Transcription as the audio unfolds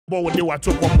with the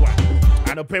water pomwa.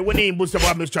 And a pay winning booster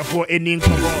about Mr. For any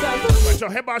income. But your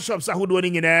herbal shops are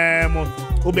doing in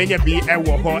Ubenya be a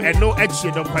walk and no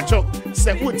action of Pacho.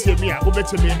 Say, would tell me, over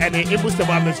to me, and a booster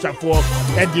about Mr. For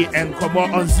Eddie and come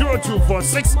on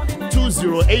 0246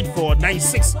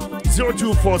 208496.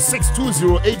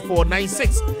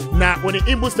 0246208496. Now, when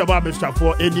the boost about Mr.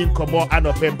 For any come on and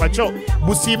a Pacho,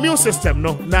 Busi immune system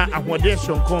no. Now, I want this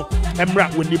show. I'm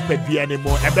not with the pet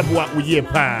anymore. I bet what we hear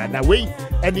pa. Now, wait,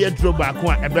 and the drop back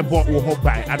one, and the bought will hope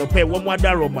by. I don't pay one more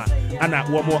daroma, and I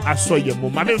one more I saw you.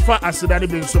 Mamma, I said that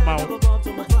been so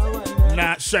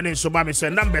na Shannon Sobami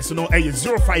said numbers no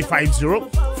 0550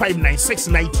 596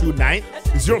 929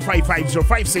 0550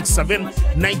 567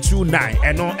 929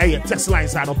 and no text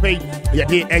lines are no pay ya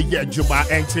de juba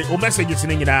and o messages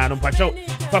in no pacho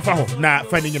papa ho na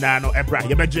fani no ebra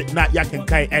ya beje na ya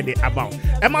kenkai ede about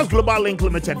Emma's Global Link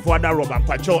Limited for that rubber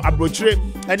pacho abrochire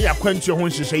any akwantu ho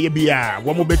nhyehyɛ bia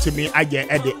wo mo betimi agye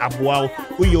ede aboa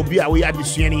we obi a we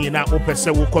adesua ni na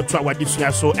opese wo kɔto a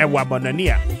wadesua so ewa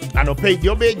banania and pay the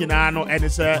obe nyina no and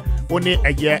it's only a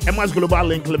year Emma's Global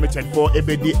Link Limited for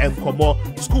ebedi and komo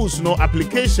schools no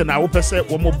application a opese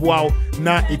wo mo boa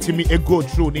na etimi e go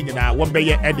through ni nyina wo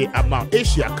beye ede amount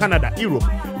Asia Canada Europe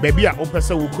baby a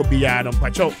opese wo ko bia no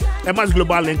pacho Emma's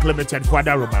Global Link Limited for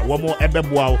that rubber wo mo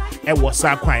ebeboa e wo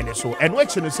sa kwan ne so and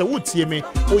which no say wo tie me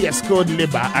wo ye skilled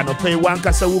labor and pay one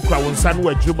kasa wo kwa won san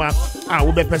wo adwuma a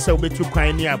wo be pese wo betu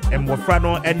kwan ni emofra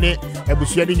no ene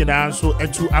ebusua ni nyina so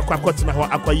etu akwakotena ho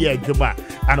akoye adwuma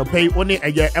and pay only a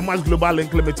year Emma's Global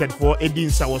Link Limited for Edin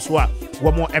Sawaswa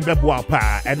one more ebeboa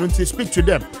pa and to speak to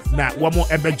them na one more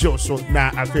ebejo so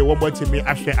na afi wo botimi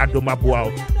ahwe adoma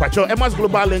boa pacho Emma's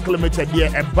Global Link Limited here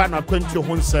e bana kwento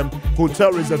honsem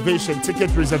hotel reservation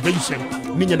ticket reservation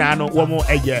ni nyina no one more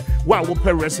a year wa wo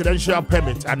per residential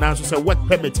permit and also say work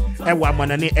permit e wa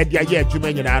manane e dia ye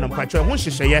adwuma nyina no pacho ho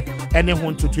hyehyeye ene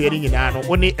ho ntoto eri nyina no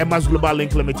only Emma's Global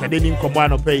Link Limited ni nkomo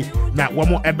ano pay na one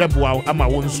more ebeboa ama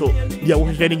won so dia wo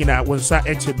hyehyeye nyina won sa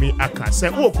echemi aka se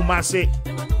wo kuma se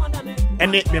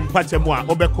ene mempate mo a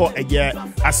obekọ eye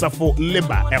asafo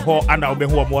labor eho ana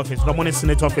obeho mo office no money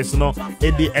senate office no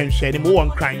edi enhwe ni mo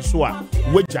won kran so a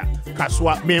weja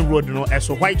kaswa main road no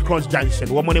eso White Cross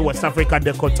Junction wo money West Africa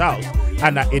Deco Towers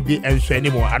ana edi enhwe ni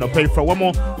mo and pay for one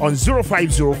more on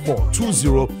 0504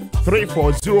 20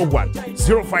 3401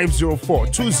 0504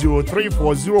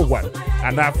 203401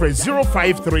 and after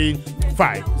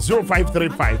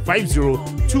 0535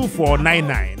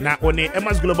 502499 na only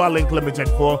Emma's Global Link Limited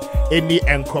for any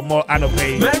encomo and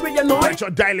pay your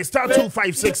dial star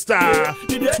 256 star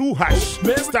 2 hash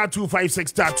star 256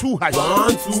 star 2 hash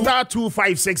star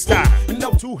 256 star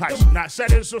 2 hash na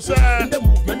said so sir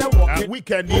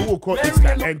weekend you will call Easter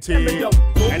and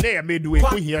they midway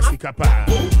we here sikapa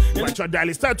but your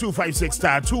dial star 256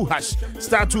 star 2 hash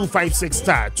star 256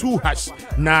 star 2 hash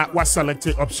na was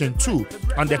selected option 2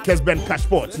 on the Kessben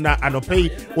Cashport na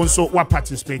anopay also wa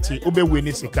participate ube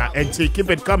win sika and keep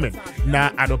it coming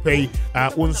na anopay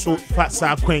also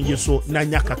fasa kwen yeso na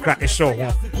nyakakra ehye ho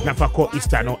na fako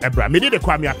Easter no ebra me de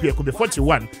Kwame Appiah Kubi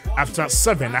 41 after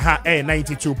 7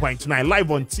 92.9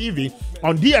 live on TV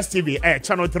on DSTV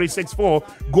channel 364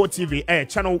 Go TV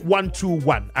channel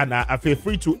 121 and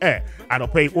free to air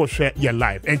anopay o share your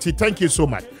live and thank you so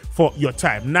much for your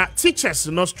time. Now teachers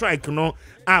no strike no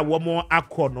one more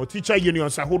accord no teacher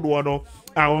unions ahodo no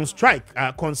are on strike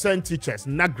concerned teachers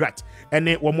nagrat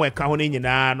ene one more ka ho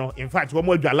nyina no in fact one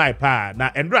more dwalai pa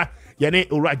na endra yene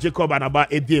ora Jacob anaba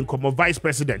edin como vice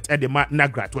president edema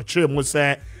nagrat wo kire mu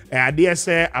se ade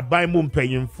se aban mu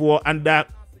mpanyimfo under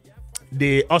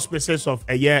the auspices of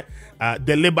a year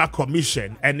the Labor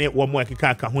Commission ene one more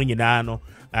ka ho nyina no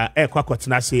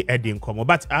kwakotena say edin komo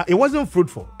but it wasn't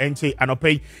fruitful enti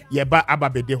anopay yeba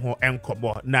ababede ho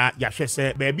enkomo na yahwe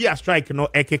se baby a strike no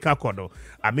ekeka kodo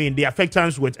I mean the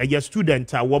affectance with a year student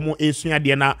womo esua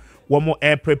de na womo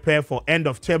prepare for end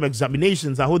of term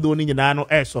examinations ahodo ni nyina no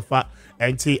sofa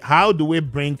enti how do we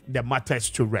bring the matters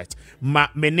to rest ma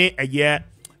mene a year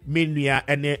menua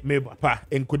ene me papa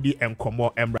enkodi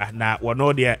enkomo emra na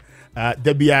wono de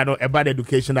debiano about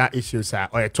educational issues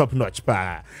or a top notch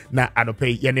pa na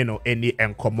anope yene no any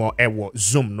enkomo ewo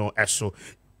zoom no eso.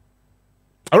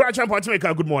 All right, Champ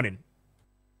Maker, good morning.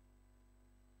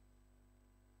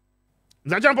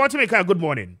 Champ Maker, good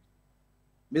morning.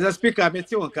 Mr. Speaker,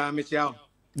 Mr. Wonka, Mr.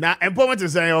 Now, employment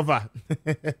is over.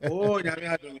 Oh,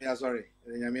 sorry.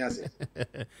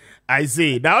 I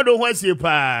see. Now, don't want you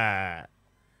pa.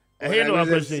 Hey, no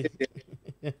question.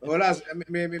 That's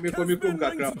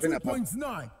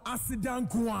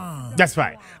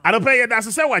fine. I don't pay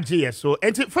that's say what GS. So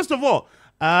first of all,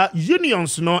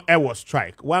 unions no ever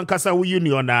strike. One kasa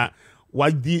union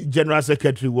what the general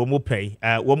secretary womo pay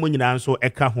womo nyina nso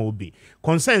eka ho bi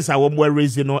concerns are womo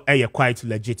raising no quite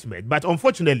legitimate, but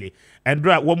unfortunately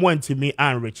Andra womo ntimi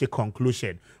and reach a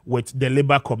conclusion with the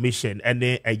Labor Commission and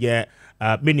the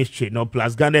ministry no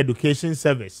plus Ghana Education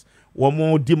Service.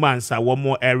 Womo demands are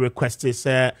womo requests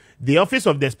the office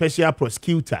of the special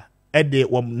prosecutor at the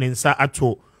ninsa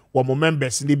ato womo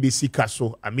members ni bi sika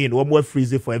so. I mean womo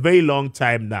freeze for a very long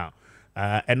time now.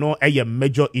 And no a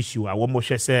major issue I want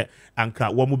to say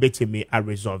anka one beti me a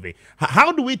resolve it.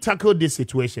 How do we tackle this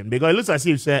situation? Because it looks as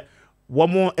if say one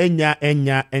more enya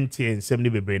enti and 70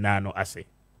 bebre na no ase.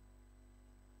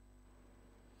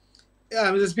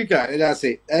 Yeah, Mr. Speaker, I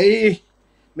say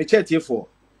me chat here for.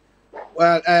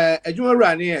 Well, ejuma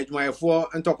rani ejuma for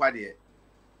and talk about it.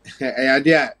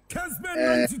 Idea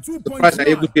Kessben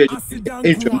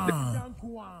 92.9FM.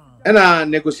 And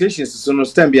negotiations so no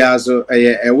stand be as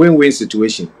a win-win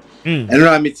situation. And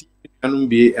Ramiti can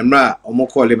be a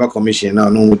Omoko Labor Commission now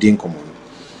no within common.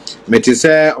 Meti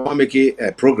say o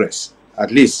make progress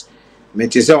at least.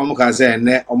 Meti say Omoka say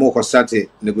ne Omoko start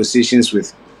negotiations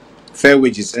with fair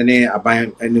wages any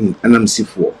aban any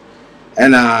NMC4.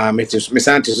 And Meti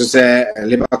Mesanti say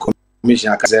Labor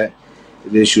Commission say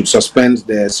they should suspend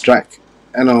the strike.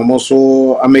 And I'm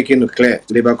also making it clear to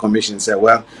the Labor Commission say,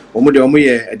 well,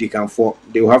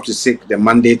 they will have to seek the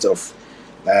mandate of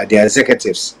their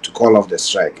executives to call off the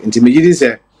strike. And immediately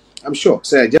say, I'm sure,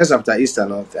 say just after Easter,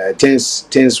 things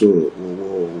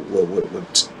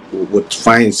would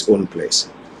find its own place.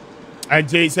 And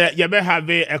Jay said, you may have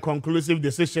a conclusive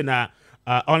decision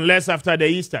unless after the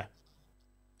Easter.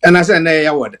 And I said,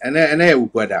 I would, and I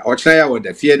would, or try would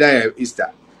the fear that Easter.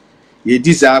 Ye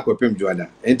desire kwapem Joanna.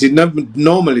 And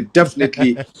normally,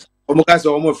 definitely,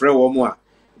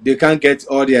 they can't get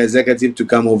all the executive to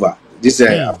come over. This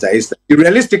after Easter.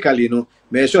 Realistically,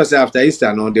 may sure say after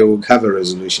Easter, they will have a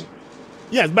resolution.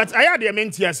 Yes, but I had the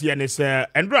MNTS here, and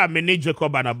Andrew Mene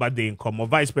Jacob and Abade Income,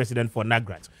 Vice President for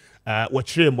Nagrat. What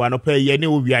trim one pay ye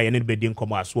we are any bidding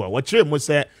come as well. What trim was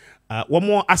say one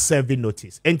more a serving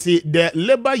notice. And the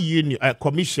Labor Union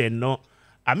Commission, no.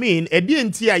 I mean, a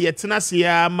DNT yetna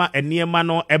siama and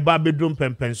nearmano eba bedroom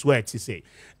pempenswear to say.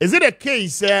 Is it a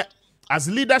case as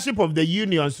leadership of the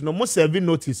unions no more serving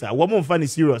notice? What more funny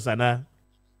serious, Anna?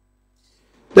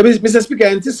 Mr. Speaker,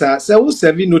 and this say who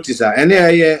serving notice and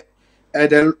the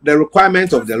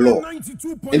requirement of the law.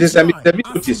 And this serving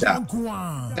notice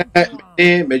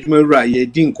mejumura ye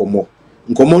din komo.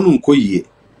 Nkomo no nko yie.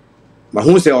 Ma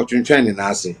hu say otwentwen na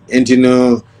ase. Enti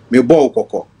no me bo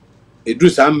kokko.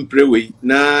 Edu sam prewe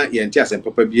na yenti asem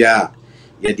papa bia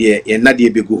ye na de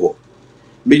begu ho.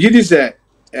 Megidi say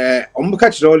omuka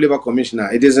chiro Labor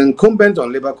Commissioner, it is incumbent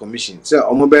on Labor Commission say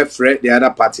omobe free the other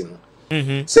party no.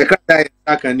 Secretary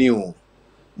akani o.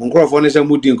 Monkrofo ne say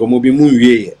mudi nkomo bi mu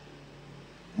wie.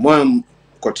 Mo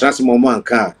ko trans mo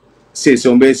anka say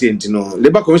ombe say ntino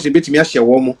Labor Commission betimi ahye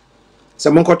wo mo. Say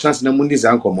monko trans na mundi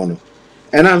za nkomo no.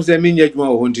 And I'm saying me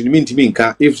nyadwuma wo ntini mintimi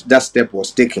nka if that step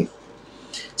was taken.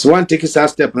 So one take a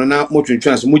step na mo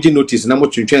twentwen muji notice na mo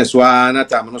twentwen so na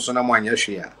time no so na mo anya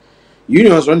hwe a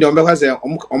unions run the omeka say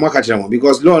omaka kire mo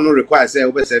because law no requires say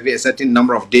obe serve a certain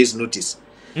number of days notice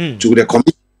to the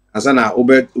commission asana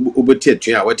obe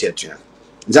tietwen a tietwen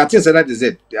that is that is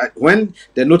it. When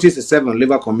the notice is served on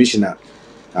Labor Commissioner,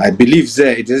 I believe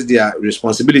that it is their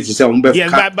responsibility say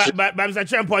yes, but Mr.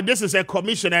 Chairman, this is a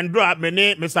commission and draw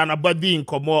many Mr. Nabadi in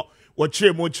Komo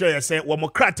Wache Moche say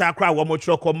Wamokrata cry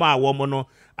Wamochokoma Womono.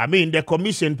 I mean the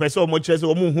commission person Moches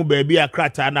Womu baby a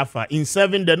crata anafa in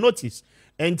serving the notice.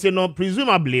 And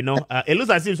presumably it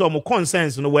looks as if some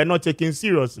concerns were not taken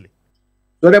seriously.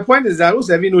 So the point is that who's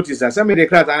serving notice that somebody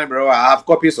crata I have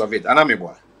copies of it and I'm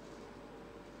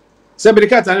somebody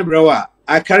crata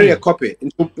I carry a copy.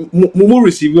 Mumu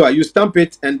receive you stamp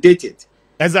it and date it.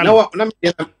 Exactly.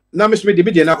 Now, Miss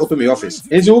Midi na go to my office.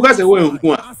 And so guys then I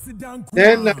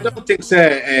don't think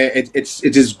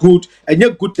it is good and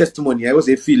your good testimony. I was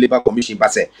a free Labor Commission,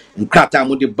 but say in Krata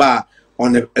Mudi Bar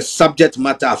on a subject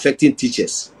matter affecting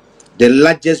teachers, the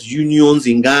largest unions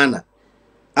in Ghana.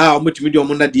 Much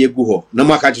medium on that Diego. No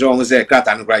more catch wrong say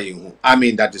Krata and crying. I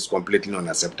mean that is completely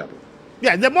unacceptable.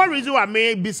 Yeah, the more reason I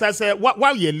may be say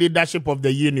while your leadership of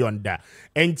the union there,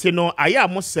 and I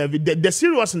am most the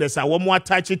seriousness I want more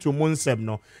attach it to Munsem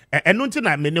no, and nothing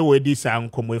I many way this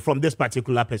come from this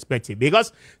particular perspective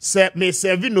because may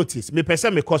serve notice, me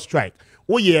person me cause strike.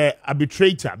 Oh yeah,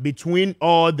 arbitrator between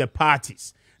all the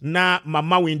parties. Na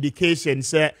mama indication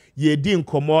say ye din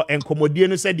komo and komodie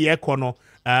no say the econo.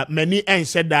 Many and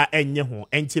said that enye ho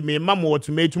enti me mama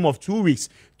ultimatum of 2 weeks.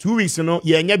 2 weeks no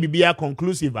ye nya bibia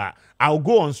conclusive. I'll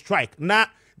go on strike. Now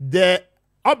the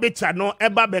Obita no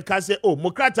eba beka say oh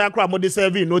mokrata akra mo de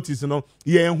serving notice no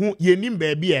ye hu ye nim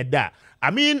baby e da.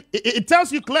 I mean it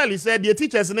tells you clearly said the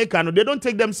teachers in Ekano they don't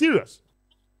take them serious.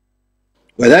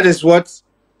 Well, that is what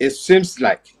it seems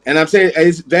like, and I'm saying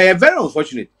it's very very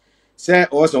unfortunate. Say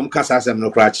also mkasa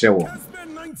no kra kire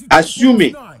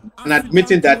assuming and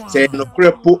admitting that say no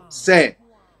krepo say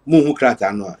muhu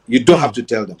krata no you don't have to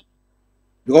tell them.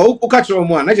 Because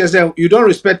you don't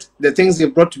respect the things they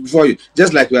brought before you,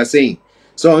 just like we are saying.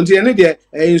 So until any day,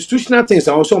 institutional things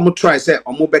I also try say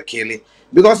or more kelly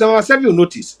because I was serving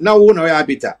notice. Now we know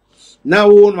habita. Now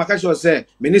we know catch say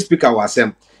many speaker was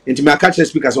them. Into my catch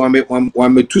speakers one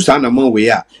me two sound among we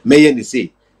are may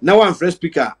say. Now I'm fresh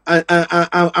speaker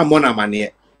I'm on a money.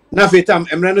 Now for time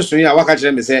I'm running so ya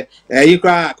waka me say you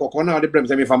cry kokona or the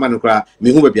problem me fama no cry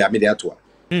me who be a media tour.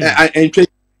 And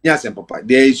yes, and Papa,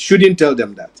 they shouldn't tell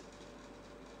them that.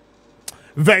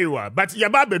 Very well, but your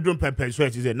bedroom pepper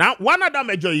sweat is now one other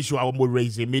major issue I will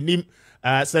raise. Meaning,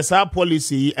 Sesa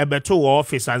policy a better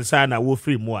office and sana will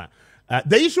free more.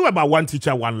 The issue about one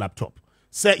teacher, one laptop.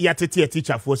 Say yatete a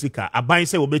teacher for sika. A buy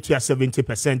say will be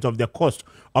 70% of the cost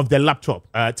of the laptop.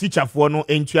 Teacher for no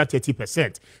into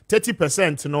 30%.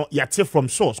 30% no yate from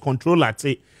source controller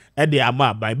te at the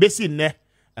ama by basing ne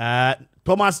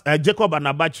Thomas Jacob and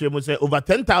Abache will say over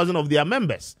 10,000 of their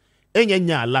members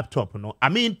enya laptop no. I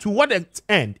mean to what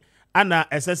extent ana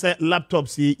SS laptop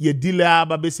see ye dealer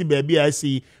babesi baby I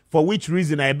see for which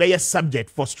reason I be a subject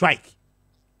for strike.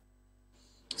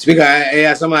 Speaker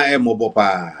I sama mobile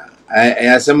pa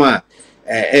I sama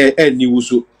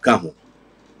niwusu kaho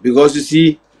because you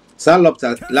see some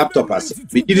laptop as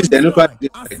we did this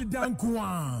democratic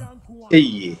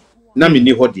na me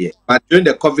ni hodie but during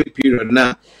the COVID period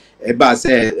now eba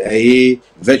say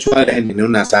virtual and no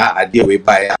na sa ade we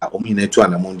buy omina tu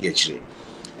anamondi akire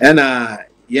na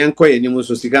yenko yenim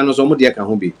so sika no so mo de ka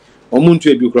ho bi omuntu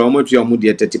ebi kura omuntu omu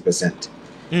de 30%.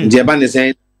 Ndi eba ne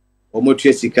say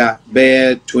omuntu sika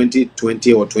be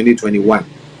 2020 or 2021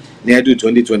 na edu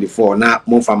 2024 na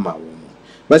mo fama wo.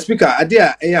 But speaker ade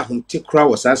a eya hom te kura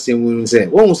was asem won say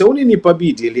won say woni nipa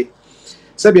bi dele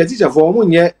sabi teacher for omu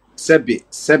nye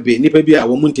sebe nipa bi a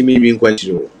wo muntimi nwi nkwa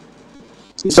kire.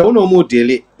 So no more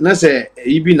daily, na say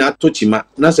ibi na tochima,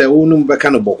 na say wonu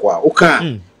beka no bokwa.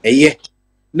 Oka eye.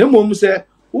 Na mom say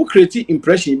who create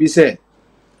impression bi say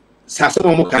sasa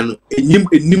mo kan enyim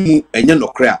enimu enya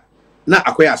nokra na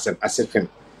akoya asefem.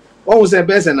 Won say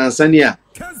best and ansania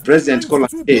president call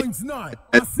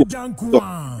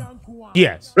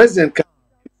yes. President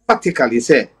practically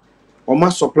say o ma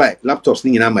supply laptops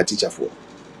ni na ma teacher for.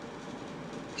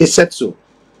 He said so.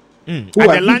 At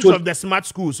the launch of the smart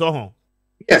schools, so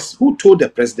yes, who told the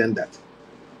president that?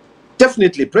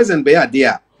 Definitely, President Beya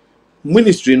there,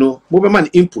 ministry no,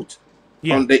 movement input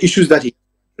on the issues that he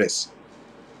addressed.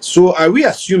 So are we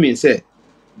assuming, say,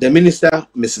 the minister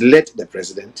misled the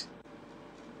president?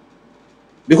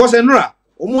 Because Enra,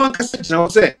 now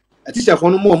say a teacher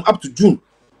for no up to June.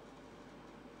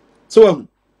 So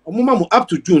up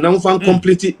to June, now found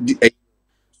completely.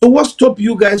 So what stop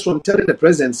you guys from telling the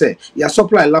president, say, you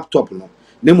supply laptop no,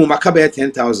 nemu makabe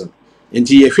 10,000.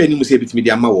 Nti ye hwe ni mu se bitimi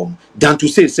dia ma wo dan to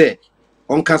say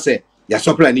on can say ya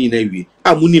supply ni na wi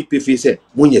amuni pefe say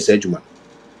munye sa adwuma.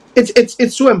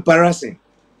 It's so embarrassing.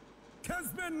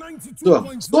 Kessben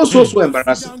 92.9FM. So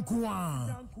embarrassing.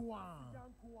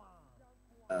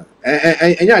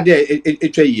 Enya dey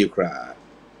etwa yie kra.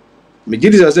 Me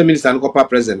gidi say minister no call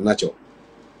president nacho.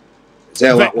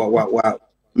 Say wa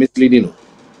misleading no.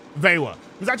 Very well.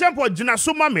 Mr. Champo, Jina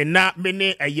Suma me na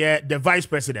mene the vice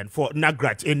president for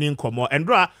Nagrat in Nkomo. And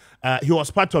he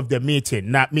was part of the meeting.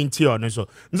 Na minti on so.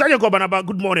 Mr. Jacob,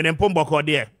 good morning. And Pomboko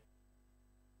there.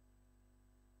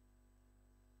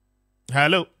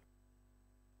 Hello.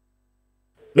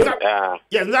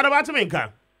 Yes, is that about to make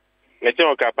her?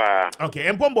 Okay,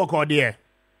 and Pomboko there.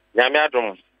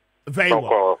 Very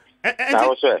well.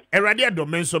 Eradia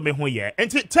domenso me ho ye. And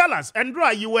tell us,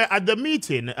 Andra, you were at the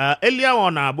meeting earlier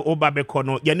on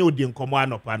Obabekono, yane odi nkomo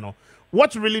anopa no.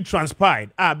 What really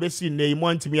transpired? Besi ne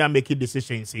want me make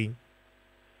decisions in.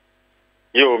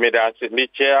 You me that me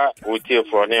chair uti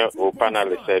for ne o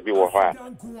panelist bi wo ha.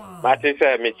 Mati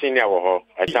say me senior wo ho,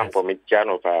 I come for me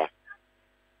chano pa.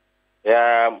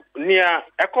 Nia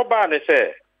ekoba ne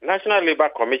say National Labour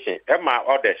Commission ma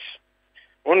orders.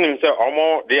 Unim say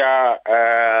omo they are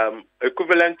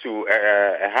equivalent to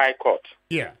a high court.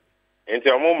 Yeah. Into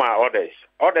omo ma orders.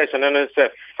 Orders and then say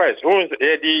first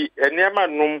the enema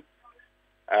num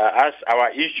as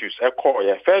our issues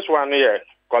first one here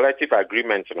collective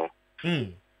agreement no.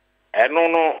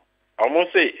 No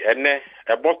almost say ene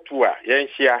about two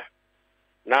yenshia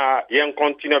Now, you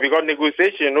continue because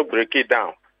negotiation no break it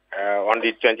down on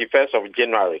the 21st of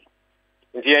January.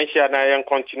 The now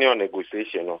continue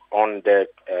negotiation on the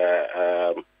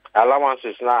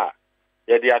allowances now.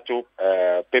 Yeah, they are to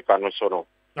paper no so no.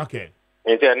 Okay.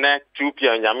 Internet 2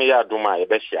 p.m. Yamiya Duma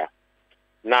Ebesia.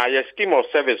 Now, your scheme of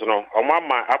service no,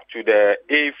 up to the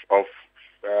 8th of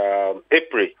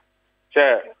April.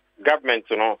 So,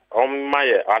 government on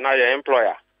my another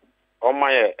employer. On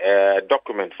my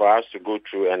document for us to go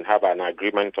through and have an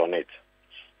agreement on it.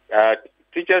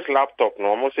 Teachers' laptop,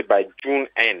 almost by June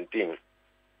ending,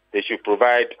 they should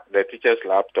provide the teachers'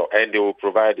 laptop, and they will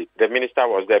provide it. The minister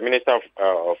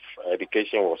of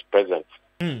Education was present.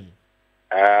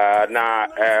 Now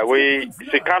we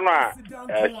Sikana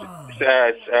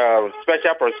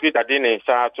special prosecutor in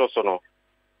Satosono.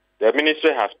 The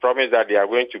ministry has promised that they are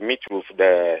going to meet with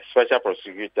the special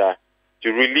prosecutor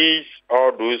to release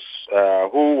all those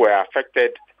who were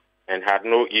affected and had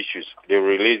no issues. They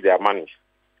release their money.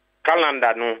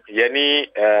 Calendar no, yani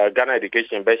Ghana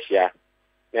Education Besia,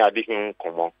 they are different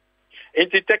common.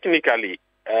 Technically,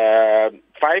 5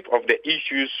 of the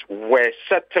issues were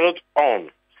settled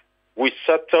on. We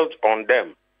settled on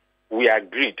them. We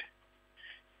agreed.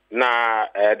 Now,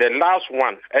 the last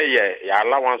one,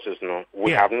 allowances, no,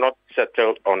 we have not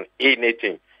settled on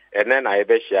anything. And then I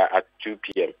Besia at 2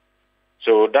 p.m.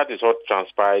 So that is what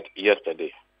transpired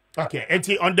yesterday. Okay, and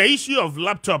on the issue of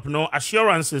laptop, no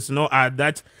assurances, no, are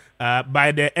that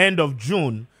by the end of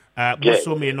June,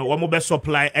 one more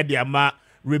supply at the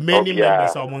remaining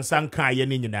members of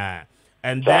Monsanka.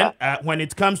 And then when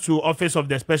it comes to Office of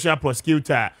the Special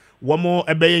Prosecutor, one more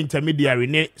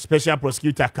intermediary, Special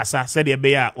Prosecutor Kasa said the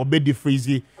bear obedi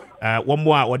freezy, one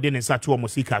more or didn't start to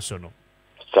Mosika sono.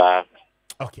 Sir.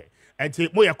 Okay. And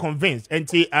we are convinced. And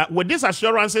with these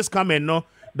assurances coming, no,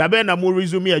 that be na more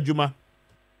resume Juma.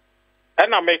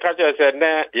 And I make a said,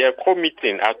 yeah,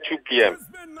 meeting at 2 p.m.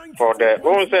 for the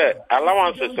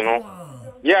allowances, no.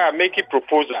 Yeah, make a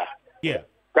proposal. Yeah.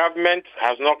 Government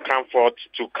has not come forth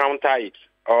to counter it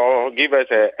or give us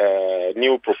a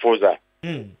new proposal.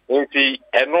 And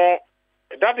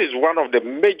that is one of the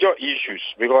major issues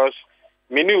because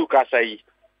Minu Kasai,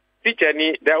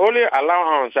 the only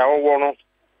allowance I want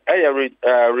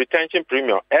retention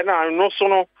premium, and I know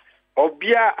so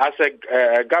Obia as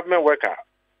a government worker,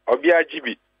 Obia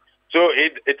GB. So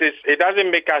it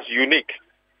doesn't make us unique.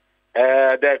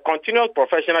 The continuous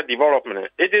professional development,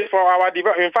 it is for our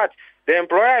development. In fact, the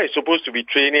employer is supposed to be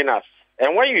training us,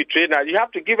 and when you train us, you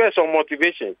have to give us some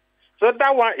motivation. So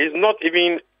that one is not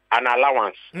even an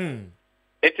allowance.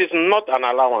 It is not an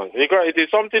allowance because it is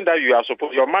something that you are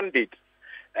supposed your mandate.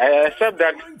 Except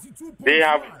that they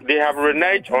have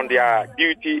reneged on their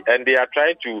duty and they are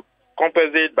trying to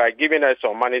compensate by giving us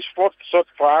some money for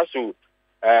us to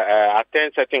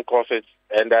attend certain courses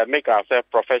and make ourselves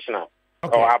professional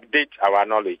or update our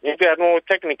knowledge. If you know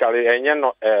technically and you're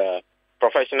not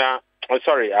professional,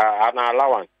 an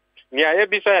allowance. Near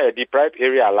a deprived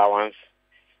area allowance,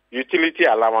 utility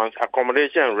allowance,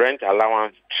 accommodation and rent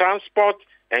allowance, transport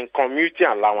and commuting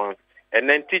allowance, and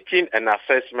then teaching and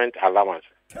assessment allowance.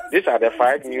 These are the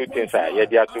 5 new things I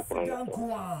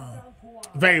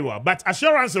very well. But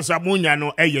assurances Amunya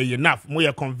no enough. We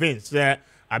are convinced. I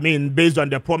mean, based on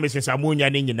the promises Amunya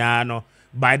no,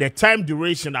 by the time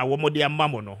duration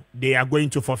they are going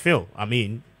to fulfill. I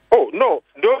mean. Oh no,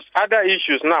 those other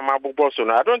issues now, Mabuboso.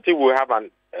 I don't think we have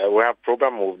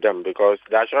problem with them because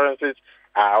the assurances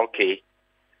are okay.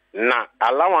 Now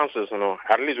allowances,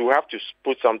 at least we have to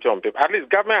put something on paper. At least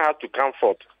government has to come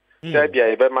forth. Then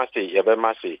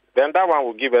that one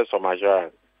will give us some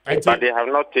assurance. But they have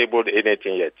not tabled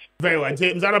anything yet. Very well.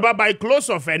 Zaraba, by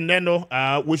close of and then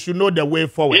we should know the way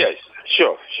forward. Yes,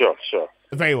 sure.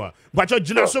 Very well. But you're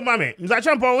Jinaso Mame.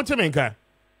 Mzachampo, what's your name?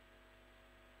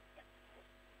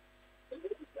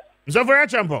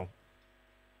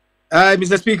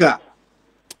 Mr. Speaker.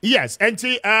 Yes, and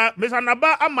Mr.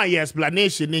 Naba, my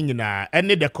explanation in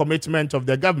any the commitment of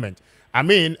the government. I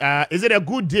mean, is it a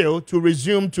good deal to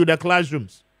resume to the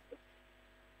classrooms?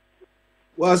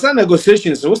 Well, some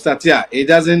negotiations will start here. It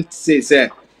doesn't say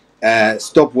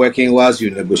stop working whilst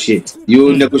you negotiate.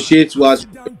 You negotiate whilst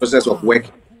the process of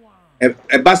work.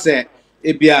 A bus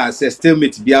says still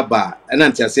meet be a bar and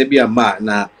until say be a ma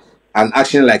na an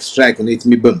action like strike and it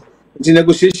me boom. The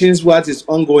negotiations what is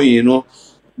ongoing,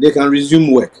 they can resume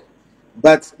work.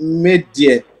 But made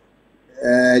dear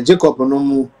Jacob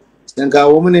no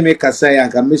Nka woman make a say and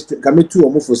come to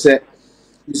or for say.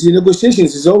 You see,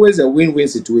 negotiations is always a win-win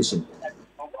situation.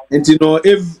 And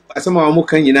if someone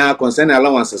can concern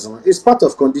allowances, it's part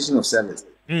of condition of service.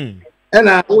 And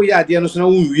the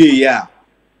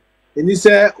And he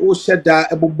said, "Oh, shut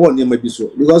that about born maybe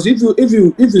so." Because if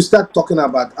you start talking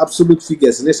about absolute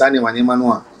figures, in this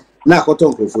animal, now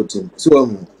cotton crowfoot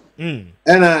so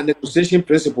and negotiation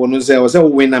principle no say was a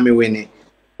win and me winning.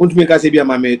 Won't make us be a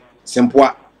mammy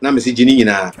sempoa na me si jini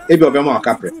na ebi obema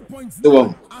akapre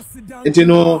so enti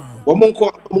no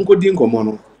womonko din komo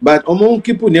no but omon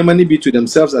keep nema ni be to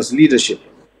themselves as leadership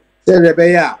say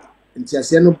rebe ya enti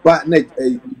ase no ba na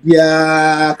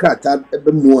bia krata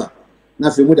ebe mu a na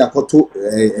fe mu da koto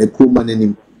kuma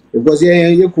nanim because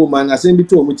ye kuma na se bi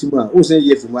to omuti mu a o say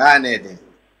ye fi mu a na eden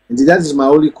enti that is my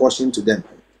only caution to them.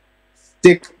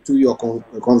 Stick to your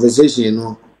conversation, you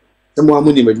know. Someone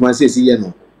money but say you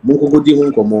know. Munko di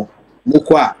hunkomo.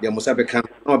 Mukwa they must have a can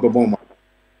no.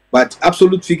 But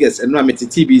absolute figures and no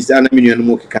TBs and a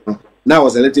now I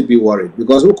was a little bit worried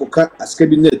because we could cut a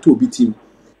cabinet 2 team.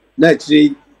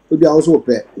 Naturally, we also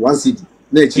pay 1 city.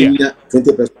 Naturally,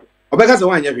 20%. Because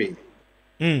one every.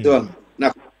 So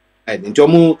now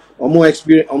into more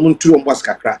experience, true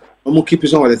kakra. Keep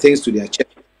some of the things to their check.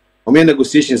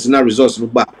 Negotiations now results no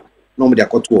back.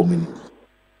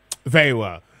 Very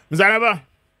well. Mzanaba?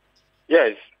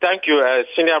 Yes, thank you,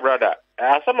 senior brother.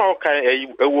 Somehow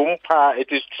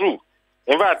it is true.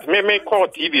 In fact, me call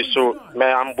TV so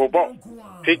I'm bobo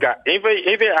figure.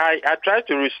 Even I try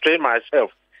to restrain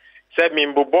myself. Say me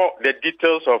bobo the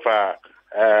details of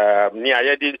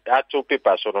Niayedi Ato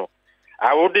paper. So no,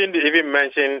 I wouldn't even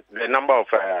mention the number of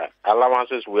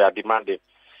allowances we are demanding.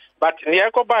 But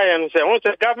Niakoba and say, once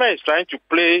the government is trying to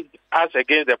play us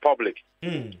against the public,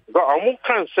 as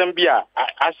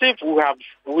if we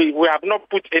have not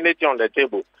put anything on the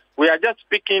table. We are just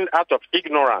speaking out of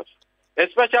ignorance,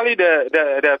 especially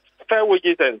the Fair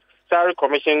Wages and Salary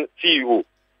Commission CEO,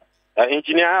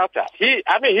 Engineer Alta. He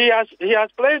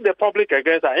has played the public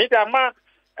against us.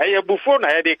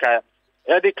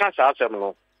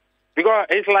 Because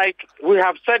it's like we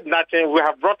have said nothing, we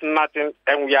have brought nothing,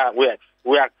 and we are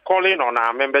calling on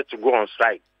our members to go on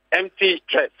strike. Empty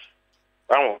threats.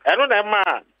 I don't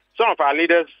know, some of our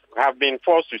leaders have been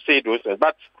forced to say those things,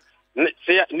 but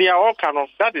near all kind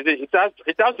that is it.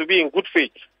 It has to be in good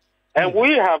faith. And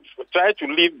we have tried to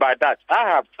live by that. I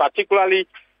have particularly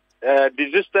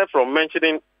desisted from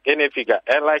mentioning any figure.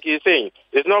 And like he's saying,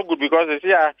 it's not good because it's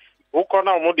here, how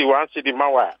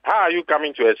are you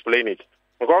coming to explain it?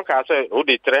 Say, who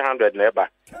the 300 neighbor?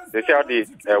 They say,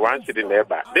 the 1 city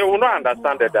neighbor. They will not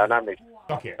understand the dynamics.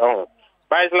 Okay.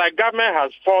 But it's like government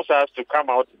has forced us to come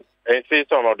out and say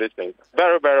some of these things.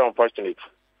 Very, very unfortunate.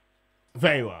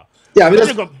 Very well. Yeah,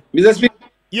 Mr. Speaker.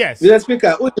 Yes. Mr.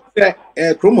 Speaker,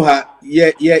 Krumha,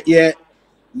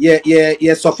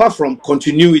 yeah, suffer from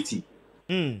continuity.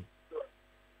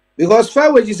 Because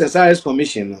Fair Wages and Salaries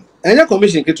Commission, and your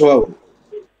commission get to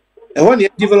and when you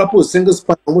develop a single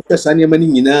span, money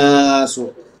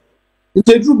so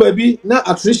into baby now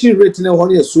attrition rate in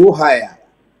one year so higher.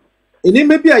 And it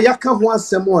may be a yaka one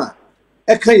somewhere.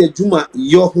 A kind of juma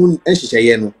your hun and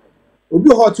shayeno. Will be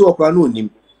hot to a cranonim.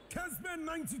 Kessben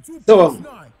 92.9FM. So,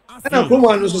 and a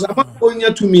woman was about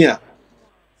going to me.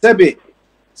 Sebe,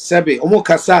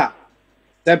 Omokasa,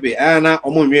 Sebe, Anna,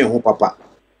 Omo, papa.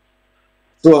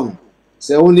 So,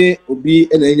 say only will be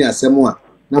an enya semwa,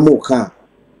 Namoka,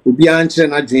 will be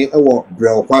answering a dream or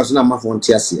bro, was not my phone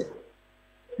tiasia.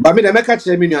 But me, the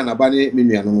Meka Minion, a bunny,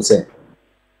 Minion, say.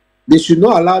 They should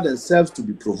not allow themselves to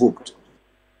be provoked.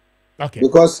 Okay.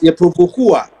 Because you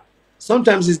provoke,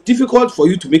 sometimes it's difficult for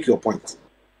you to make your point.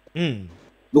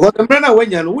 Because the man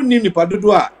when you wouldn't need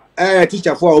to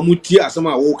teacher for a mutia as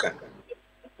someone walker.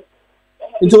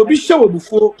 It will be show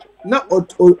before now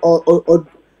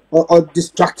or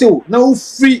distracted. Now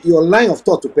free your line of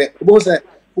thought to pay. Because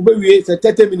we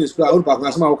 30 minutes for our own back.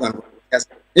 Yes.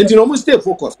 And you almost stay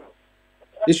focused.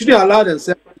 They shouldn't allow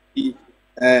themselves to be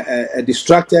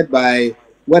distracted by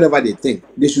whatever they think.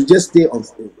 They should just stay on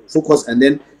focus and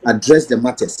then address the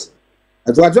matters.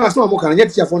 As well as no more can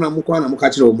get your phone and the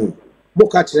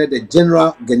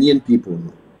general Ghanaian people.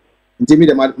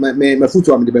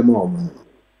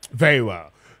 Very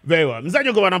well. Very well. Mr.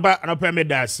 Joko, I'm permit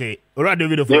that say, I'm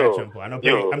grateful for your time.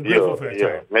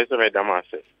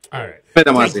 All right.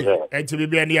 And to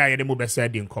be any idea, the best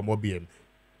said in Comobian.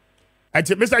 And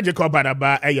Mr. Jacob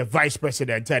Banaba, a vice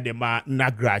president, Dema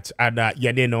Nagrat, and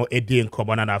Yaneno Edin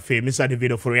Common and Affair, Mr.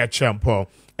 Davido Fourier Champo,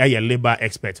 a labor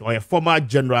expert, or a former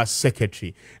general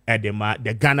secretary at the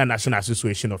Ghana National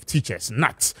Association of Teachers,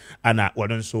 NAT, and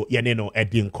also Yaneno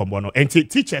Edin Common. And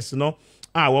teachers, no,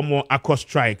 one more akɔ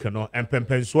strike no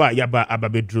empempenso a yaba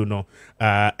ababedru no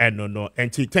no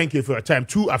and thank you for your time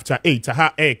 2 after 8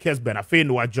 Kessben afi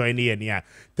no join here.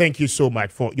 Thank you so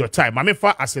much for your time.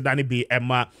 Mamefa asedani be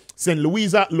Emma St.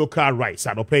 Louisa local rice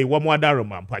and pay one more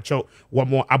daroma pacho one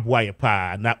more abwaye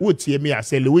pa na utie me a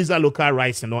St. Louisa local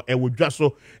rice no e wodwa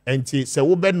so enti se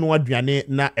wo be no aduane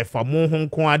na efa mo ho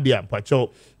nko ade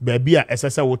pacho baabi a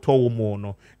esese wo to wo mo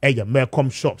no eye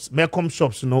Melcom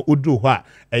shops no odu ho a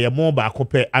eye mo ba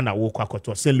akopɛ ana wo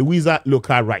kwakoto St. Louisa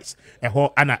local rice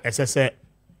ho ana esese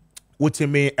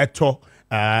wotime eto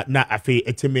na afi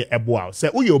etime eboa se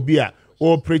uye obi a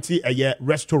o pretty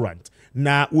restaurant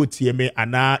na wotieme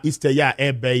ana Easter ya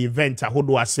ebe event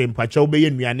ahodo asem pacha obeye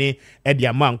nuane e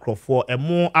dia mankrofo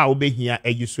emo a obehia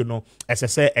eyusu no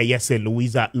esese St.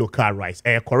 Louisa local rice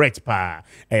correct pa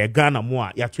Ghana mo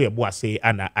a yato ebo ase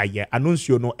ana aye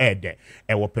anuncio no ede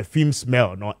wo perfume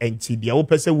smell no enti dia wo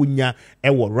pese wunya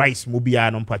wo rice mo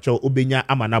bia no pacha obenya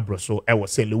amana broso wo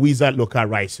St. Louisa local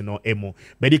rice no emo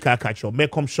medical catcho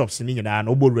Melcom shops ni nyina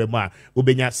no oboremu a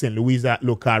obenya St. Louisa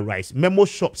local rice memo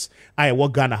shops aye wo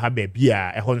Ghana ha baby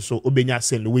a ehonso obenya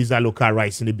St. Louisa local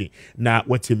rice ni bi na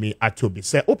watimi atobi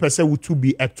se opese wutu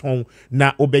bi eton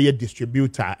na obeye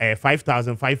distributor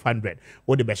 5500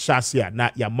 ode be shasia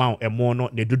na yamau emo no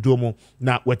ne dodomo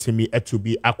na watimi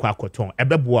atobi akwa akoton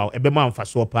ebeboa ebema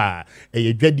mfaso pa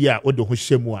dwadi a ode ho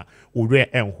hyemu a ore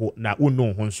enho na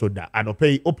unu ho nso da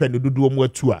anope open dodomo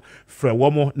atu a frɛ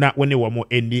womo na wone womo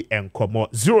eni enkomo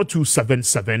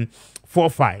 0277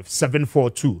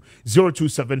 45742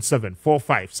 0277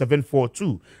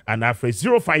 45742 and after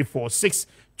 0546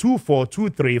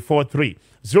 242343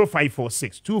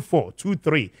 0546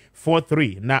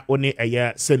 242343 na oni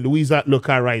St. Louisa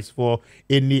local rice for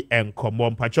any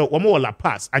encommon pacho womo la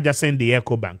pass adjacent the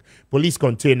Eco Bank police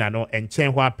container no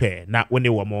enchen hwa pe na oni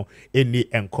womo any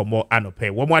encommon anope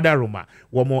womo adaroma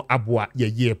womo aboa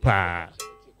ye pa.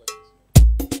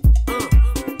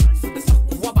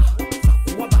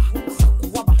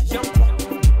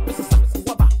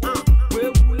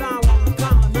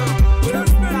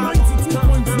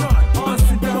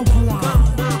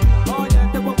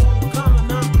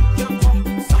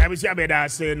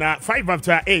 Say na 5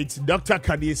 after 8 Dr.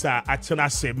 Kanisa atena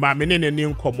se ma menene ni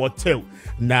nkomotel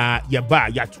na yaba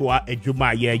yatoa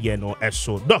adwuma ye no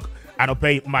eso doc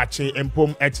anope Maakye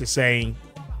empom eti saying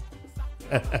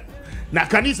na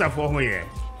Kanisa for ho ye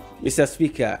Mr.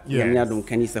 Speaker yanyadom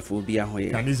Kanisa for bia ho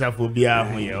ye Kanisa for bia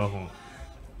ho ye ho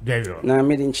na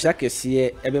mede nkyira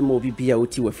kɛseɛ ebe ma obi bia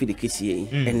oti wa fidi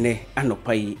kɛseɛ enne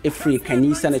anopa yi efree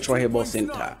Kanisa Natural Herbal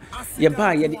Center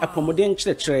yɛba yɛde apɔmuden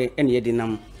kyerɛkyerɛ ene yɛde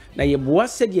nam na yɛboa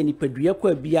sɛdeɛ nipadua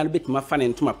kwa bia no betima fa ne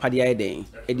ntoma pade ayɛ den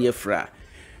ɛde afra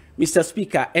Mr.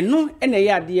 Speaker eno ene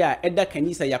yɛ ade a ɛda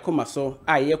Kanisa yakoma so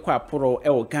a yɛkɔ aporo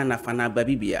ɛwɔ Ghana fa na ba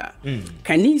bibia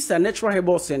Kanisa Natural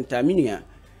Herbal Center minia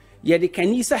yɛde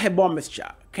Kanisa Herbal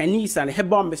Mixture Kanisa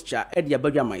Herbal Mixture ɛde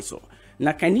abadwa mai so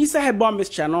na Kanisa Herbal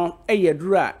Mixture no ɛyɛ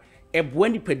duru a ɛboa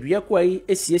nipadua kwa yi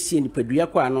esiesie nipadua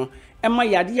kwa no Emma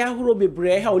yade ahoro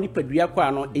bebre ha oni padua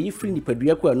kwa no eyi free ni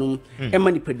padua kwa no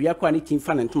emma ni padua kwa ni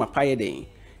timfa na ntoma paye den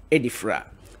edifra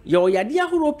yo yade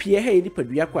ahoro pie ha edi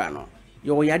padua kwa no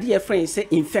yo yade e friend say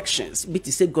infections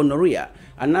biti say gonorrhea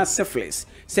ana syphilis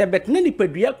say betna ni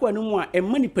padua kwa no mu a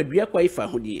emma ni padua kwa ifa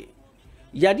hodie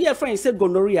yade e friend say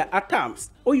gonorrhea at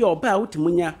times o yo ba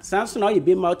utimunya sanso na o ye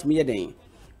be ma utimiye den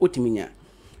utiminya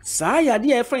sa yade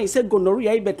e friend say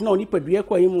gonorrhea betna oni padua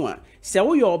kwa imu a say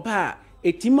o yo ba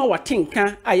etima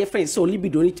watenka aye friend so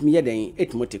libido ni timi yeden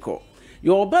etimotiko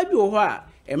yo oba bi o ho a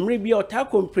emre bi o ta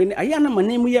complain aye na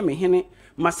manemu ye mehene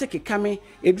maseke kame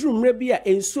eduru mre bi a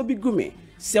enso bi gume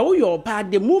se wo yo oba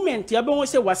the moment ya be won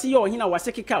se wase ye ohina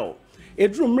waseke ka o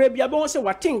eduru mre bi a be won se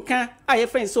watenka aye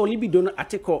friend so libido no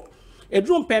atiko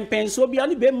eduru pempen so bi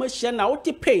ani be mahia na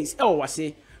wote pains e wo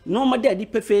wase no ma da di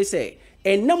pefe se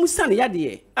enam sane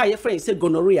yade aye friend se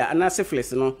gonorrhea ana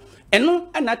syphilis no eno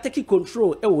ana take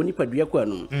control e wo nipadua kwa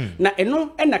no na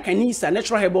eno na Kanisa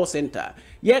Natural Herbal Center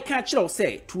ye ka kire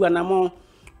say tuanamo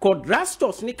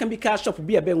Codrastos ni chemical shop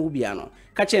bia ben wo bia no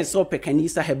ka chen so pe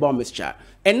Kanisa Herbal Mixture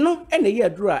eno na ye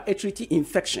adura e treat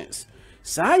infections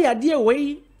sa yade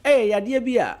we yade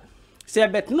bia se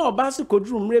bet no oba so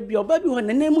koduru mre bia oba bi ho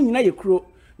nanemu nyina ye kuro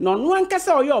no no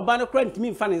ankasa oye oba no kra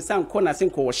ntimi mfa ne nsan ko na sen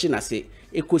ko wo hye na se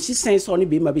ekosi sense oni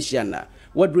be ma bi hia na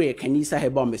wadre Kanisa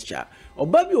Herbal Mixture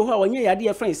obabi o ho wanye yade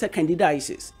ye friend say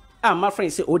candidiasis my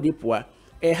friend say odepoa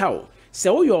how say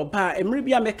wo your ba emre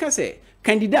bia meka say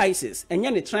candidiasis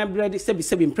enya ne tribred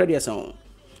sebi impredeson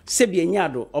sebi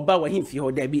enyado oba wa himfi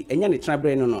ho da bi enya ne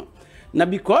tribred no na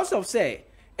because of say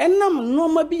enam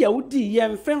normal bi ya wudi ye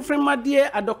mfemfemade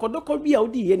adokodoko bi ya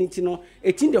wudi ye nti no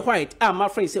etin the white my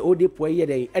friend say odepo ye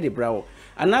den e de brawo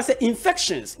anase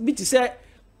infections bi ti say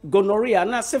gonorrhea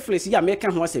na syphilis ya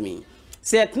meka ho asemi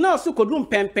set na so kodum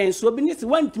pempen so bi ni se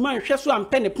wantima nhwe so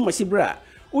ampe ne pomosi bra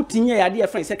utinye ya de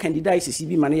friend say candidiasis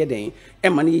bi mane ye den e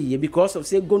mane ye because of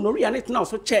say gonorrhea net na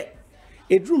so che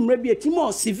edru mra bi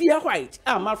etimo severe white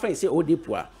my friend say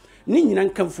odepo ni nyina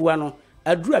nkamfuwa no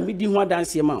adura medi ho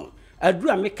adanse ma o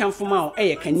adura mekamfo ma o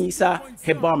eye kanisa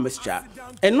herbal mixture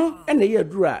eno ene ye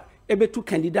adura ebetu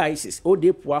candidiasis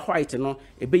odepo white no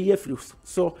ebe ye free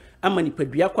so amani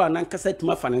padua kwa na nkasa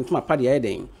tuma fa ntuma pade ya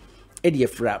den e de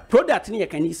fra product ne ye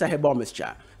kanisa herbal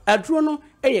mixture aduro no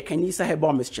eye kanisa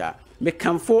herbal mixture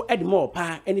mekamfo ede mo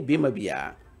pa ene bema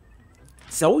bia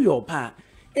se wo yo pa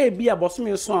e bia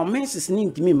bosome so a menses ni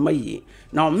ntimi maye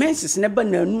na menses ne ba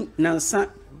nanu nansa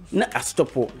na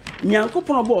astopo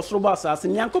nyankopon bo osoro ba asase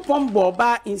nyankopon bo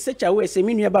ba in such a way se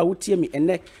menua ba wotie mi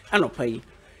enne anopai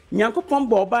nyankopon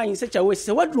bo ba in such a way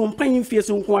se wadru mpan fie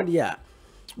so nko ade a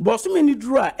bosome ni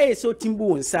duru a e se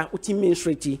otimbu wonsa otimi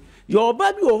nshreti yo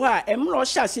ba bi wo ha emro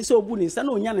hya se se obu ni nsa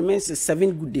na onya ne menses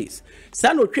 7 good days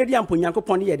sa na otwedi ampo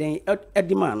nyankopon ye den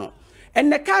edima no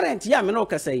enne current ya me no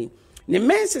kasai ne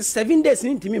menses 7 days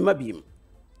ni ntimi mabiem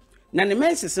na ne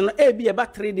menses no be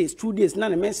about 3 days 2 days na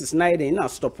ne menses na yede na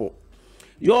stop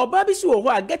your baby si wo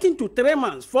ho getting to 3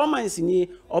 months 4 months ni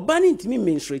oba ni ntimi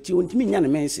menstruate ontimi nya ne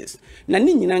menses na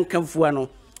ni nyina nkamfua no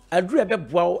aduru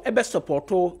ebeboa wo ebe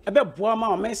supporto ebeboa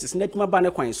ma menses na tuma ba ne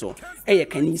kwan so eye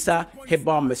kanisa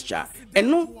herbal mixture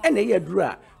eno ene ye aduru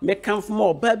a mekamfo ma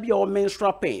oba bi o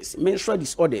menstrual pains menstrual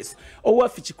disorders o wa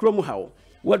fichikromu hawo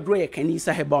waduru ye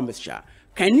kanisa herbal mixture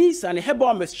kanisa ne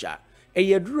herbal mixture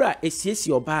eyedura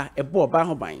esiesi oba ebo oba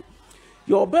ho ban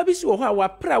your baby si wo ho a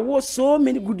wapra wo so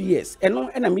many good years eno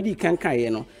na medi kankan ye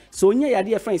no so onye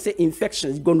yade friend say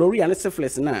infections gonorrhea and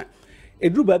syphilis na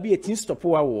eduru baby etin stop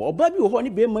wa wo oba bi wo ho ni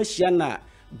be ma hia na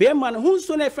be ma no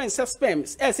hunso na friend say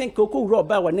sperms esen koko wuro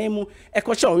oba wa na mu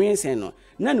ekosha onwensen no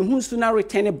na ne hunso na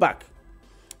return back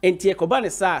enti ekoba ne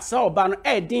sa oba no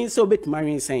din so betima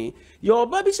wensen your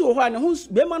baby si wo ho a ne hunso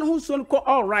be ma no hunso ko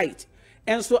all right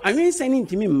and so anwensen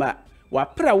ntimi mma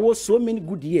wapra wo so many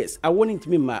good years I want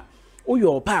ntimi mma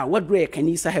oyo oba wadro ye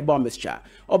kanisa herbal mixture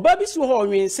oba bi so ho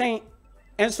onwensen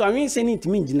and so anwensen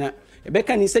ntimi ngina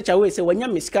ebeka ni search away say wanya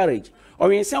miscarriage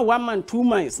onwensen 1 month 2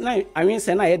 months na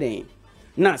anwensen na yeden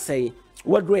na say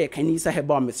wadro ye kanisa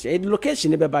herbal mixture the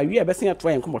location be ba wi e be sen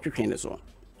atwa en komotwetwen ne so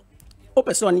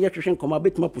Opeson ye twetwen koma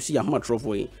betima pusi ya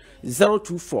homatrofo yi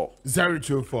 024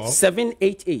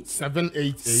 788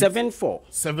 74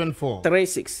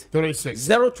 36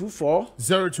 024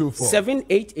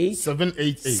 788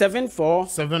 74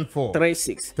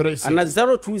 36 and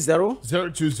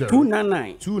 020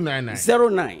 299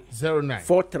 09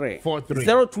 43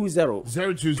 020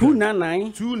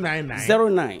 299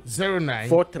 09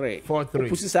 43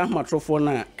 pusi sa homatrofo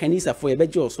na kanisa fo ye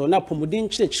bejo so na pomodin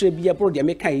kyerɛkyerɛ bia bro de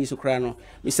meka yi so kra no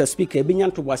Mr. Speaker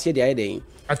binyanto bwase de ayeden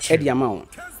edi amount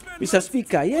Mr.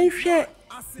 Speaker yenhwe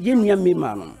yenua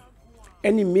mema no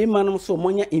eni mema no so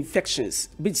monya infections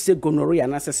bi say gonorrhea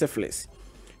na syphilis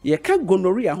ye ka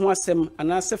gonorrhea ho asem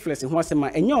ana syphilis ho asem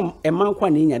a enyom emankwa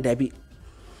na nya dabi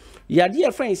yade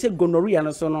ye friend say gonorrhea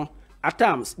no so no at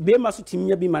times bema so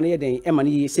timnya bi mane yeden e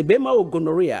mane se bema o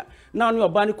gonorrhea na oni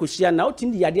oba ne kohyia na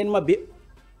otindi yade no ma be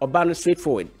oba no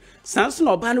straightforward sanso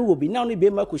na oba no wo bi na oni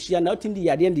bema kohyia na otindi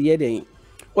yade de yeden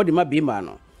o de ma bema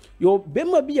no yo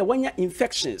bema bi ya wanya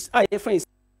infections a ye friend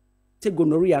say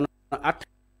gonorrhea no at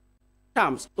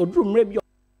times odru mre bi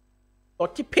o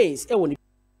ti pains e woni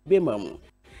bema mu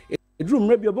edru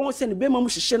mre bi obo se ne bema mu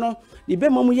hyehye no ne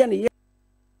bema mu ye ne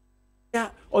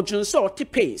ya odwunso o ti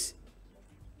pains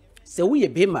se wo ye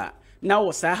bema na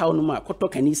wo sa ha no ma koto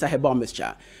kanisa herbal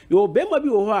mixture yo bema bi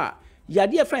wo ho a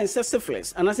yade friend say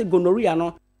syphilis and say gonorrhea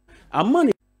no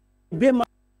amane bema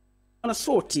na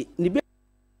sorti ni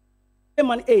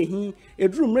bema na ehi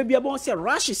edru mre bi abon say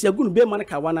rashes agunu bema na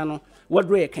kawana no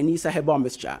wadro ye kanisa herbal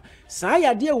mixture sa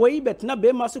yade we bet na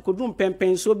bema so kodrum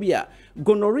pempen so bia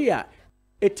gonorrhea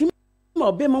etim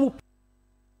ma bema mu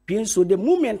pien so the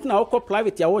moment na okọ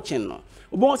private ya watching no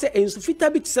obon say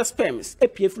insufita bit sperms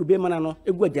epie fru bema na no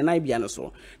egu agyanai bia no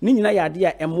so ni nyina yade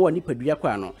a emo ni padua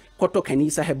kwa no koto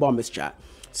kanisa herbal mixture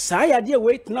sa yade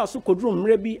wait na so kodrum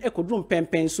mre bi ekodrum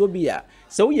pempen so bia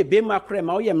se wo ye bema kra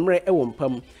ma wo ye mre e wo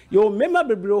mpam yo mema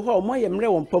bebre ho mo ye mre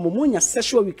wo mpam mo nya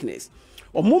sexual weakness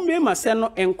o mo mema se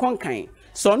no enkonkan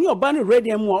so ni oba no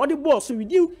ready mu a o de ball so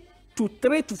within 2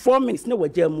 3 to 4 minutes na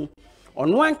wajamu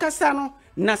ono ankasa no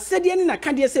na sede ni na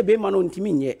kade se bema no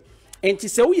ntimi nye enti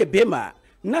se wo ye bema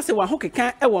na se wa ho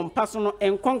keka e wo mpa so no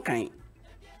enkonkan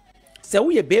se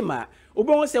wo ye bema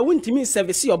obon se wontimi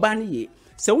service oba ne ye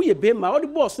se wo ye bema wo de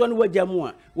boss no wagya mu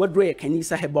a wodro ye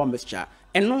kanisa herbal mixture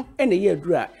eno ene ye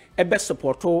adura ebe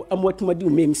supporto amotumadi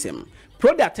umemsem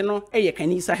product no eye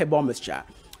kanisa herbal mixture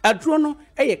adro no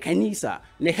eye kanisa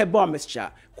ne herbal mixture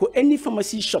ko any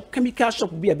pharmacy shop chemical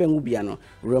shop bia bengu bia no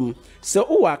ram se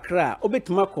o akra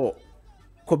obetuma ko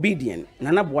Kobidian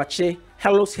nana boache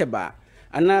hellos heba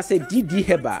ana se DD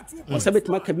heba on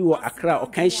sabetuma ka bi wo akra o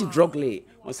kanshi drogle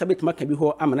on sabetuma ka bi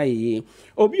ho amana ye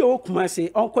obi o kuma se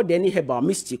onko de ni heba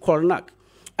misty cornac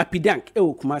apidank e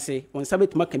o kuma se on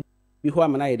sabetuma ka bi ho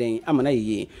amana ye den amana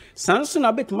ye sanso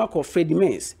na betuma ko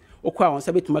fredimens o kwa on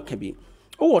sabetuma ka bi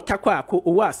o takwa ko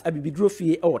owas abibidro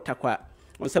fie o takwa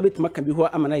on sabetuma ka bi ho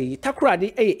amana ye takra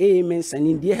de e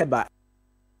mensani de heba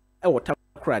e o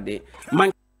takra de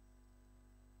man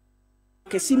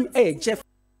Kessben Jeff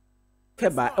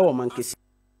Feba e man Kessben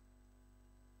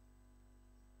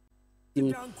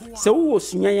so wo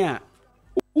sunyan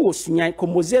ko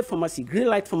Mose Pharmacy Green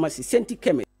Light Pharmacy Senti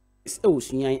Chemist e wo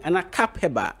sunyan ana cap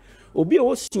heba obi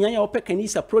wo sunyan ya opeka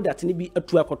kanisa product ni bi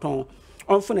atu akoton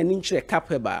onfo na ninchire cap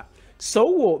heba so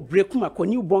wo brekum akọ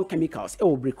newborn chemicals e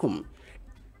wo brekum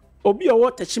obi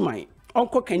wo tachiman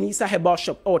onko kanisa herbal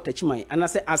shop o tachiman ana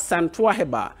se asantoa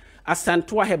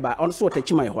heba on so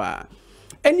tachiman ho a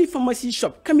any pharmacy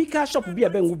shop chemical shop bi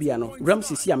abengu bia no ram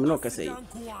sisi am no kase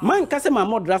man kase ma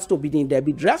mo drugstore bi din da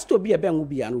bi drugstore bi abengu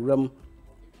bia no ram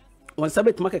won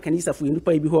sabet maka kanisa fu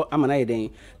nipa bi ho amana ye den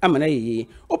amana ye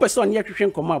o person ye hwehwe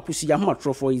nkoma apusi ya ho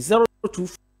atrofo 024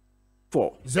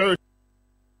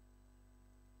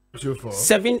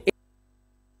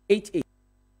 788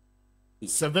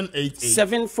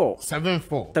 74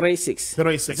 36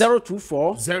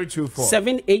 024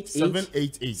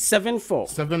 788 74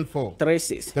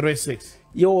 36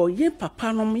 yo ye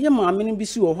papa no ye maame no bi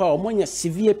si wo ho a omonya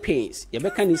severe pains ye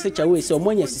beka ni secha we se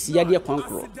omonya sisiyade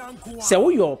kwankro se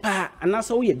wo yo pa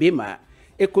anasa wo ye bema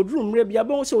ekoduru mre bia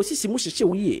bon se osisi mu hyehye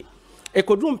wo ye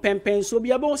ekoduru pempen so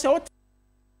bia bon se wo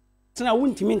tena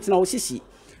wontimi tena osisi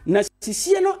na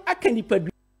sisie no aka nipa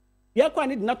ya kwa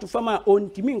ne na to fama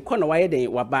ontimi nkọ na waye den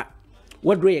waba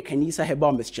wodro ye kanisa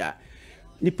herbal mixture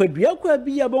nipadua kwa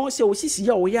bi ya bon se osisi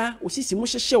ya oya osisi mu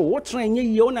hyehye wo tran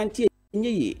nye ye onante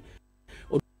nye ye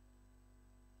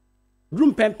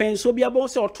drum pempen so bia bon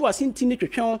se oto asinti ni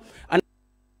twetwen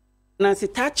na se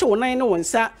tache onan ne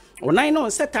wonsa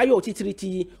tayo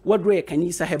otitiriti wodro ye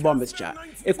kanisa herbal mixture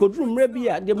ekodru mre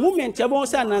bia the moment ya bon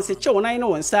se na se che onan ne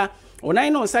wonsa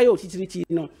yo otitiriti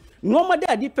no no ma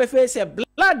da di pefe se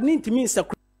blood ni ntimi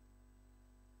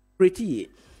security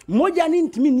moja ni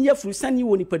ntimi ni afurusani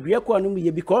woni padua kwa no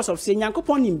ye because of say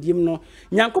nyankopon nimdiem no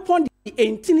nyankopon di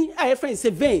entini a friend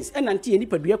say veins enante ni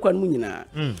padua kwa no nyina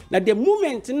na the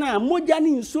moment na moja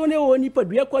ni nso ne woni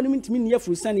padua kwa no ntimi ni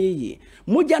afurusani ye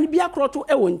moja ni bia kroto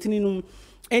e won ntini no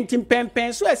entim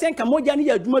pempen so esenka moja ni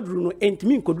adwuma duru no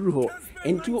entimi nkoduru ho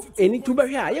enti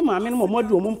tubahwe a ye maame no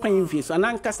modu mo mpan mfie so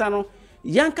anankasa no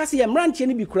yankase ye mranche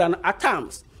ni bi kura no at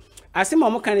times asema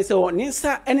mo kan se o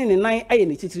ninsa ene ne nan aye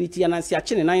ne titiriti anansi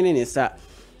ache ne nan ne nsa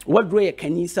wadro ye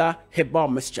kanisa herbal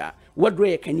mixture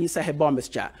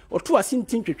oto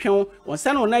asintin twetwen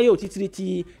onsa na onaye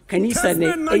otitiriti kanisa ne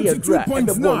eye dura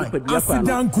ebe bo padua kwa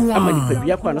no amani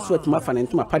padua kwa no so atuma fa ne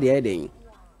ntuma pade aye den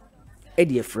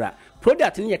edi efra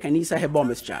product ne ye kanisa herbal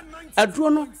mixture adro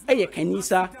no eye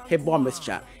kanisa herbal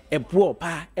mixture ebo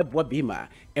pa ebo bima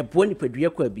ebo ni padua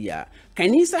kwa bia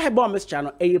kanisa herbal mixture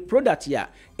no eye product ya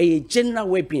eye general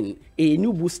weapon eye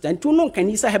new booster ntu no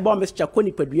kanisa herbal mixture ko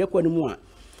ni padua kwa no mu a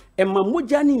emma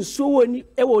moja ni nso woni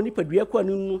ewo ni padua kwa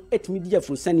no etimi dia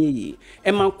furusane yi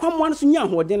emma kwamwa no so nya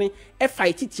hodene e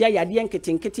fight tia yade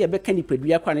nketenkete e beka ni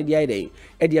padua kwa no dia ide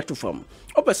e dia to fam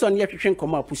o person ye hwehwe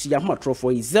nkoma apusi ya ho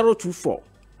atrofo 024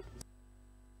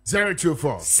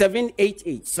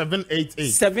 788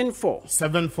 74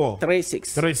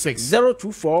 36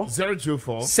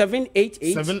 024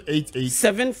 788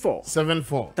 74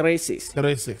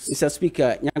 36 Mr.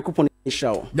 Speaker nyankopon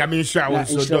show Yamin show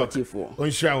so do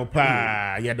on show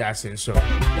pa yada senso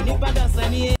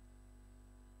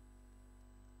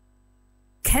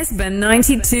Kessben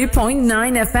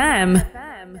 92.9 FM.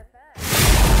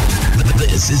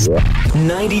 This is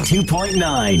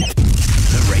 92.9,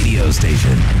 the radio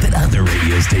station that other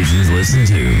radio stations listen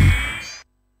to.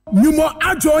 Numo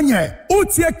Ajonye,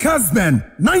 Otie Kessben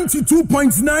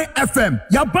 92.9 FM.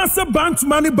 Ya basa bant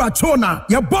mani bachona.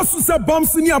 Ya bosu se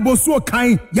bomsi ni abosu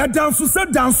okain. Ya dansu se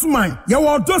dansu mai. Ya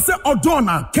wado se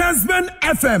odona. Kessben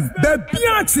FM.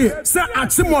 Bebiachi se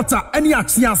achimota eni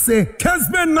achiase.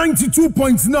 Kessben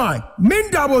 92.9.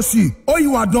 Mindaboshi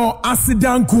oyiwado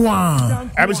asidankwa.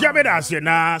 Abishabe das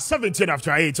na 17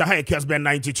 after 8. Hi Kessben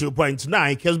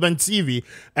 92.9. Kessben TV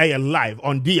live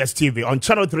on DSTV on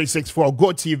channel 364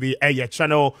 Go TV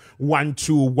channel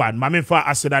 121. Mamifa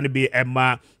asedani be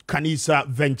Emma Kanisa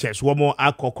Ventures womo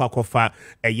akokwakofa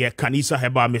Kanisa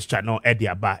heba Mr. no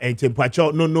ediaba enti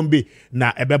mpacho no numbi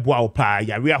na ebeboa opa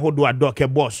ya ria hodo adoke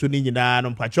boss ni nyina no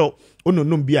mpacho ono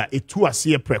numbi a etu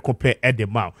ase prekope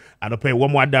edema anope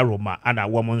womo adaroma ana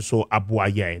womo nso aboa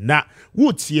ye na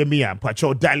wotie mi a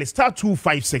mpacho dial star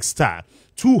 256 star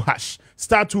 2 hash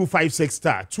star 256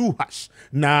 star 2 hash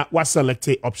na wa select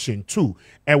option 2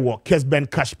 ewo Kessben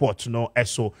cashport no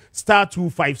eso star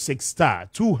 256 star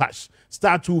 2 hash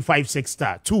star 256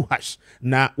 star 2 hash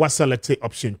na wa select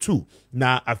option 2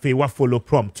 na afi wa follow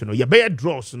prompt no ye be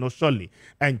draws no surely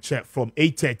and check from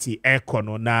 8:30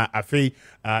 econo na afi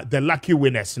the lucky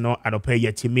winners no anope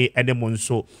yetimi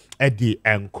enemonso edi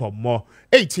enkomo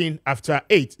 18 after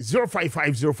 8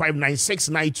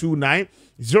 0550596929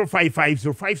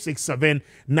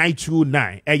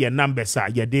 0550567929 eye numbers a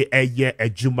yede eye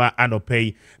adwuma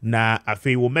anope na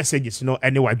afi wo messages no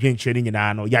ene wadwenche ni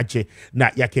nyina no yaje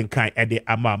na yakenkan ede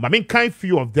ama mamin kind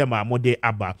few of them are mode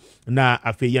aba na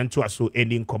afi yento aso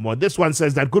eni nkomo. This one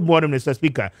says that good morning Mr.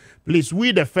 Speaker, please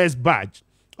we the first batch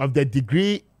of the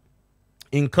degree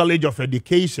in College of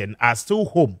Education are still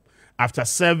home after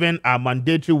serving our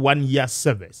mandatory 1-year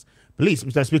service. Please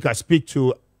Mr. Speaker, speak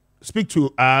to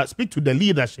the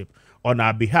leadership on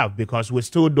our behalf because we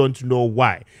still don't know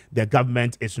why the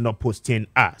government is not posting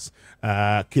us.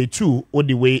 K2 all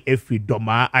the way every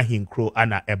doma ahinkro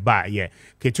ana eba yeah.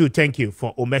 K2, thank you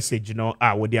for a message, you know,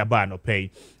 with the abano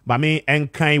pay. Mami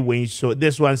and kind way. So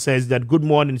this one says that good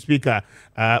morning, Speaker.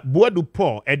 Boadu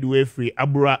po edwe free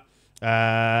abura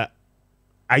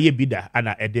ayebida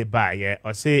ana edeba yeah.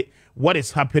 Or say what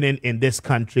is happening in this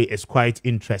country is quite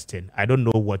interesting. I don't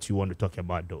know what you want to talk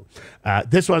about though.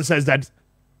 This one says that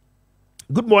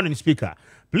good morning, Speaker.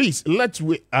 Please let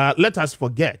us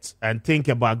forget and think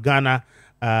about Ghana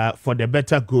for the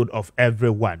better good of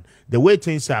everyone. The way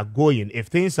things are going, if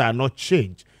things are not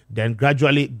changed, then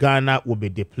gradually Ghana will be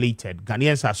depleted.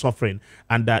 Ghanaians are suffering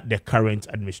under the current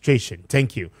administration.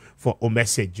 Thank you for a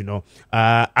message, you know.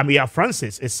 Amir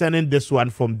Francis is sending this one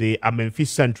from the Amenfi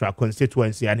Central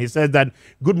constituency, and he says that,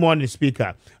 good morning,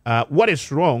 Speaker. What is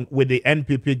wrong with the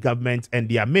NPP government and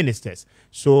their ministers?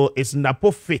 So is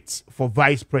Napo fit for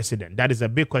vice president? That is a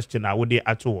big question I would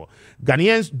at all.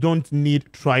 Ghanaians don't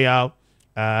need try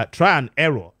and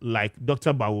error like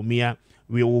Dr. Bawumia.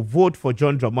 We will vote for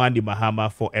John Dramani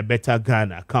Mahama for a better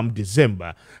Ghana come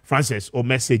December. Francis, or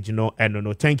message, you know, and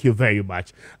no, thank you very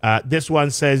much. This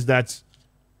one says that,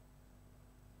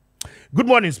 good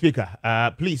morning, Speaker.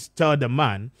 Please tell the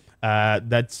man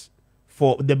that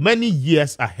for the many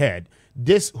years ahead,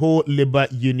 this whole labor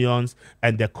unions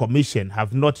and the commission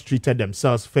have not treated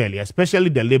themselves fairly, especially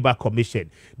the labor commission.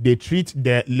 They treat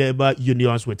the labor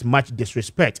unions with much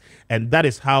disrespect, and that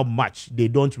is how much they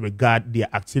don't regard their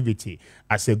activity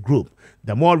as a group.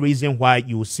 The more reason why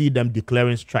you see them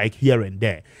declaring strike here and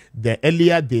there. The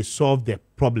earlier they solve the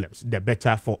problems, the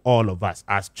better for all of us.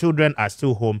 As children are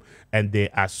still home and they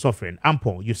are suffering.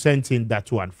 Ampo, you sent in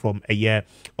that one from a year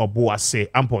of Boase.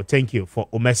 Ampo, thank you for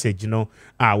a message, you know,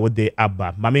 what they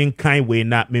abba. Mamin kind way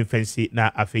na min fancy na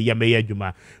afeya meya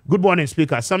juma. Good morning,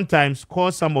 Speaker. Sometimes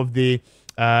call some of the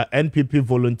NPP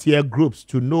volunteer groups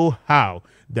to know how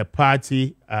the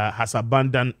party has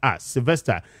abandoned us.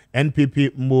 Sylvester,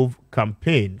 NPP Move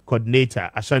Campaign Coordinator,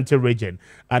 Ashanti Region,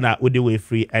 Anna Udiwe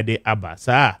Free Ede Abba.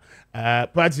 Sir,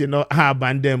 party, you know, how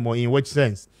abandoned or in which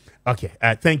sense? Okay,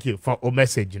 thank you for a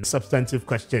message. Substantive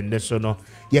question. This no,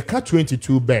 you cut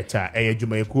 22 better.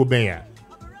 Juma Kubeya.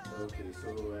 Okay,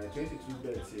 so 22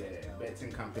 bets,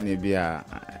 betting company be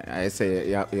I say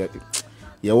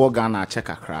you Ghana check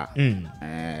a crack,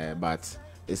 but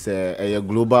it's a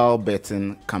global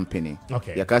betting company.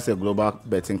 Okay, you can say global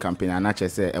betting company, and actually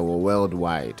say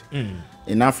worldwide.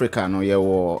 In Africa, no,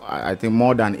 I think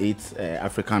more than 8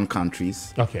 African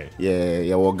countries. Okay,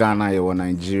 you Ghana, you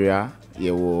Nigeria,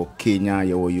 you Kenya,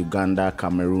 you Uganda,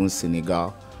 Cameroon,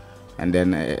 Senegal, and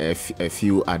then a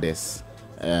few others.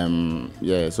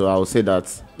 So I would say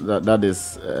that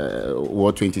is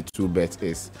what 22bet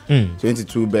is.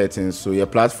 22bet, and so your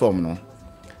platform, no,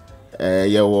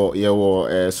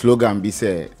 your slogan be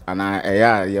say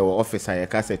and your officer you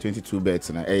can say 22 bets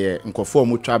na nkofo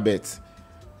mu tra bet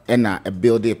na a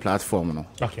build a platform no.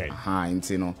 Okay.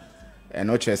 You know. And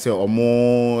no say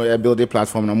omo build a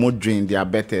platform no mo dream their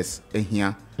betters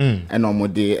here. And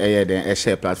omo dey then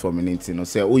share platform in it no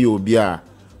say you be a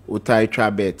utai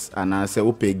tra bet and I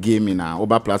say pay game na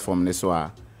oba platform ne so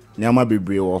a nyama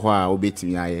bebre wo ho a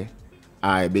obetimi aye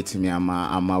a betimi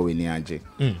ama weni age.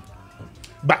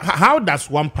 But how does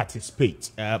one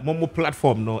participate? Momo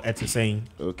platform no at saying.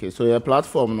 Okay, so your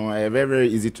platform no very very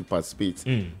easy to participate.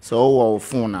 So our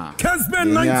phone na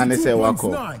Kessben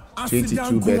 92.9FM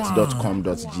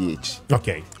 22bet.com.gh.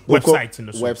 Okay. Website in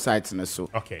the website in the so.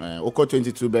 Okay. Oko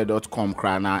 22bet.com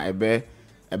krana ebe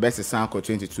sesanko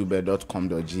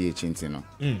 22bet.com.gh intino.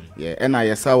 Yeah, and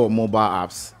I saw mobile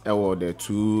apps the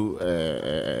two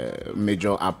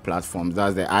major app platforms.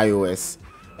 That's the iOS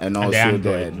and also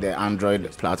the Android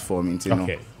platform intino.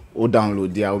 Okay. O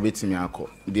download there obetimi akọ.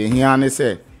 The here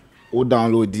say o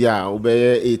download there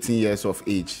obey 18 years of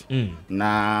age.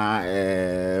 Na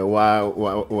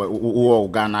wa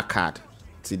Ghana card.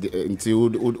 Until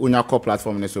unyako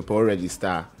platform ne support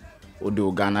register.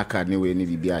 Odo Ghana card ni we ni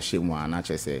bibi ashemu ana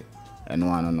chese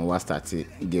eno ano no wa start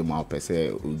game out pese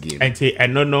o game enti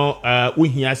eno no we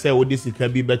hia say odi sika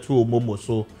bi beto momo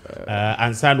so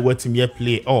ansan watimi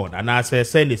play on and I say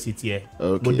send the city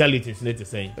modalities need to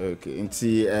say okay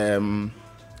enti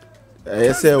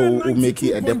say o make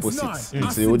a deposit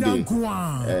enti o dey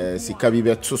sika bi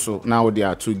beto so now they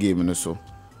are two game no so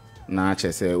na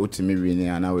chese otimi win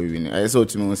ana we win I say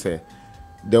otimi say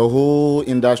the whole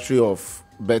industry of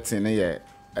betting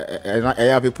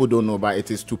people don't know, but it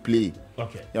is to play.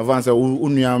 Okay. You want to say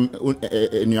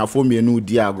unia for me no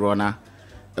dia grona.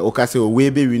 Okase we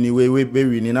be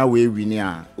winning na we winning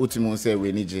ah. Ultimo say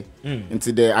we nije.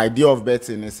 Into the idea of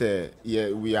betting is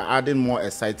we are adding more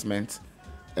excitement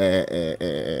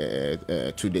to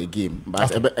the game.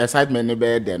 But excitement no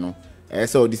be there no.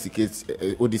 So this case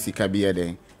odisika be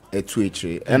there a twitch.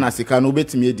 And as you can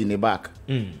bet me in the back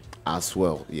as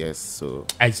well. Yes, so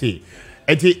I see.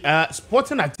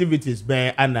 Sporting activities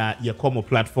be ana ye common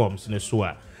platforms ne so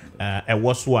a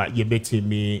was so ye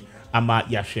betimi ama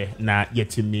yahwe na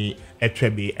yetimi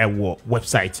etwebe ewo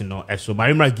website no so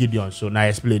Marima Gideon so na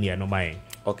explain here no my.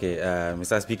 Okay,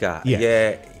 Mr. Speaker,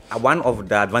 yeah, one of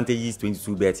the advantages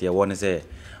 22bet here one say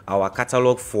our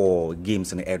catalog for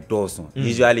games and outdoors.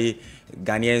 Usually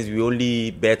Ghanaians we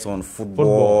only bet on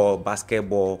football,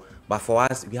 basketball. But for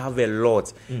us, we have a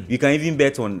lot. You can even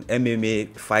bet on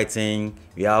MMA, fighting.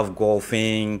 We have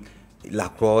golfing,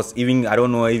 lacrosse. Even I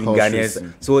don't know, even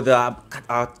Ghanaians. So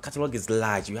our catalog is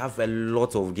large. You have a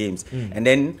lot of games. And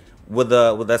then with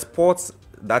the sports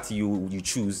that you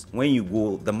choose, when you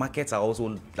go, the markets are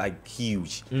also like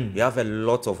huge. You have a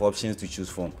lot of options to choose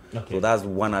from. Okay. So that's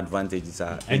one advantage.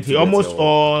 And almost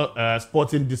all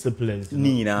sporting disciplines.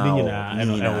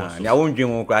 I won't dream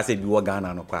of say be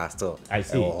Ghana no still. I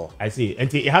see.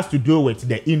 And it has to do with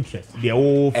the interest. The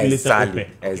whole exactly.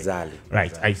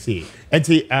 Right. I see. And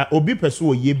obi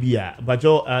peso ye bia, but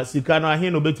your sikano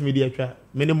ahin obetimi dey atwa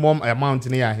minimum amount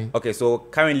ne ahin. Okay, so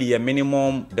currently a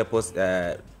minimum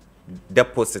deposit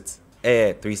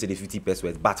 350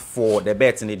 pesos, but for the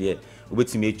bets in the day we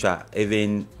to make sure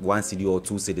even 1 cedi or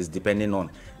 2 cedis depending on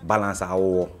balance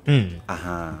our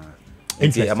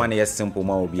it's a money is simple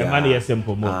more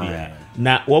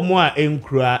now one more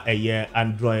enkura a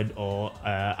Android or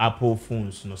Apple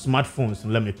phones no smartphones,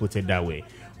 let me put it that way.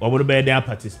 What would be there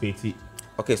participating?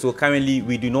 Okay, so currently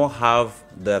we do not have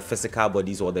the physical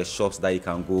bodies or the shops that you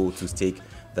can go to stake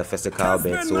the physical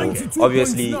bet. So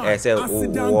obviously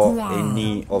SL or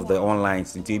any of the online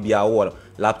into be our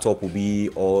laptop will be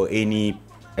or any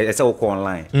SL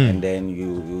online and then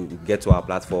you get to our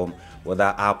platform or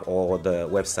that app or the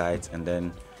website and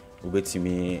then we'll bet to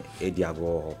me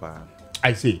Ediago.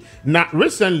 I see. Now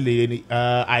recently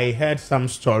I heard some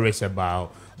stories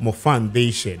about more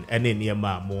foundation and then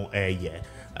more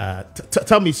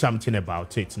tell me something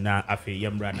about it now after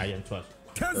Yemra na yentos.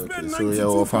 Okay, so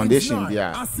your foundation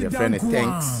your friend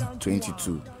Thanks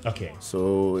 22. Okay.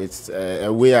 So it's a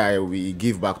way we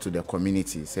give back to the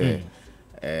community. Say,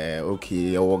 okay,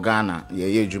 your Ghana,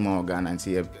 your Juma Ghana, and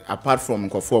see apart from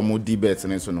more debates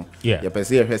and so no. Yeah.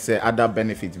 You say other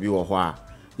benefits be or why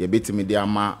you bet me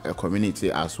the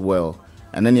community as well.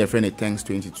 And then your friend Thanks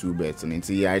 22 bets and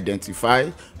you identify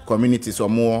communities or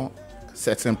more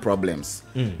certain problems.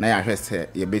 Now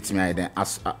you bet me then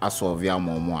solve your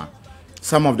more.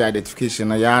 Some of the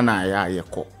identification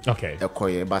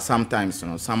okay, but sometimes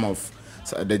some of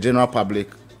the general public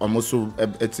almost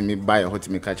me buy a hot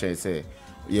me catch and say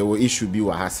your issue be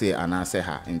wa ha say and I say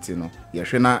ha nti no ye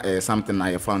hwe na something na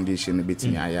your foundation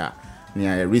betimi aya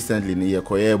near recently near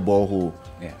Koye Borehole.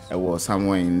 Yes. I was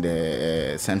somewhere in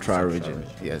the central region.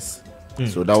 Yes.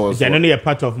 So that was generally a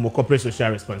part of more corporate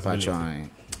social responsibility.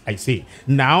 I see.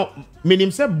 Now, meaning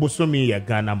say Bosomi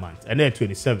Ghana month, and then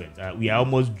 27th. We are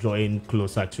almost drawing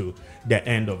closer to the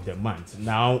end of the month.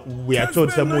 Now we are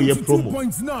told some more promo.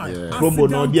 Promo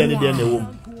no the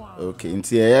okay,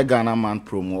 into a Ghana month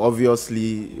promo.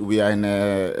 Obviously, we are in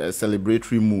a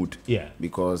celebratory mood. Yeah.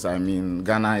 Because I mean,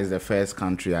 Ghana is the first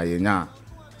country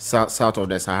south of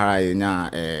the Sahara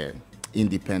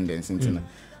independence.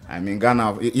 I mean,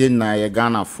 Ghana,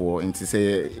 Ghana for into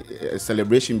say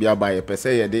celebration be by a per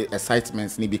se the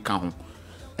excitements ni be count.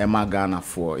 Emma Ghana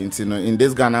for into in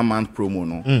this Ghana month promo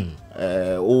no.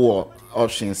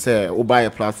 Option say o buy a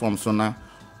platform so na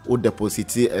o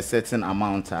deposit a certain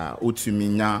amount o to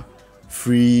minya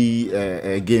free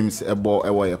games about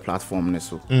a platform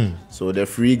so. So the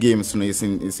free games is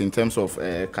in terms of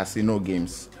casino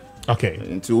games. Okay.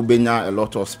 Into ubenya a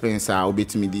lot of spins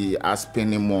ubit me the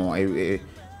spending more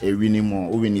a winning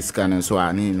more winning scan and so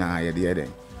on na the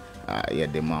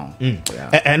amount.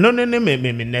 No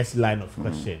me next line of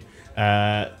question.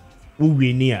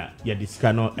 We near your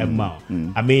discount amount.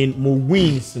 I mean more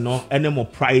wins, and more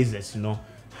prizes,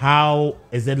 How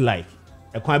is it like?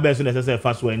 A quite best necessary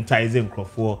first one enticing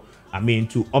for I mean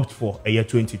to opt for a year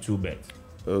 22 bet.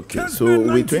 Okay, so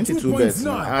with 22 bets,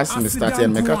 as me started,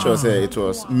 my catcher said it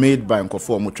was made by Uncle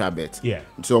 4 Mutra bet. Yeah.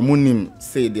 So Munim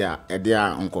say they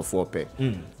are Uncle 4 pay.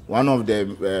 One of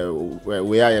them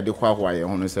where the Huawei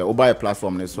on say, oh, buy a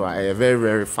platform, so I very,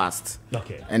 very fast.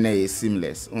 Okay. And they is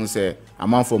seamless. On say,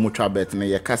 amount for Mutra bet, and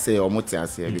you can say or Mutia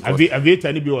say because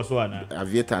Avieta ni bi also ana.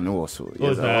 Avieta no also.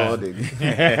 Yes, all the.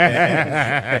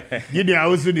 You know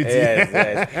also the.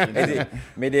 Yes.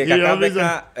 Me de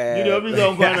kakabeka. You know always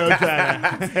on go na.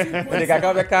 Me de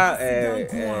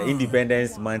kakabeka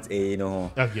Independence month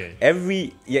Okay.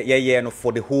 Every year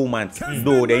for the whole month.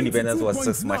 Though the Independence was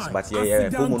 6 months, but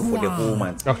promo for the whole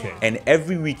month. Okay. And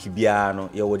every week biano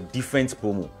you have different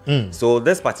promo. So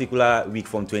this particular week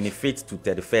from 25th to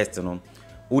 31st,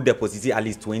 who deposit at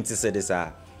least 20 cedis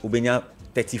ubenya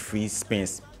 30 free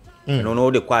spins.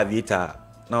 No the quaviator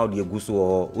now the guso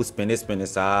or who spend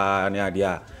near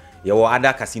there. You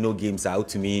other casino games out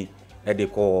to me they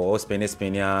call or spend to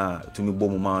me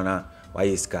bomana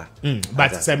why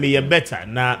but say me better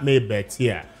na me bet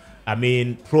here. I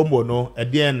mean, promo no,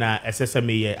 again,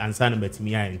 SSME and San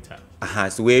enter.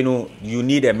 So you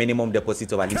need a minimum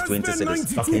deposit of at least 20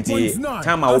 cedis.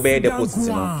 Time I obey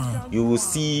deposit, you will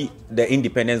see the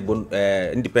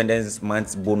independence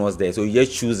month bonus there. So you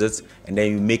just choose it and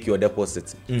then you make your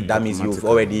deposit. That means you've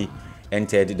already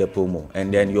entered the promo,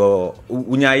 and then your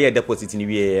unya deposit in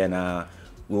the and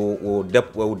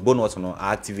will bonus no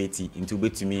activity into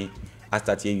bet to me. I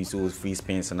start here you so free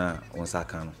spins na on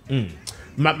Sakano.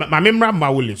 My member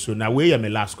Mawuli, so now we are my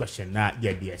last question. Now,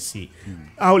 DSC.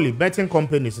 Only betting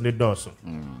companies in the dozen.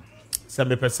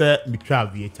 Some person be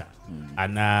traviator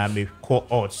and me call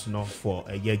odds for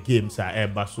a year games at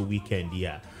Airbus weekend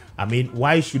here. I mean,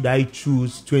 why should I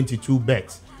choose 22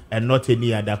 bets and not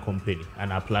any other company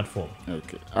and our platform?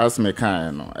 Okay, as me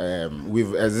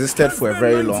we've existed for a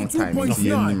very long time.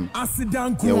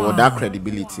 That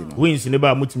credibility. Wins never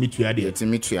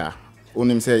multimedia.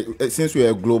 Since we are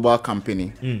a global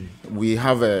company, we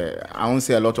have I won't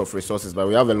say a lot of resources, but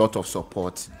we have a lot of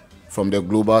support from the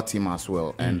global team as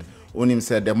well. And Unim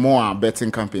said the more a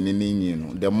betting company,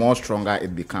 the more stronger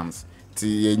it becomes.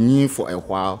 It's for a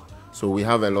while, so we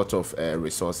have a lot of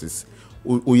resources.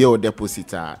 Uye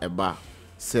depositor eba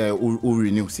say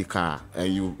renew sika,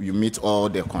 you meet all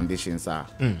the conditions.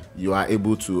 You are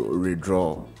able to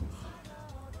withdraw.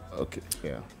 Okay,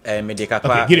 yeah. So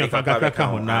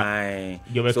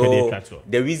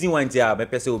the reason why my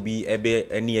person will be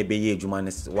any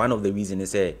one of the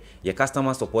reasons is your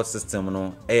customer support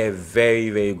system very,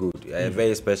 very good,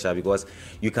 very special, because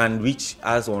you can reach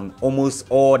us on almost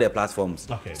all the platforms.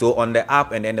 Okay. So on the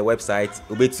app and then the website,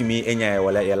 to me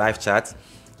your live chat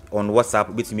on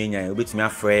WhatsApp, to me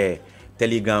a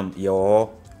Telegram,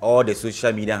 all the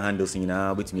social media handles me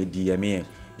DM.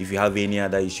 If you have any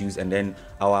other issues, and then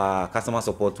our customer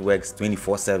support works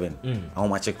 24/7. How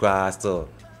much it still?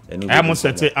 I must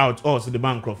set it out also the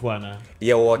bank of one.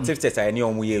 Yeah, what tips I knew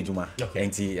on Juma.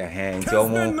 And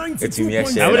almost it's me.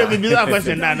 I would have been that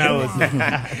question now.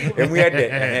 And we had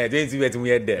that. Don't you bet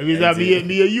me at that? Because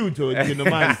be a youth or the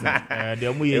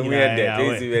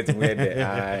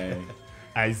man.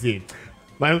 I see.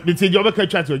 My job can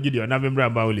chat to Gideon. November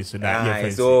Bauli.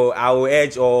 So I will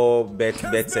urge all bet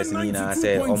Nina. I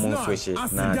say almost switch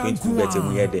it. Now 22 bet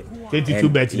we had it. 22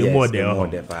 bet more there.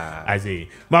 I say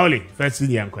Bauli first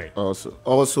in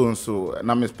Also, so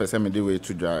now Miss Pesemi the way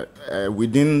to drive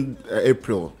within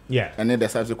April. Yeah, and then the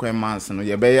subsequent months, you know,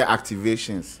 you better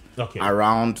activations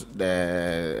around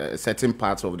the certain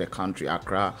parts of the country,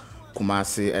 Accra,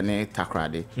 Kumasi, and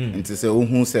Takrade. And to say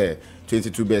who say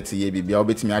 22 bet ye be I'll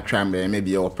bet me a tram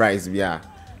maybe your price be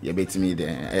you bet me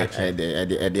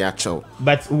the actual.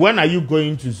 But when are you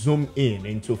going to zoom in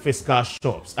into physical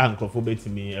shops and bet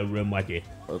me a room? Okay,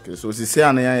 so she say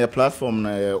on a platform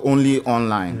only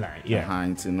online. Yeah,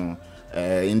 you know.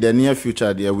 In the near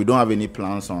future, there we don't have any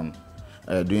plans on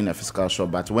doing a physical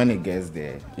shop, but when it gets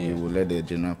there, you will let the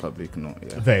general public know.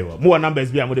 Yeah. Very well. More numbers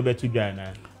be able to bet you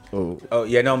now. Oh,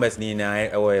 yeah, numbers need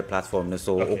a platform.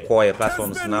 So, call a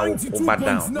platform now, back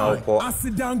down. Now,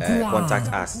 contact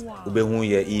us. We be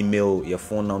your email, your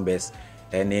phone numbers,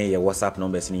 and your WhatsApp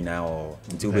numbers now, or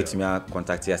until we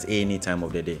contact us any time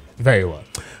of the day. Very well.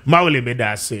 Mauli made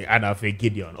us say, and I've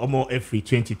Gideon, almost every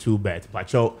 22 bet,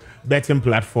 but your betting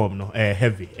platform no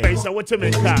heavy. So what you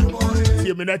mean?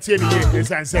 You mean that you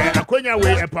say, "Akonya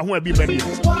way epahu be baby."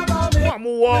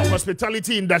 More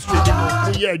hospitality industry.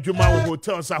 We are Juma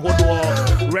hotels,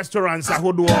 restaurants, we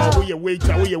are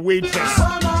waiter, we are waitress,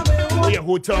 we are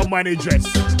hotel managers,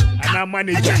 and our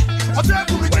manager.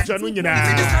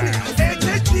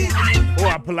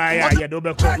 Apply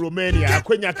Romania,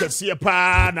 Quenya Cassia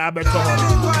Pa, Nabeto,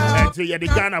 and to the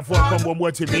Ghana for Combo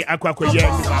to me,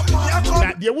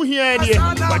 Aquacoya. Now, we hear,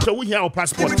 but we hear our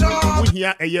passport, we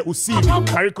hear a UC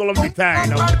curriculum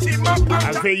vitae.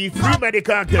 I pay free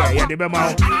medical care,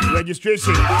 the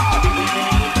registration.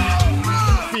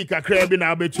 Fika crab in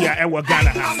our betia, our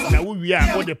Ghana. Now we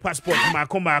are on the passport,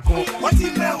 Marco,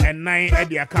 and 9 at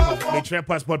the account, the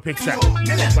passport picture.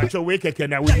 But your wake can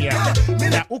now we hear.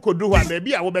 Now, who could do what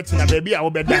baby? I will bet in a baby, I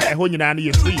will bet that a home in an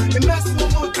free.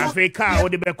 I fake car or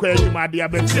the back where you might be a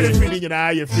bet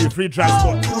free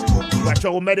transport. But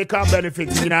your medical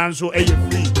benefits in answer a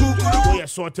free. We are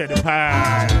sorted the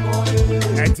pie.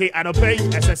 And take an pay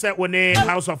as I said when a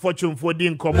house of fortune for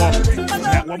didn't come up.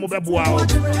 That one mobile wow.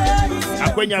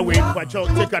 Akwenya way, but you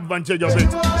take advantage of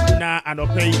it. Now and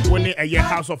pay when a year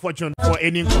house of fortune for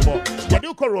any come. You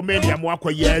do call Romania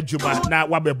Mwako year Juba now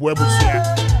Wabe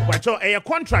Buebusia. But you a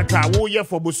contractor who year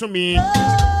for Busumi.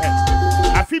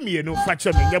 Afimi no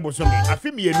fracture me Yabusumi.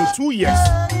 Afimi no 2 years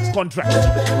contract.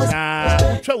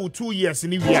 Now 2 years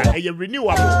in India a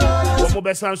renewable. One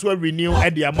mobile sounds will renew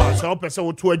at the amount. So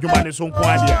person to a Jumani son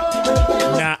quadia.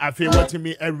 Now I feel what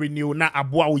me a renew na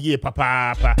abwa ye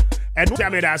papa. And we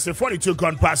made us 42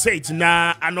 compensate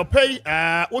na anope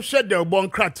Osha del Bon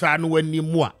Crata no when ni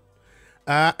moi.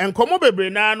 And come over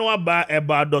na no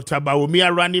about Dr.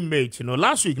 Bawumia running mate. You know,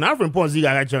 last week now from Ponzi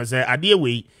say a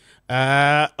way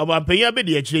about pay a bit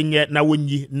yet na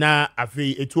windy na a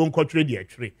fee a 2 country the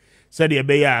tree. Said the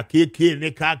bear kiki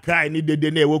ne kaka ni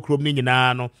de ne wo krom ni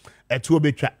no a 2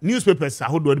 bit newspapers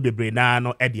who do be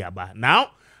brenano ediaba.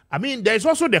 Now, I mean there's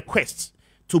also the quest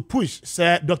to push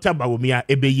Sir Dr. Bawumia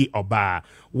Ebeyi Oba.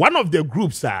 One of the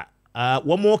groups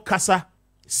one more kasa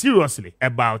seriously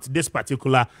about this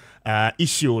particular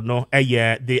issue, no,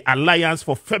 the Alliance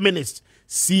for Feminist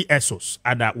CSOs,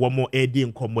 and one more Edi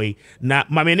Nkomwe. Na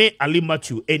Mamene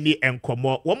Alimatu Eni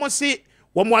Nkomo, one more say,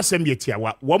 one more assembly,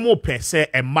 one more per se,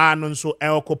 a man so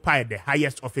occupy the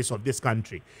highest office of this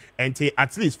country. And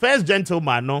at least first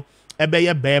gentleman, no,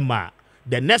 Ebeye Bema.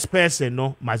 The next person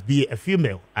no must be a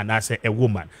female and I say a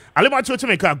woman. Alimatu to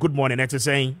make a good morning. That's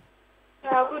saying.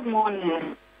 Good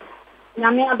morning.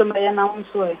 Nyame adom be na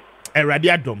unso.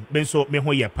 Radiadom benso me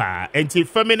ho ye pa. Enti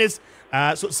feminist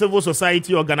civil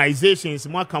society organizations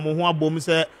mo kam ho abom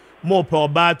say more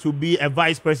proud to be a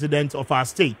vice president of our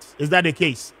state. Is that the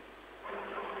case?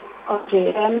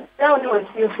 Okay. That was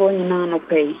you for nyina no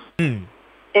pay.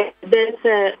 There's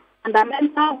a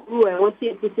fundamental rule what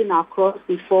you put in across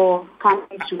before coming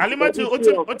to Alimatu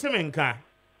otemenka.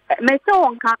 Me so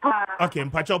on kaka. Okay,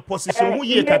 mpacho position who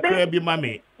ye kakra bi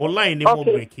mame online ni mo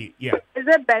break. Yeah. Is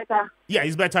it better? Yeah,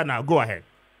 it's better now. Go ahead.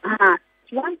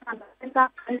 One fundamental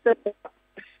concept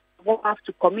we have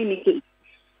to communicate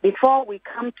before we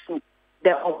come to the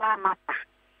Owa matter.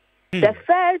 The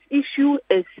first issue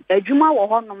is a Juma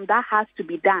Wohonum that has to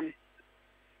be done.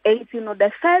 And you know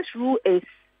the first rule is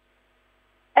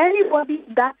anybody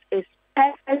that is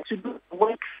perfect to do the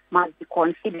work must be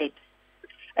considered.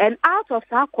 And out of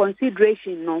that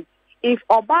consideration, no, if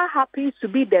Oba happens to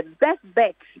be the best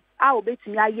bet, I will bet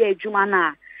me a year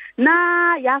Jumana.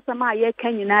 Na yasama ye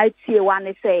can unite here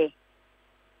one say.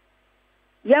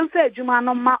 yɛmfa adwuma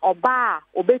no ma ɔbaa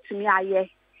obetumi ayɛ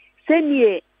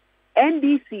sɛnea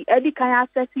NDC edi kan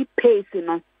assessi pace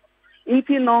no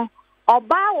nti no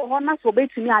ɔbaa wɔ hɔ na so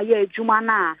obetumi ayɛ adwuma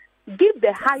na give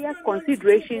the highest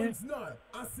consideration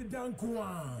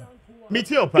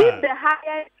give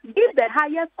the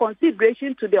highest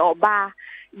consideration to the Oba.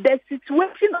 The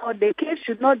situation or the case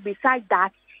should not be such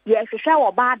that yes,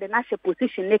 Oba the national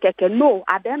position. No,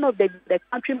 at the end of the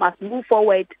country must move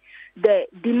forward. The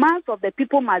demands of the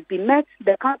people must be met.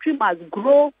 The country must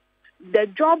grow. The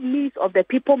job needs of the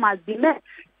people must be met.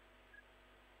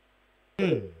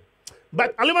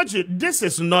 But Alimachi, this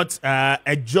is not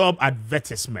a job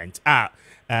advertisement.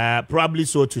 Probably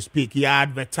so to speak. He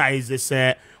advertises.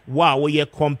 Wow, we are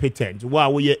competent. Wow,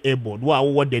 we are able. Wow,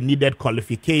 what the needed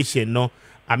qualification. No,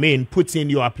 I mean, put in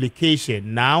your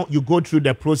application. Now you go through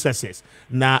the processes.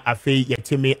 Now,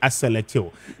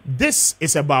 this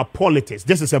is about politics.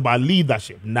 This is about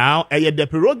leadership. Now, the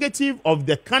prerogative of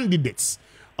the candidates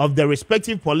of the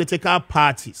respective political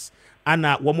parties. And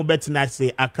one better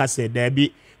say, Akase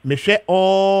Debbie. Me share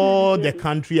all the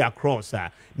country across.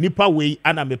 Nipa way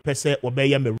and me pese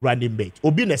obey me running mate.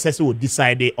 Obi necessary will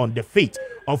decide on the fate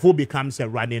of who becomes a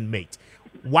running mate.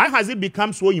 Why has it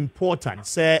become so important?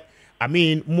 Say, I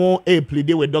mean, more a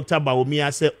plead with Dr.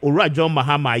 Bawumia say, Ora John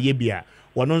Mahama Yebia.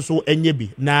 One also enyebi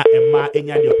na ema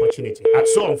enya the opportunity.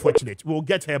 So unfortunate. We'll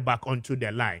get her back onto the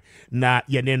line. Na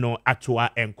yeneno atwa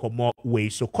enkomo way.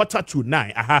 So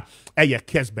 8:45. Aha. Eye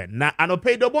Kessben. Na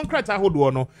anope do bon krata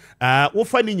hodo no. Wo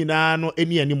fa ni nyina no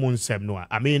eni munsem no.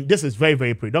 I mean, this is very,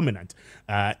 very predominant.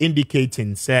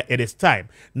 Indicating say it is time.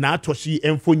 Na toshi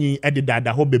emfonyi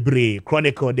edidada ho bebre.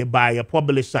 Chronicle the buyer,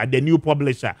 publisher, the new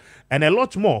publisher, and a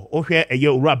lot more. Ohwe eye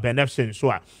ura benefit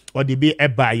so or the be a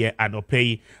buyer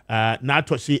anope na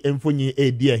toshi emfonyi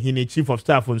edia hini chief of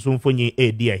staff nso mfonyi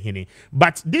edia hini.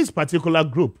 But this particular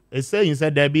group is saying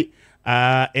said there be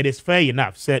it is fair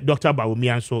enough said Dr.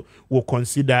 Bawumia so will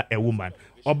consider a woman.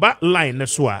 Oba line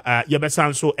so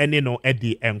yebesan so ene no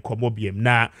edi enkomobiem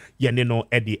na yene no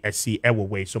edi esi ewo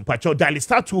way so pacho dial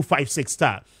star 256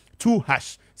 star 2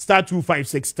 hash star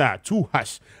 256 star 2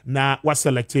 hash na wa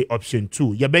select option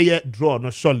 2 yebeye draw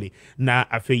no surely na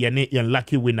afe yene yen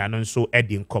lucky winner no so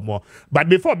edi nkomo. But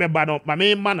before beba no ma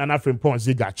me man na afre pon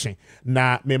zigachi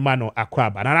na me man no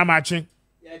akwaba na machi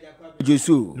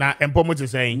Jesu na empomo to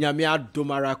say nyame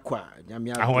adomara kwa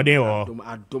nyame adom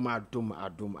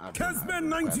Kessben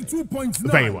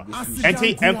 92.9 very well.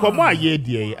 Enti enkomo aye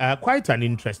die quite an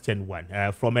interesting one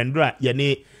from Endra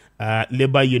yene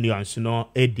labor unions no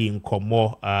edi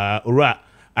nkomo ora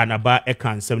anaba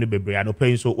ekan sem ne bebre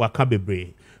anopen so waka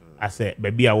bebre ase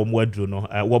baby a womo adru no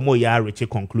womo ya reach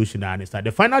conclusion and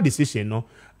the final decision no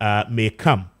may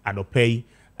come anopen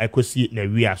ekosi na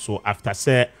wia so after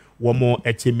say womo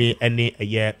etimi ene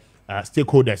eye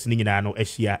stakeholders ni nyina no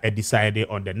ehia decided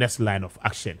on the next line of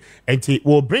action. And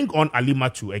we'll bring on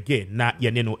Alimatu again na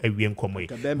yene no ewie nkomo yi.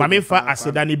 Mamefa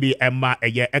asedani bi emma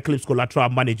eye Eclipse Collateral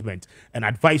Management and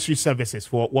Advisory Services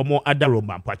for womo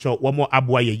adaroma pacho womo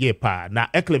aboa ye pa na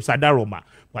Eclipse adaroma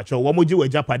pacho womo ji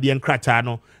wajapade nkrata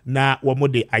no na womo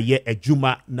de aye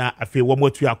adwuma na afi womo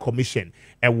tua commission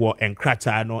ewo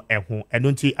nkrata no eho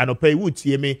eno nti anopai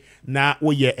wutie me na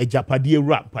wo ye ajapade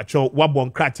wura pacho wabon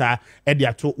nkrata e de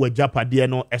ato wajapade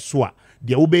no esoa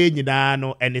de obe nyina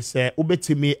no ene se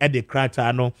obetimi e de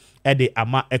krata no e de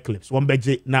ama Eclipse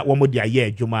wombeje na womo de aye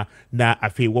adwuma na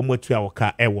afi womo tua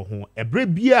woka ewo ho ebre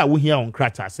bia wo hia on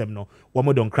krata asem no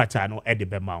womo don krata no e de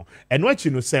bema eno achi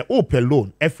no se open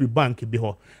loan every bank bi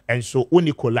ho enso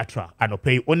oni collateral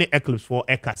anopai oni Eclipse for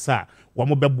ekasa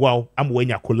womo beboa am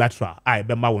wanya collateral ai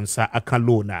bema wonsa aka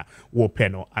loan na wo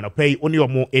peno anopai oni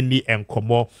omo eni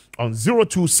enkomo on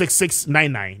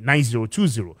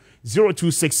 0266999020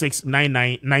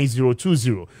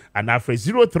 0266999020 and after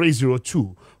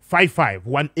 0302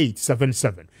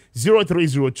 551877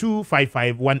 0302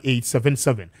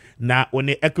 551877 na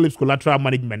one Eclipse Collateral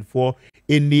Management for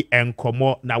any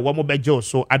enkomo na womo bejo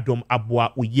so adom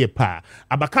aboa uye pa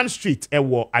Abakan Street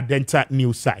ewo Adenta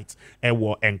new site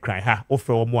ewo enkran ha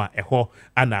ofe womo a eho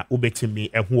ana ubetimi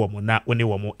ehu womo na one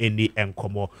womo any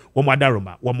enkomo womo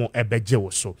adaroma womo ebeje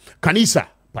wo so kanisa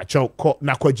pacho ko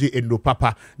na kwaji endo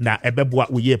papa na ebeboa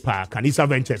uye pa Kanisa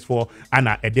Ventures for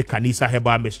ana ede Kanisa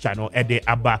Heba Mischano ede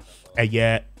aba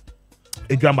eye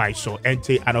edwamai so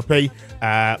ente anopai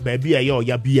baby ayo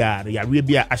ya bia ya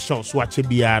rebia asho so ache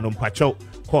bia no pacho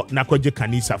ko na kwaji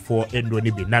Kanisa for endo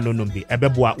ni bi nano no bi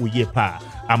ebeboa uye pa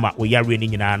ama oyare ni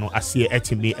nyina no ase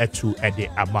etimi etu ede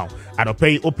amount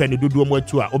anopai open dudu mo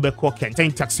etu a obekọ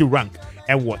Kenten taxi rank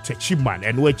ewo Techiman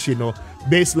and wechi no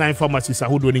baseline pharmacies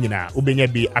ahodo ni nyina obenya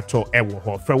bi ato ewo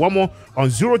ho fra wamo on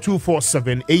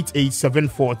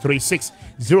 0247887436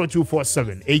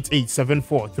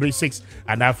 0247887436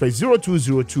 and after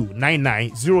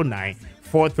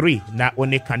 0202990943 na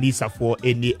one kanisa for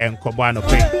any enkobo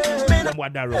pe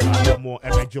more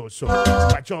emejo so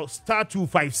pacho star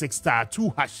 256 star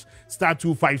 2 hash star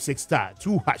 256 star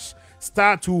 2 hash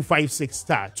star 256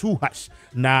 star 2 hash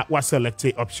na wa select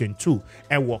option 2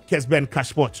 ewo Kessben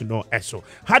Cashport no eso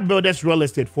Hard Builders Real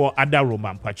Estate for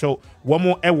Adaroma pacho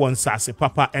womo ewo nsase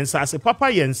papa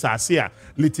ye nsase a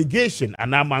litigation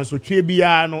anamanso twe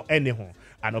bia no ene ho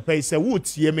anopɛ sɛ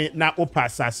wotie me na opa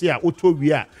asase a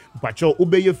otowi a mpacho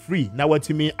obeye free na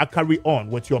watimi a carry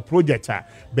on with your project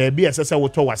baby asese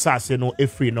woto wasase no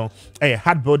free no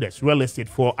Hard Builders Real Estate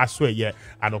for asweye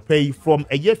anopɛ from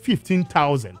a year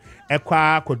 15,000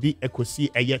 ekwa kodi ekosi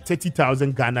a year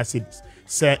 30,000 Ghana cedis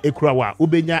se ekurawa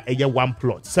ubenya a year 1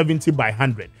 plot 70 by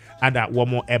 100 ada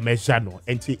womo emejano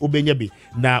enti ubenya bi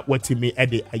na watimi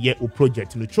ede a year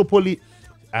project no Chopoli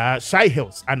Shy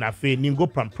Hills and afe ningo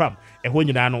pram eho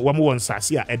nyina no womo won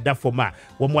sase a eda forma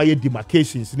womo aye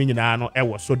demarcations ni nyina no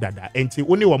ewo so dada enti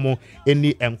woni womo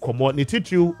eni enkomo ni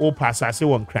titru o passase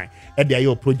won kran e de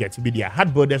aye project bi dia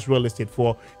Hard Builders Real Estate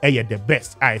for the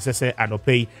best I say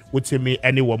anopay wotimi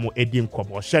eni womo edi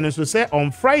enkomo shene so say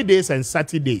on Fridays and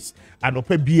Saturdays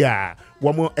anopay bia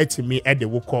womo etimi e de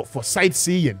woko for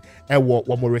sightseeing ewo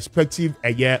womo respective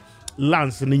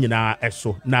lands ni nyina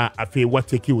eso na afi what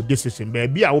take you decision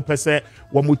baby a wo pese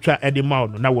wo mutwa ede ma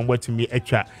no na wo watimi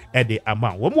atwa ede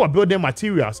ama wo mo building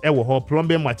materials ewo ho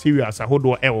plumbing materials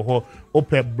ahodo ewo ho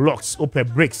ope blocks ope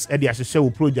bricks ede ahyehyɛ wo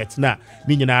project na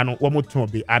ni nyina no wo moton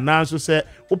bi ananso se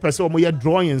wo pese wo ye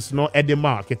drawings no ede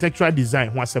ma architectural design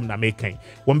ho asem na mekan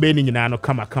wo be ni nyina no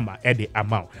kama ede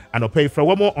ama anopay fra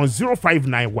wo mo on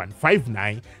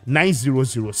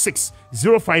 0591599006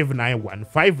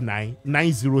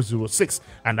 0591599006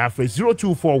 and after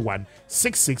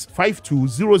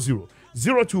 0241665200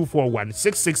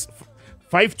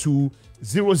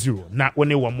 0241665200 na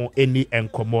one wamo any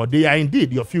enkomo they are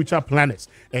indeed your future planners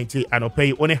and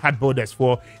anopay only Hard Builders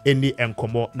for any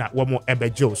enkomo na wamo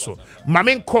ebejo so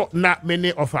mamenko na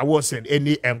many of our said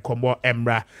any enkomo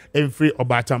emra free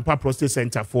Obatampa Prostate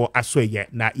Center for asweye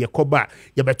na yekoba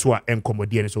yebetoa enkomo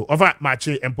die so over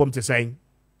Maakye empom te saying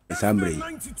Assembly.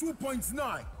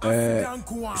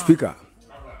 Speaker.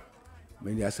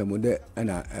 Many asamode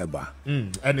ana eba.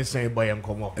 Any say boy and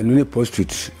come up. And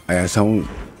post-it I sound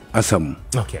asam.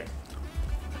 Okay.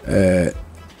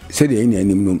 Said the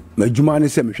any majuma ne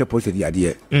se me hwe post-it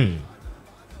yade.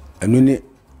 Enu ne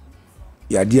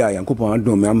yade a yankopon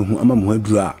adom me amamu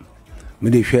aduru a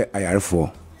me de hwe ayarefo.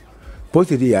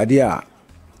 Post-it yade a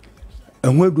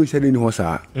ehu aduru se ni ho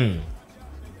saa.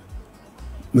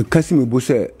 Me kasi me bo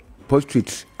se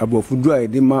post-it abofu dru a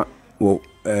de ma wo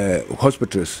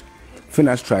hospitals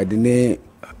finasteride ne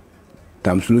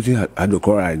tamsulosin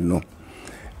hydrochloride no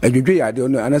adwedwe yade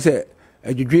no anase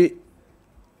adwedwe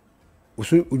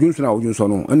ujunso na ujunso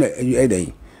no na edan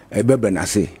ebebe na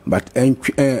se but en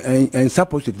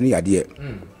supposed ni yade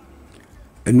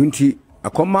enunti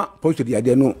akoma post-it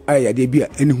yade no ay yade bia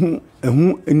enhu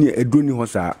eni edoni ho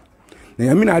saa na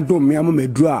yamina adom me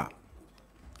amamedru a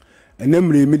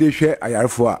enemre mi de hwe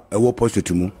ayarefo a ewo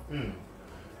post-it mu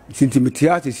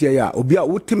sintimtia te sia ya obi a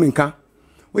wotiminka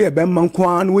we ye bemma nko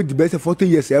an we di best 40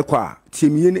 years ekwa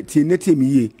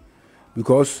tiemiye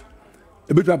because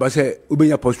ebetu aba say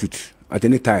obenya post-it at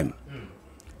any time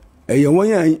ye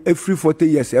won every 40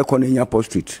 years ekwa na nya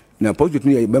post-it na post-it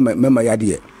no ye bemma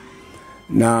yade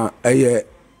na ye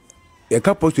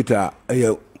ka post-it a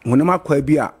ye honama kwa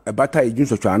bi a ebata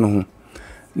ejunso twa no ho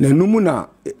na numu na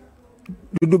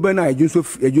dudu na ejunso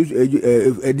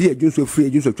ejunso free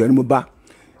ejunso twa no mu ba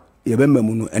ye bemma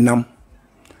mu no enam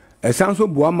esanso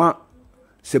boama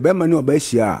se bemma ne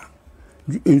obahia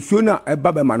ensuo na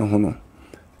eba bemma no ho no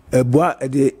eboa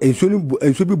de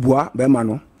ensuo bi boa bemma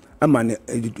no ama ne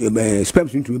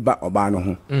sperms ntumi ba oba no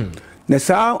ho na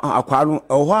saa akwa no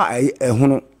ho a ho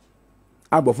no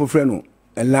abofo frɛ no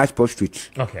enlarged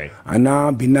prostate okay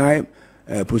ana benign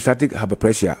prostatic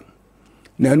hyperplasia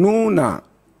na no na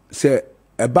se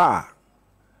eba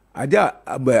adia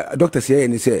doctor say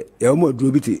ni say e mo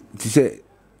duro bi ti say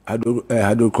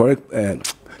hydrochloric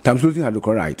tamsulosin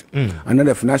hydrochloride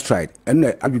another finasteride and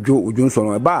adwo ojunso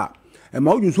no eba e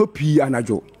ma ojunso pi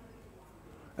anajo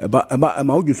eba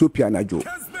ma ojunso pi anajo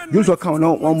junso kan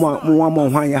na mo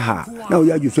hwan ya ha na o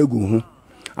ya junso gu hu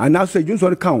ana so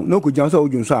junso kan na ko janso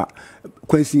ojunso a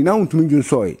kwansi na untumi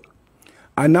junso e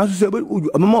and now say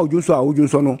mama ojun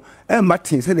so no e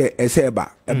martin say the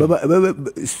eseba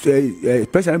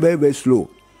especially very slow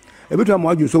ebetu ama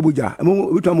ojun so buja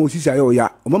ebetu ama osisi ayo ya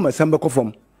mama samba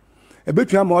kofom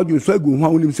ebetu ama ojun so agu ho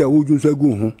awonim say ojun so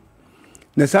agu ho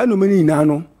na sa no mani na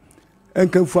no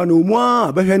enkanfu na omu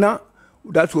a behwe na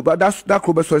that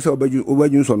crowbar so say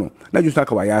obajun so no na just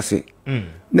aka wa yase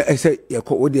na ese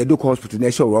yeko wo de hospital na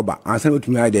show rubber ansa na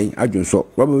otumi aden adwun so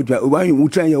rubber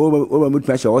utran ye wo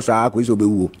mutumi show sa ko iso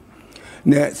bewuo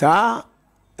na sa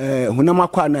hunama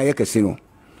kwa na ye kese no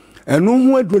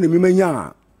enu ho aduro na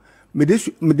mimanya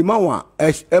mede mawa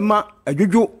ema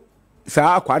adwudwo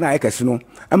sa akwa na ye kese no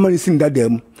ama ni sin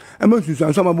dadam ama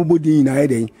susu so ma bobodi na ye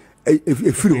den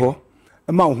efiri ho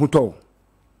ama ho to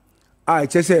I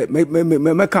just say me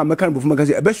can before me can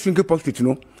say a best shrink prostitute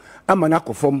no ama na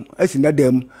kofom asina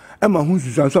dem ama hu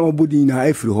susu so ma bodi na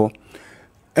efiri ho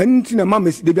enti na mama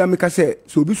de bia me ka say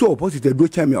so bi so opposite do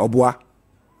cha me oboa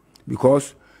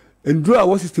because ndro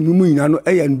a system mu nyina no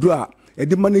e ya ndro a e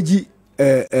de manage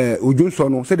ojunso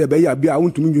no say de be ya bia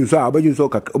wontumi junso a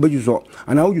obajunso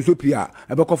ana ojunso pia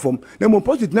e be kofom na mo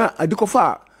opposite na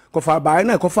adikofa kofa bae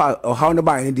na kofa how no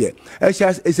bae de e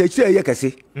se chire ye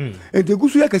kase enti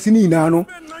gusu ye kase ni na no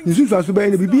nsusu aso bae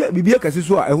na bibia kase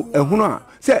so a ehunu a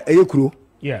se eye kuro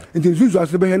enti nsusu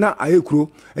aso bae na eye kuro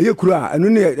a enu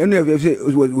ne se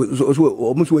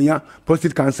omuso nya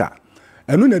prostate cancer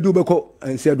enu na do be ko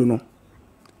ensedo no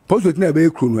prostate na be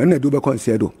kuro no enu na do be ko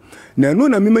ensedo na enu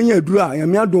na memanya aduru a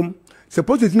yame adom se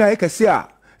prostate na ye kase a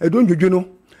edon dwodwo no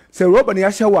se rubber na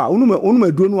yahya wa onuma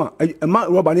aduro no a ma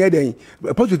rubber na yeden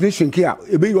prostate shinke a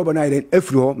ebe rubber na yeden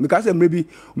afiri ho because emre bi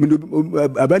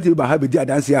abanti ba ha be di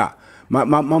adanse a ma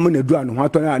na aduro no ho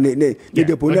atọ ne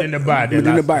depo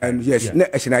ne ba yes na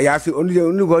ehina yase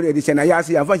onu go de ehina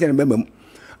yase ya fa hye ne bemam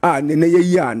a ne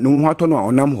yeyi a no ho atọ no a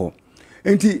onam ho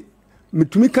enti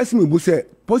mitumi kasimi bu se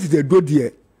prostate aduro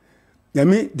de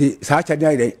yami de sa cha de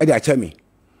yeden e de acha mi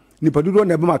ni padudo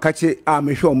na be makache a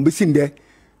mehwe o mbesinde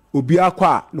obi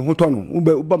akwa no ho to no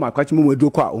uba makwachi mo edo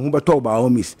kwa ho beto ba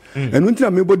homies enu ntina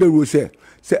me bodo ro se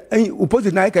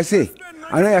opposite na ka se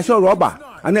ana ya show rubber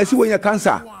ana si wonya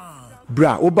cancer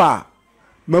bra oba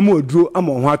mamu oduro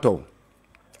ama ho ato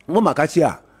mo makachi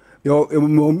a yo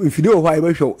video ho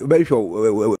be show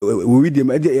we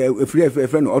video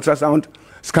free no ultrasound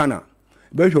scanner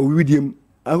be show we video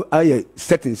aye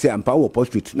setting say ampa wo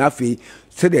prostate na fe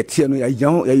se de tie no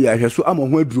ya hweso ama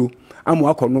ho aduro ama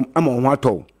akonom ama ho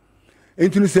ato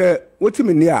entinu se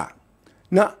wotimi ne a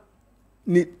na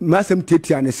ni masem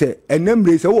tetia ne se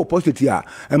enemre se wo prostate a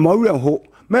emawre ho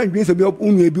mandwin se bi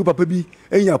unu ebi papa bi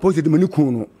enya prostate mani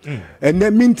kun no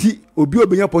enem minti obi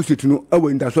obenya prostate no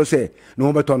awe ndaso se no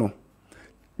ho beto no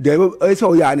de se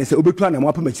o ya ne se obetu na mo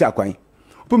apamachi akwan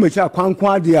opamachi akwan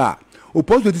kwa de a o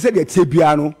prostate se de tie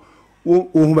bia no wo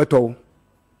ho beto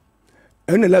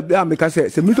ene la bia me ka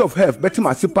se ministry of health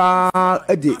betima sipa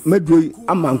e de medroi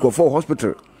amanko for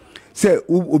hospital se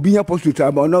obinya prostate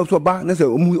aba na so ba na se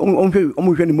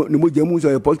omuhwe ni moja mu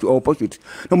so prostate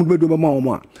na mo do ma o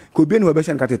ma ko bi ni ho be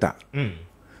shan catheter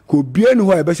ko bi ni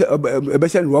ho e be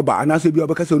shan rubber ana so bi o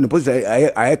be ka se ni prostate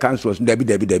aye cancerous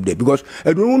debi because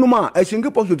edun no ma e shinge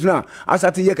prostate na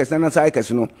asate ye kese na sai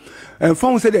kese no en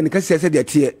fa se de ni kese se de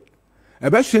tie e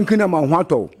be shinke na ma ho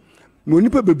ato no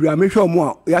nipa bebre amehwe omo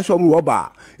a ya so omo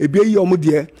rubber ebi yi omo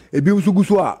de ebi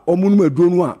usuguso a omo no aduro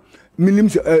no a minim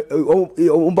se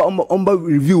omba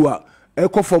reviewer e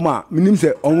ko forma minim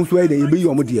se on so e dey be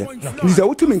yom de ni se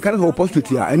wotimi kan ho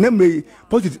prostate a enemre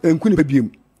prostate enkuni pa biem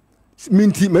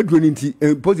minti medro ninti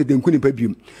prostate enkuni pa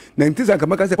biem na ntisa kan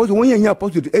maka se prostate won yanya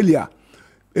prostate earlier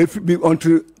if be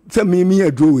until se mi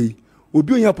adro we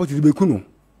obi onya prostate be kunu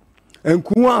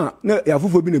enku a na ya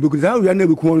fofo bi na be kunu sa ya na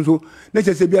be kunu so na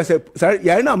se bia se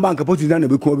ya na bank prostate na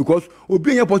be kunu because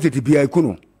obi onya prostate bia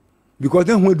kunu because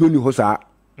den ho adro ni ho sa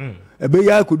ebe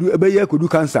ya kodu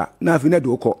cancer na afi na de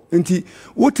okọ nti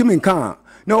wotimi nkan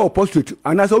na o prostate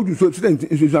ana so odu so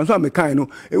so amekan no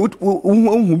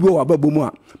hu bi o ababo mu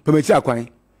a pamachi akwan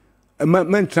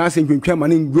men transit ntwentwa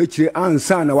mane ngwechire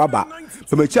ansa na waba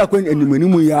pamachi akwan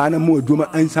animanimu ya na mo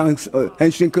oduma ansan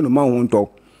enshinke no ma ho nto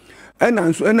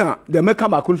ena so ena de meka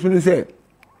ba ko so ne se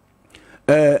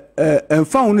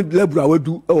enfa ho ne labura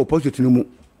wadu o prostate no mu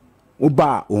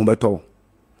oba o beto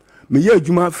me ye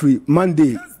adwuma free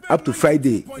Monday up to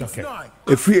Friday. Okay.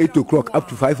 A free 8 o'clock up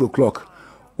to 5 o'clock.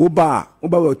 Oba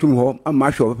to home and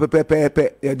marshal pepe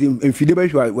in Philip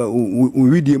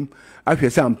with him. I feel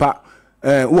some part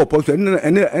post and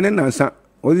then answer.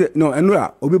 No, and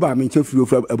Obi by me to flew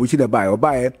from a bush buy or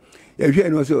buy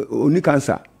a also only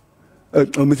cancer.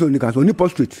 Only cancer, only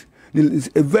prostate.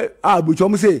 A very which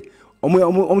almost say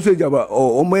say jaba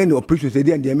omo any operation say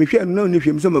dey and me hwe no ni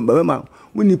hwe me say ma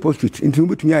we need post it into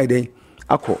betumi ayi den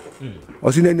akọ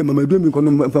o si na ndem ma do mi ko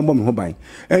no mfa me ho ban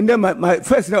and then my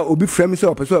first na obi frame say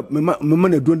opeso me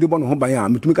na do ndem no ho ban a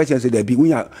metumi ka say da bi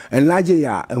wunya enlarge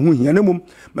ya hu hia na mum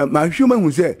ma hwe ma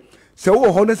hu say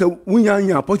wo ho na say wunya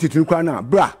nya post it nkwa na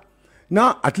bra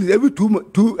now at least every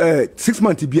 6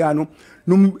 months bia no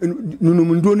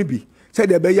ndo no bi say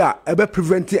there be ya e be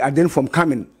prevent it from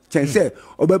coming chance say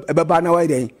ebe ba na why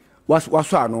then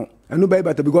was ano and no be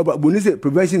better because when say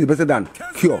prevention is better than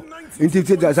cure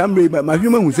into that some my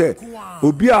human who say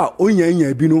obi a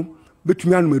onya bi no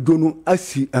betumi anu medo no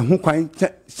asi ehun kwan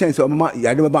chance o mama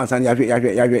ya de ba ansan ya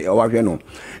wa hwe no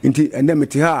into and then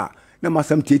meti ha na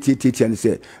masam tie and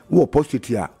say wo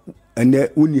positive a and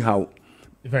uni how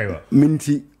very well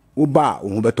minti Uba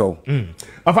Ubeto.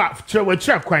 Afa we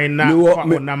check kwan na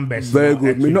for numbers. Very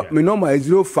good. Me number is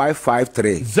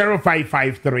 0553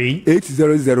 0553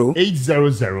 800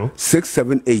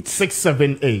 678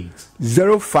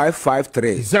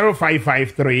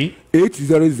 0553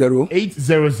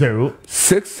 800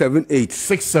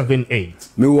 678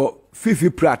 Me wo Fifi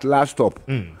Pratt last stop.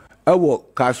 Ewo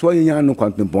kaswa yin no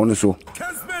kwantempon so.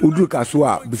 Udru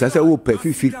kaswa bisa se wo pe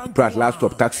Fifi Pratt last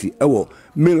stop taxi ewo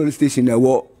main station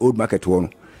ewo old market one.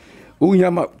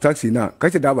 Unya ma taxi na ka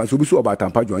che da ba so bisu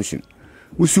obatampa junction.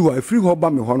 Usi wa free ho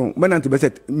ba me ho no menant be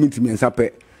set minti me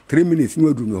nsape 3 minutes ni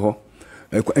wadru me ho.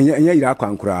 Enya ira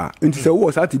kwankura. Nti se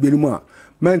wo sa tibe ni mu a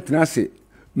mentena se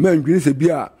men dwini se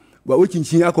bia wa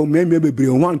wochinchin akọ mmemme bebre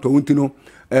ho anto wonti no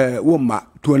wo ma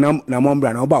to na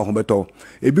mombra na oba ho beto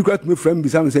e bi kwat me frame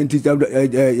bisa me senti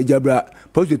jabra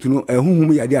project no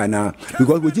huhum yade ana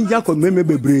because wochinchin akọ mmemme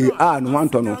bebre no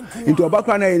anto no into oba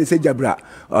kwa na yin se jabra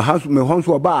house me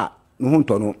honso oba no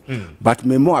honto no but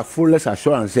me more full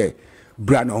assurance say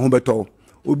bra na ho beto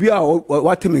obi a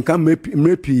watemi kan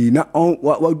mrepi na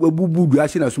wabubu du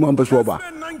ashi na suma mpeso oba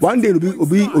one day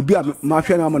obi a ma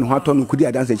hwe na ma no hato no kudi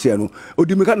adanse kire no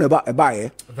odi mi kan na eba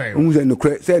ye hu ze no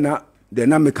kure se na de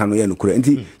na me kan no ye no kure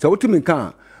nti se wotemi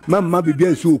kan ma bibia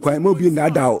nsu kwan ma obi na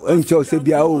ada enche o se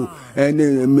bia o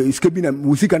skebi na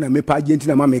musika na me pa genti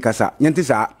na ma me kasa nyenti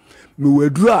sa me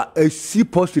waduru a si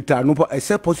hospital no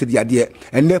se posit yade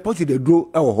and the posit de dro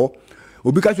e wo ho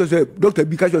obi ka say doctor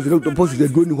bi ka say doctor post the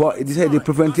drone ho e say the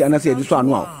prevent and say this one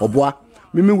no oboa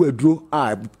me wadro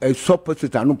so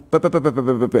post no pe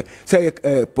say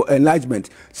enlargement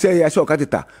say ya so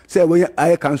catheter say when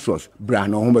eye cancers bra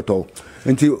no ho beto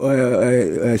nti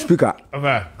speaker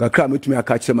ka kra metumi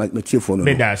aka che ma chiefo no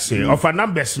me da say of a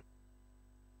numbers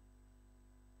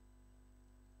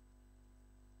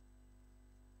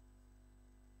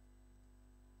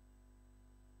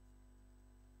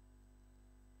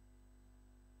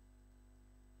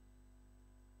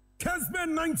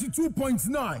Kessben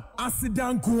 92.9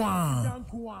 Asidankwa.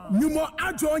 Numo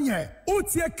ajonye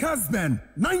Utie Kessben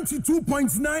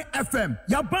 92.9 FM.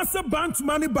 Yabasa bant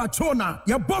mani bachona.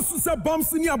 Yabosu se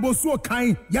bombs ni abosu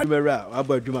okain. Yabera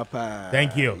abaduma pa.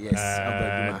 Thank you. Yes,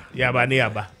 abaduma.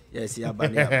 Yaba. Yes,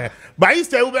 yaba. But you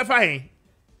stay ube fine.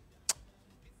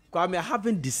 Kwame, I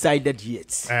haven't decided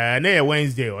yet. Near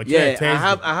Wednesday or Thursday.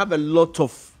 I have a lot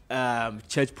of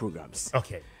church programs.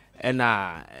 Okay. And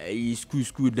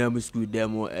school them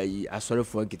I sorry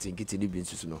for getting the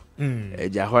business no.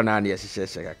 Jahona ni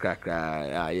sheshe kakra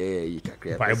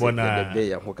kakra. Paibona be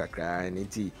ya ho kakra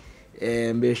nti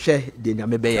me hwe de na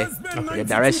me be the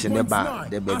direction e ba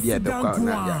the baby e be kwa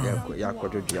na ya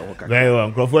kodo dia ho kakra. Very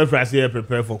well. Crofo France here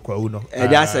prepare for kwa no.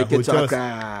 Just say get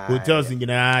kakra. Hotels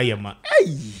ngina yema.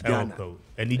 Ghana.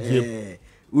 Eni je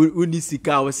uni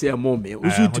sika wo se mo me.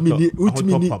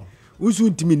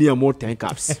 Usuntimi ni more 10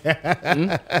 caps.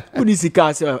 Uni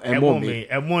sika se emomi.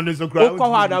 Emo so crowd.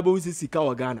 Ko ha da bo sika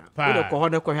wa Ghana. We ko ho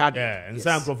ne ko ha. Yeah,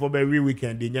 nsan crofo be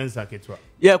weekend the nyansa ketwa.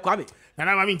 Yeah, Kwame. Na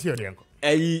na mami nti ode enko.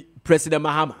 President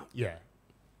Mahama. Yeah.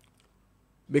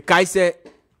 Me kai se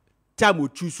time o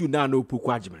choose na na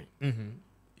opoku ajiman.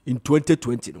 In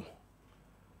 2020 no.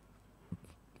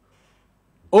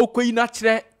 Okoyi na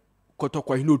kire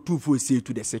kotokwa hino tufo se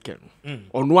to the second.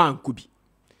 Ono anko bi.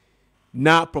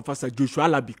 Na Professor Joshua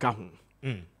Labika ho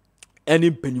eni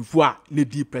mpanifo a ne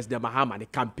di President Mahama ne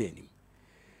campaign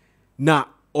na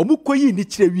omukoyi ni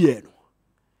kire wie no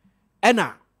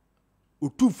ena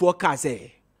otufo ka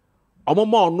se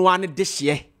omoma ono ane de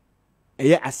hye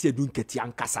eye asedu nkati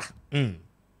ankasa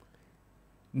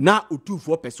na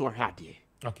otufo pese ohwe ade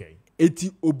okay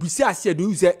eti obusi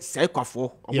asedu se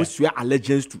kwafo omosua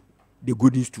allegiance to the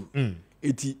goodness to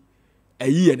eti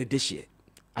eyi ene de hye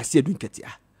asedu nkati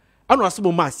a ano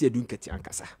asebo ma ase edun kati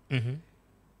ankasa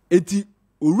enti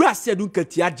oru ase edun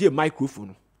kati age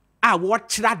microphone a wo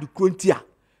kira de kronti a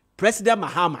President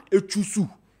Mahama echusu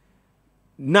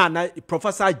na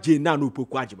Professor J na no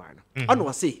poku agyeman no ono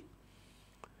wa say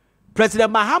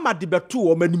President Mahama de beto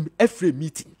o manim every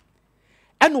meeting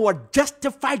and was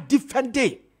justify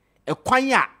defending a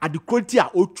kwanya adekonti a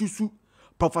ochusu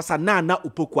Professor Nana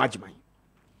Opoku Agyeman.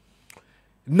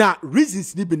 Now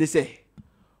reasons ni be say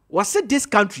was say this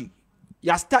country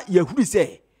ya start ye who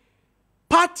say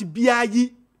party bia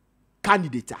yi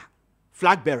candidate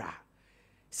flag bearer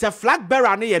say flag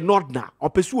bearer na ye north na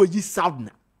opesu yi south na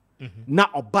na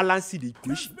o balance the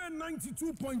equation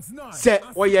say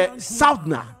o ye south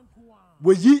na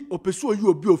we yi opesu yi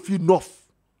obi ofi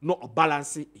north no o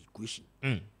balance equation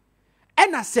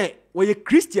and I say we ye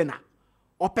Christian na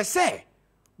opese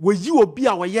we yi obi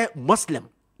a we ye Muslim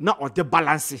na o de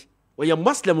balance we ye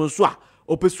Muslim nso a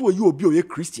opesu yi obi o ye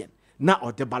Christian na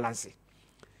o de balance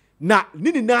na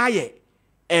nini na ye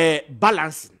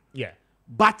balancing yeah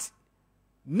but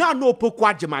na no Opoku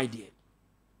Agyeman de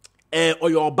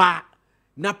oyoba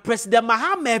na President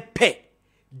Mahama pe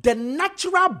the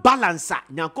natural balancer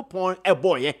nyankopon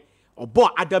eboye obo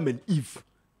Adam and Eve.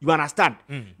 You understand?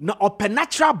 Na open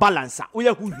natural balancer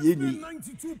oya hu wie ni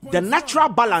the natural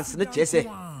balance na chese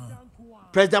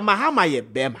President Mahama ye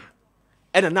bema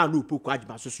and na no Opoku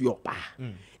Agyeman so yo pa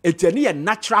etani ye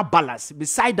natural balance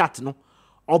beside that no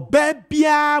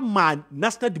obebia man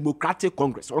National Democratic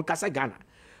Congress on kasa Ghana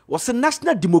was a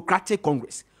National Democratic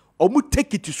Congress omu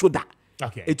take it to so that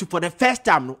okay it for the first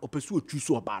time no opesu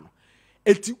otusu oba no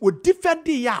it wo defend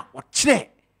ya o kire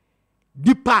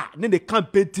dipa ne the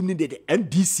campaign team ne the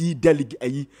NDC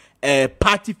delegate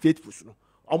party faithfuls no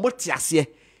omo tiase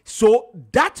so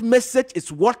that message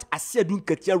is what Asiedun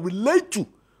Ketia relate to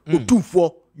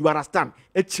otufo you understand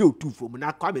eche otufo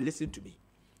na Kwame listen to me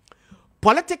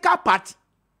political party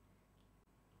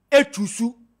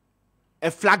etusu a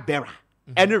flag bearer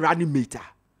any running meter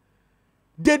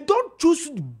they don't choose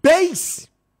base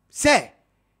say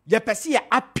you perceive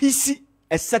a PC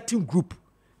a certain group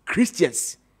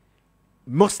Christians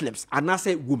Muslims and I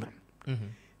say women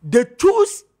they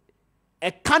choose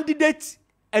a candidate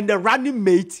and a running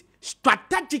mate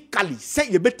strategically say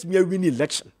you bet me a win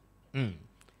election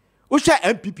who share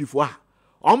MPP for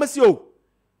almost yo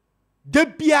the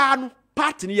piano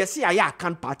party you see I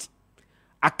can party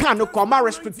I can't no come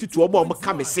restricted to omo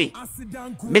come say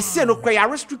no kwaya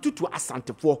restricted to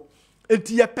Asante for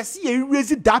until you perceive you raise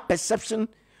that perception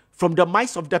from the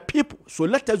minds of the people. So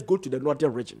let us go to the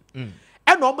northern region.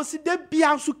 And almost they be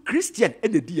also Christian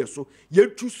and the dear so you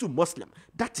choose Muslim.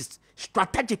 That is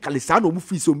strategically so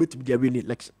meet the winning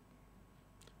election.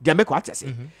 They make what I say.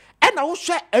 And I will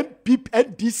share MPP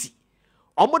NDC.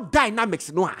 Almost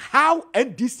dynamics no how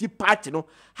NDC party no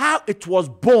how it was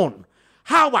born.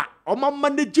 How omo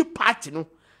manage party no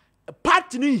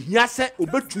here say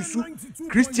obetusu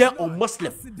Christian or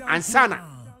Muslim and sana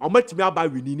omo timi aba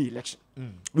winning election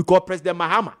because President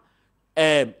Mahama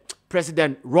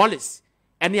President Rollins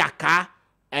any aka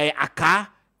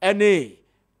any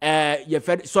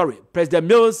President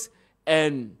Mills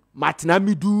and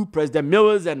Martinamidu, President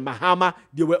Mills and Mahama,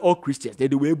 they were all Christians. They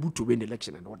were able to win the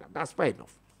election and all that. That's fair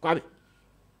enough. Kwame,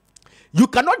 you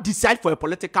cannot decide for a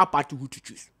political party who to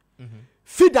choose.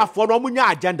 Feed that for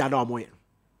Romunia agenda no more.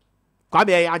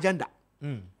 Kwame agenda.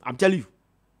 I'm telling you.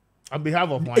 On behalf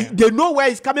of my they know where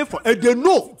it's coming from. And they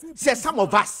know, say some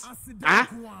of us,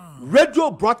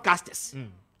 radio broadcasters,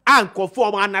 and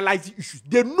conform analyze issues.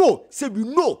 They know, say we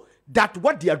know that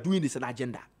what they are doing is an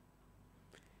agenda.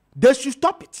 They should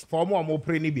stop it. For more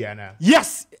biana.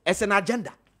 Yes, it's an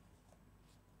agenda.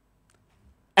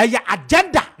 A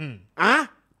agenda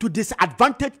to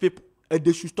disadvantage people. And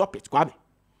they should stop it. Kwame.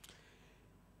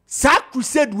 Sa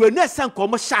crusade we na san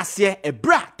komo shase e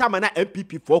bra tamana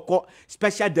MPP for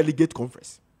special delegate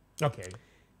conference. Okay.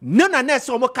 Nana na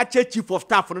so mo ka chief of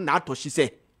staff no na atoshi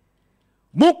say.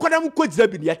 Mo kwada mo kwgira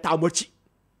bi ne ta mochi.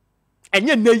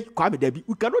 Enye nei Kwame Dabi,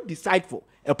 we cannot decide for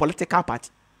a political party.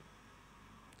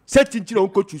 I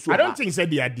don't think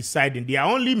they are deciding. They are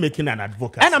only making an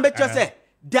advocacy. And I make just say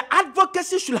the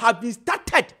advocacy should have been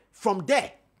started from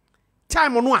there.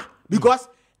 Time on one. Because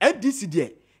NDC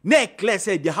there, na clear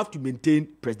say they have to maintain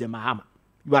President Mahama.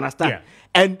 You understand? Yeah.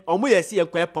 And you see a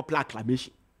quite popular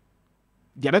acclamation.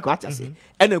 They make what I say.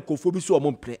 And then conformity so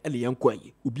among play and the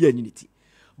inquiry will be a unity.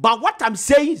 But what I'm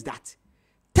saying is that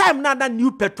time now that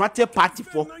new patriotic party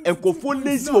for and conform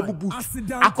lazy obubu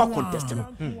aqua contest.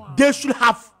 They should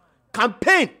have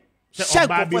campaign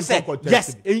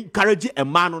yes, encouraging a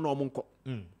man on Omunko.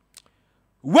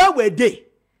 Where were they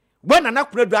when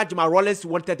Anakuna Dwajima Rollins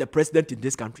wanted the president in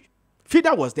this country?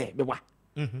 Fida was there.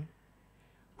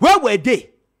 Where were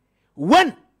they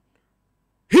when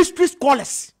history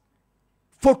scholars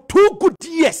for 2 good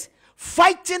years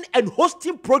fighting and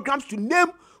hosting programs to name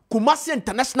Kumasi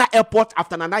International Airport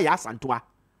after Nana Yasantua.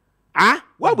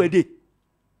 Where were they?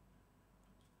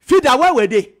 Fida, where were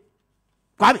they?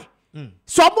 Kwame.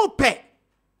 Some pay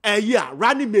a year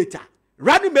running mate.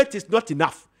 Running mate is not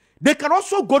enough. They can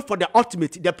also go for the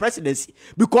ultimate, the presidency,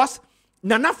 because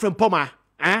Nana Frempoma,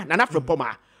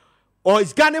 or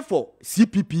is Ghana for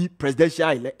CPP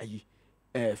presidential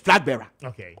flag bearer.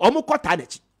 Okay. Omuko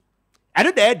Tanechi.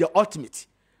 And then the ultimate.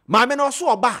 My men also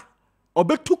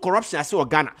obe two corruption as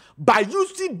Ghana by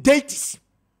using deities.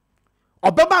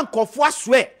 Obama and Kofua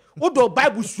swear. Udo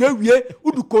Bible swear we,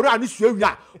 Udo Quran swear we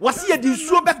are. Was he a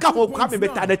disubeka ho Kwame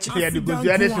Metanechi?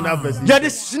 Yeah, the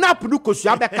snap no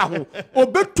Kosuabeka ho.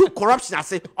 Obe two corruption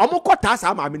as Omuko Tas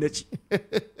ama Minechi.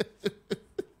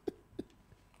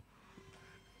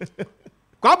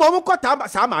 Kwame Omuko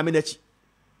Tas ama Minechi.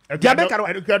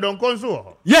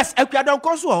 Yes, Ekwadon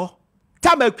Konso.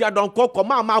 Time Ekwadon Konko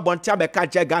ma bontia beka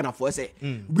je Ghana for say.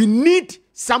 We need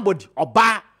somebody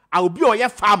oba I will be your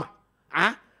farmer.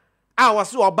 I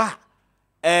was oba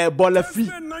bola free.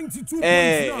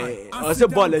 I say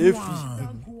bola free.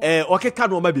 Okay can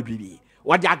no ma bibi.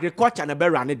 What the agriculture na be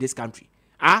run this country.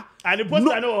 And the post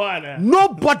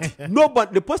nobody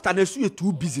the post and is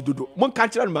too busy dodo. Mon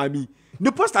country and mami.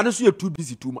 The post and is too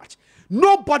busy too much.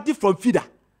 Nobody from FIDA.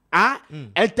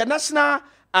 International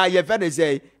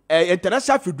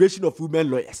International Federation of Women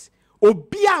Lawyers.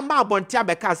 Obia ma bontia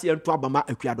beka se ento abama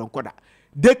Ekwadon Koda.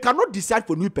 They cannot decide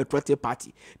for new patriotic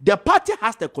party. The party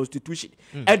has the constitution.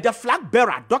 And the flag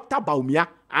bearer, Dr. Baumia,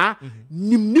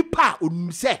 nimnipa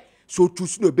unse so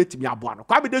choose no bet me abuano.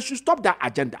 Kwame, they should stop that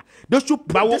agenda. They should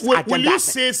put this agenda. Will you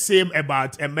say same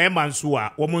about a Merman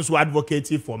women who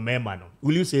advocating for Merman?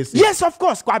 Will you say same? Yes, of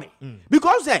course, Kwame.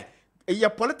 Because your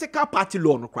political party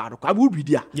law no crowd.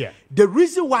 Yeah. The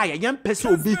reason why a young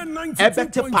person will be a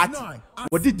better party,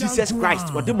 what did Jesus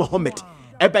Christ, what did Muhammad,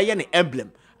 a an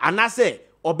emblem, and I say,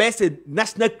 obey a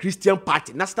National Christian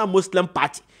Party, National Muslim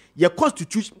Party, your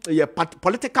constitution, your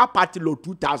political party law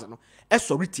 2000. A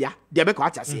soritia, the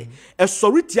America say, a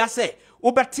soritia say,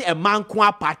 ubeti a man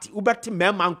kwa party, ubeti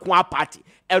man kwa party,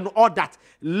 and all that.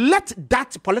 Let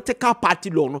that political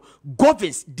party law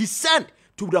governs descend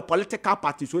to the political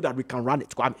party so that we can run it,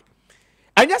 Kwame.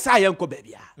 And yes, I am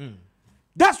baby.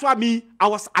 That's why I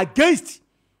was against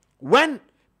when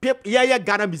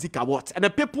Ghana Music Awards and the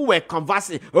people were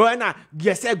conversing.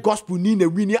 Yes, gospel need a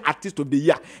winning artist of the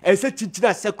year. And said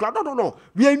Chinchina secular. No.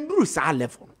 We are new that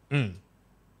level.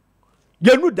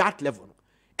 You know that level.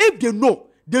 If they know,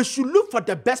 they should look for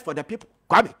the best for the people.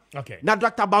 Kwame. Okay. Now,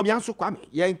 Dr. Bamianso Kwame,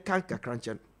 you can't crunch.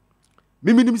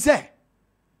 Mimi say.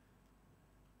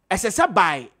 As I said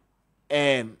by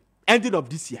ending of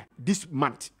this year, this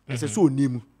month, as I saw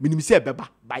name, minimum say beba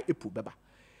by April beba.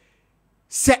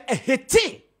 Say a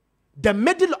hete the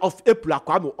middle of April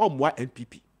Kwame or more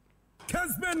NPP.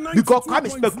 Because Kwame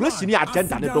speculation here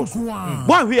agenda ne don't.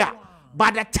 One here,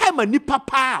 by the time a nipa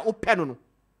pa open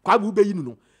Kwame be you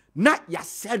know, not ya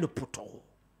send poto.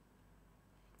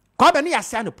 Kwame ni ya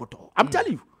send poto. I'm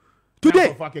telling you,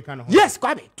 today. Yes,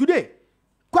 Kwame, today.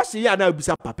 Question here now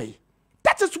bisa papa.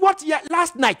 That is what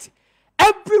last night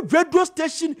every radio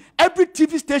station, every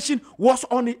TV station was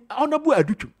on the Honorable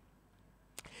Adutu.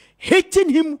 Hating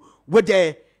him with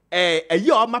a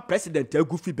year my president a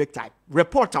goofy big time.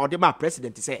 Reporter or the my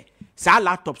president say, "Sa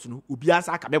laptops no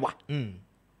ubiasa kamewa."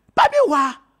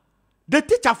 Babiwa, the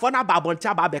teacher for na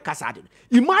baboncha babeka sadin.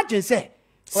 Imagine say.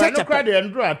 Jacob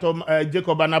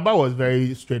Anaba was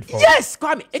very straightforward. Yes,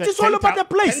 Kwame. It is all over the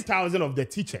place. 10,000 of the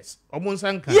teachers.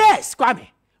 Yes, Kwame.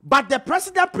 But the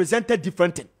president presented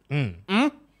different thing.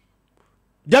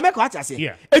 They make what I say.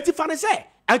 Yeah. It's funny say,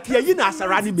 and you know as a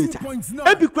running meter.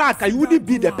 Every crack, you wouldn't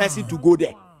be the person to go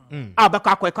there. I'm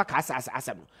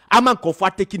a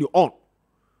comfort taking you on.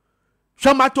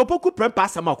 So my topoku prempa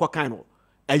sama kwa kind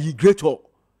and you great all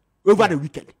over the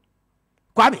weekend.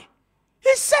 Kwame,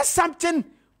 he says something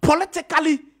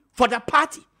politically for the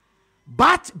party.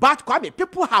 But Kwame,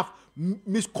 people have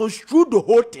misconstrued the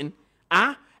whole thing.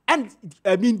 And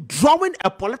I mean, drawing a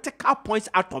political points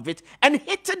out of it and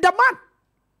hitting the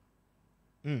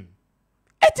man.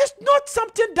 It is not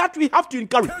something that we have to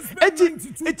encourage.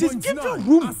 It is giving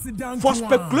room for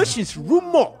speculations,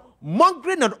 rumor,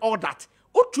 mongering, and all that.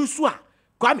 Otusua,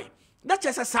 Kwame, that's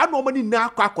just a sad normally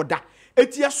now.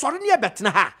 It is sorry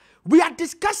betna. We are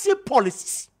discussing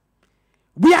policies.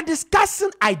 We are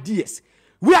discussing ideas.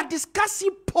 We are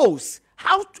discussing polls.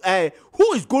 How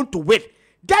who is going to win?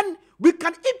 Then we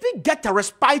can even get a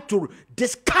respite to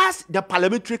discuss the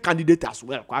parliamentary candidate as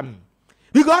well, Kwame.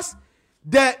 Because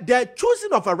the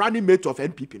choosing of a running mate of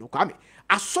NPP, no, Kwame,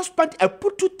 a suspect, I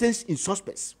put two things in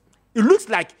suspense. It looks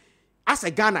like, as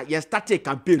a Ghana, you started a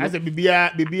campaign. As a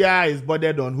BBI is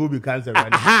bothered on who becomes a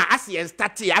running mate. As you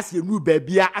started, as you new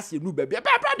baby, there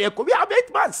could be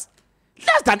 8 months.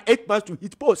 Less than 8 months to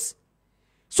hit post.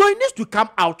 So it needs to come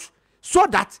out so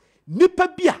that Nipa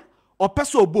Bia or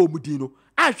Peso Bo Mudino,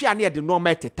 I feel near the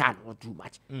normal Tetan or too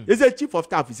much. Is a chief of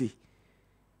staff, is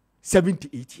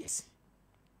 78 years.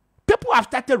 People have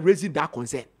started raising that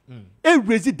concern. And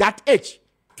raising that age.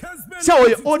 So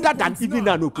you're older than even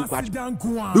now, no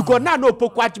Pokwajima. Because now no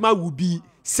Pokwajima will be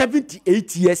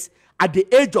 78 years at the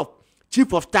age of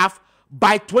chief of staff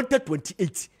by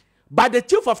 2028. By the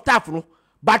chief of staff, no,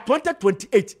 by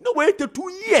 2028. No, wait to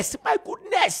 2 years. My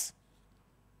goodness.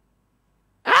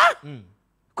 Huh?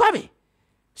 Kwame.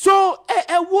 So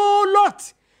a whole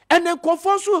lot. And then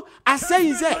Confonso are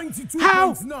saying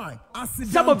how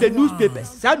some of the newspapers,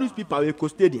 some newspaper are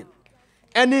custodian,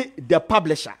 and the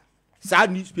publisher,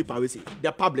 some newspaper will say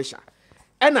the publisher,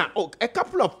 and a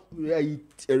couple of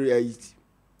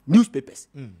newspapers,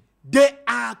 they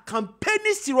are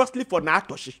campaigning seriously for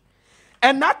Natoshi,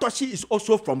 and Natoshi is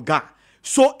also from Ghana,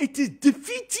 so it is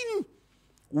defeating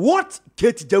what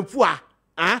Kate Jemfua,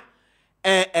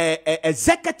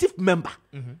 executive member.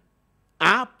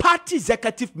 Party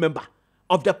executive member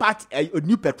of the party, a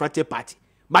new patriotic party,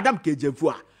 Madam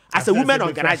Kejevua, as a woman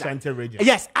organizer.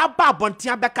 Yes, Abba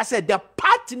Bontiabeka said the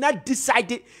party now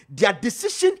decided their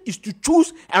decision is to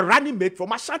choose a running mate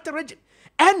from Ashanti region.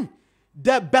 And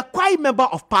the Bekwai member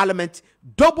of parliament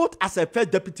doubled as a first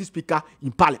deputy speaker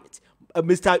in parliament.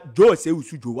 Mr. Joe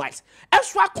Seusu Wise.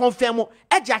 Elsewhere confirm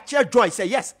Eja Chair Joy say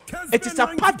yes, it is a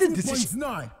party decision.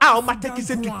 Our Mateki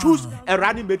said to choose a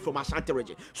running mate from Ashanti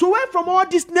region. So where from all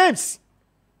these names?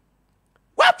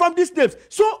 Where from these names?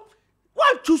 So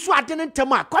why choose what didn't tell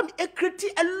me? Come create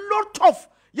a lot of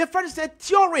your friends say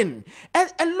theory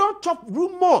and a lot of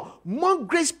rumor,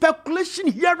 mongering speculation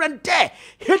here and there,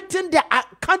 hitting the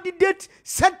candidate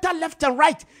center, left and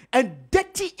right, and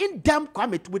dirty in them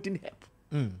come it wouldn't help.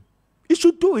 You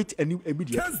should do it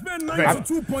immediately. Kessben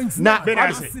 92.9. Now,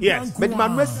 yes. But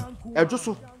Manuel, just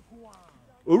so.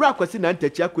 Ora kwesi na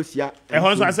ntachi akosia.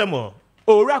 Ehonso asemo.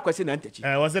 Ora kwesi na ntachi.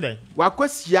 What's it then? Wa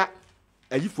kwasia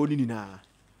ayifo ni na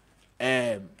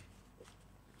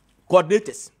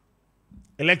coordinators.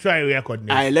 Electoral area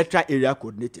coordinators. Electoral area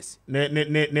coordinators.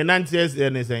 Ne nantes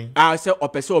anything. I say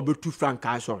opese obetu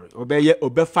franka sorry. Obeye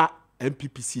obefa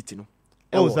MPP seat no.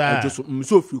 Oh sir. Just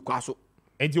so free kwaso.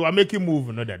 And you are making move,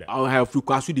 no, that. I have free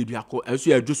kwasu de duako, and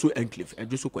so I just so enclave, and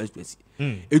just so constituency.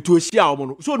 It was here,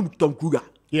 so Tom Kruger.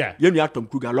 Yeah, you are Tom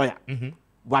Kruger lawyer.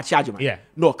 What charge? Yeah,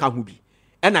 no, Kahubi.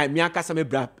 And I miaka some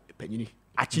bra penny.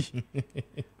 Achi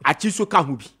so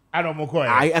Kahubi. I don't know.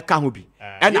 I Kahubi.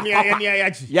 And I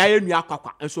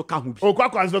Kwakwa, and so Kahubi. Oh,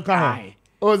 Kwakwa, so Kahubi.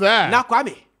 Oh, there. Now,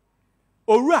 Kwame.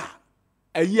 Ora,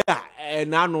 a year,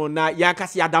 and I know na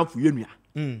Yakasi Adam for Yunia.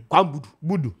 Kwambudu.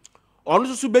 Budu.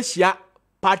 Also, Besia.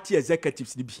 Party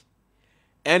executives ni bi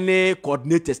any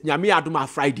coordinators nyame adoma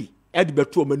Friday e de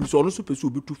beto manu so no so peso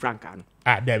betu franka no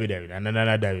David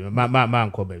na David ma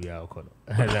nko ba bia okọ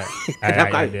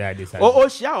o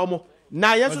shia omo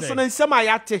na yeso so na nsem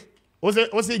ayate o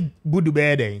se budu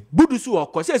be den budu so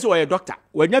okọ say o ye doctor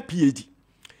wanya PhD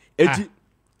eti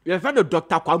ye fa no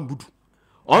doctor Kwam budu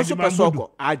also peso okọ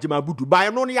ajima budu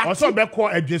ba no no yate also be ko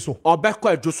adweso obekọ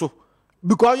adweso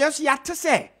because yes yate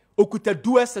say okuta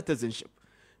dual citizenship.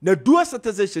 Na dual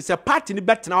citizenship is a party ni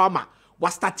bet na wama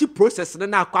was starting process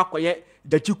na akwakoye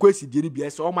the chikwesi di ni bia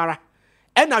so omara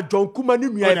e na John Kuma ni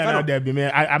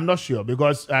nua I'm not sure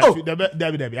because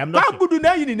David I'm not sure. Budu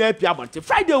na yin na pia bonte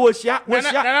Friday wo shia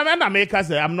na make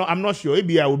say I'm not sure e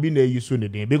bia will be na use ni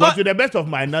din because to the best of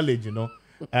my knowledge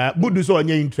Budu so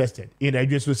onye interested in a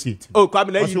Jesu seat. Oh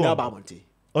Kwame na yin na ba bonte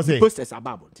o say process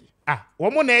about bonte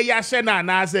woman na ya hye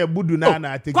na say Budu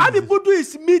na take Kwame Budu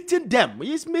is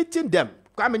meeting them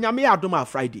Kwame nyame adoma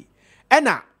Friday.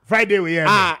 Ena Friday we here.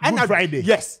 Good Friday.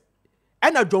 Yes.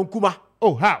 Ena John Kuma.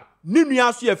 Oh how? Ni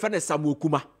nua so ye fe na Samuel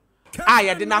Kuma.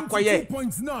 Ye de na koye.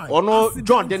 Ono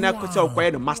John de na koye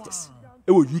koye no masters.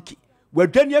 E wo UK. We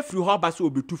dwane afiri ho ba so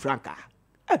obetu franka.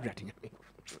 Abrade nyame.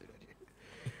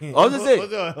 Also say.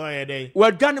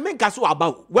 We dwane men ka so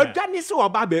aba. We dwane so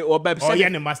aba be oba be. Oh ye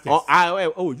ne masters.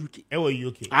 Oh UK. E wo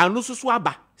UK. Anu so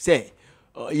aba say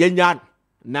yenya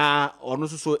na ono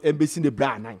so embassy ne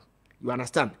bra nan you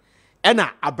understand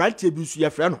ena abrante bi so ye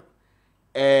frɛ no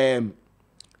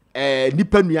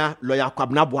nipa nua lawyer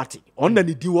Kwabena Boate on na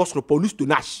ne di was no police to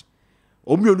Nash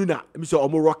omionu na mi so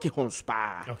omo rocky horns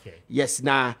pa okay yes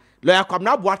na lawyer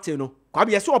Kwabena Boate no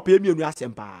Kwabena so opɛ mienu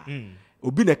asɛm pa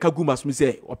obi na kagu masum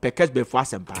say ope Kessben for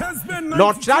asempa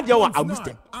no try dey wa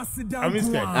Amusted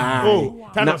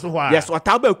tell us why. Yes,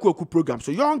 otaba ku program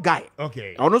so young guy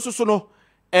okay ono so no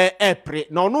pre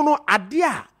na ono no ade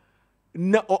a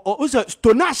na o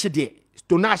stonash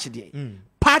de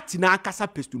party na akasa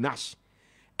pestonash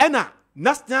ena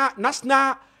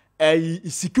national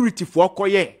security for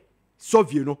koye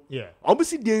Soviet no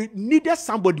obviously they needed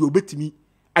somebody obetimi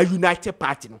a united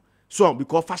party no so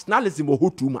because nationalism will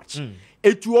hold too much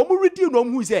etu omo ready no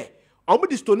who say omo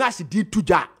the stonash did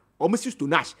tuja omo si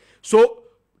stonash so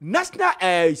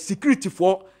national security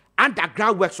for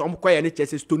underground works omo koye ne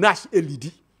chese stonash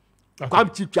elidi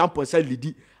Kwame Appiah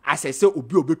lidi asese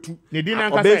obi obetu ne di na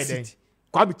nkasa den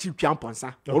Kwame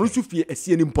Appiah onu su fie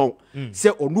asie ni mpon se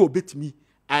onu obetimi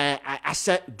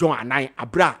ase John anan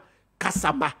abra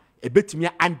kasaba ebetimi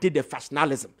ande the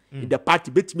nationalism in the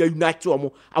party betimi unite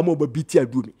omo amoba biti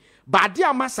adumi but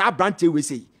dia ma sa branch we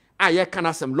say aye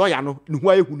kana some lawyer no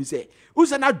hu ayehu ni say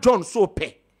usana John so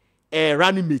pe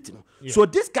running mate no so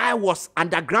this guy was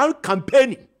underground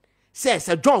campaigning says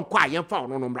John kwa yemfa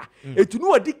ono no mra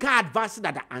etunu odi ka advance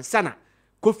that the ansana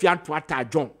Kofi Antoata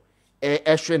John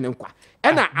ehwe ne nkwa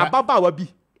ena ababa wa bi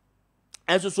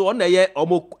enso so on ye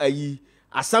omo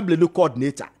assembly no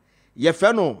coordinator ye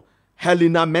fe no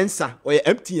Helena Mensa or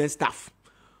MTN staff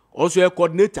also a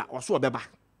coordinator also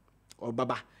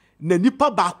obaba na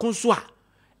nipa ba konso a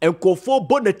enkofo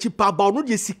bonachi pa ba no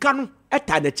de sika no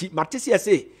etanachi matese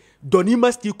say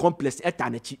Donima Steel Complex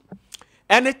etanachi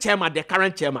any chairman the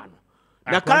current chairman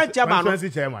the current chairman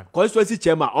constituency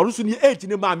chairman also ni age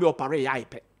ni ma me opare ya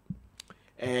ipe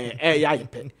ya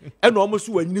ipe eno omo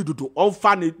so wanyini dodo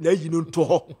onfa na yi no nto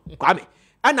ho Kwame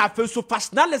ana fe so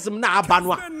nationalism na aba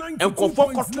no a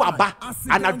enkofo koto aba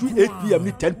anadu 8 pm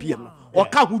ni 10 pm o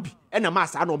ka hu bi ena ma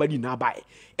sa na obadi na aba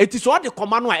eti so de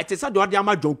koma no a eti se de ode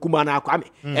ama John Kuma na Kwame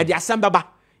e de asem baba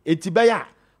eti be ya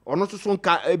ono so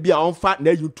nka bia onfa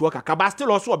na yutu kaka ba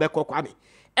still also obekọ Kwame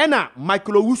ena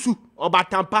Michael Owusu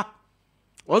Obatampa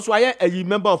also aye a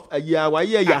member of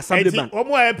aye assemblyman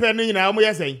omo epe no nyina omo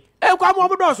yesen Kwame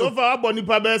obodo so far aboni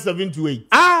pa be 7 to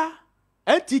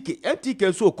 8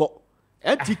 NTK so ko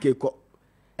NTK ko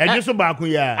ejuso baako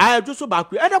ya ejuso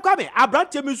baako e de Kwame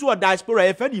abrante mi so o diaspora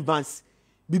e fan advance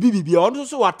bibi ono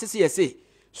so watese yese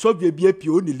Soviet bi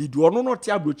apio ni lead ono no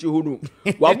te abrochi ho no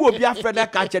wa mo obi afreda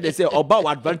ka che de say oba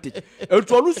advantage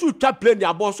entu ono so twa plane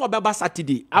ya boss obeba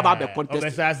Saturday aba be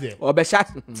contest obesha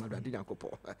adadi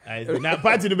nyakopo na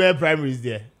party no be primaries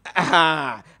there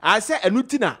I say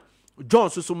enutina John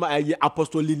so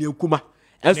Apostle Lilian Kuma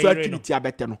enso activity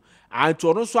abete no antu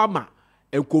ono so ama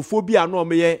enkofobia no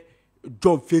omeye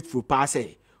John Faithful pass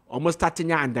almost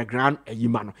starting underground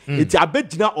ayima no eti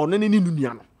abegina ono ne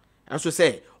nunua no enso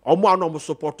say omo anom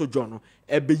support John no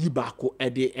ebe yi baako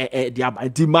de aba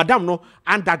di madam no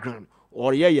underground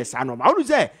or yes anom I would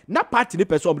say na party ni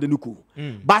person de nuku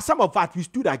but some of us we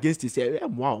stood against it say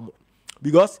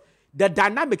because the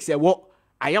dynamics say what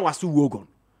aya wasu wogon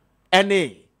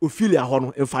any Ophelia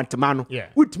hono infantima no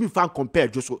with me fan compare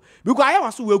just because aya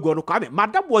wasu wogon no Kwame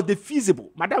madam was the feasible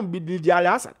madam be the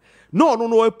alliance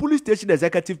no a police station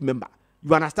executive member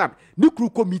you understand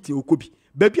nukru committee okobi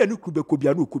baby nukru be kobi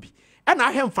anu okobi and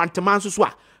I have infantima so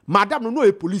a madam no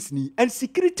a police ni and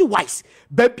security wise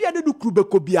baby nukru be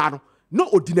kobi anu no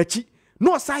odinachi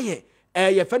no say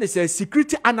your friend is a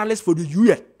security analyst for the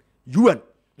UN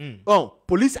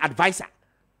police advisor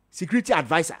security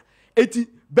advisor eti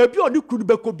baby oni kunu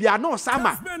be ko bia no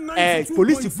sama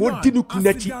police for dinu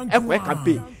kunachi e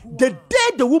campaign the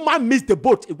day the woman missed the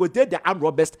boat it was there the armed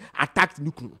robbers attacked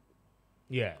Nukunu.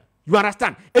 You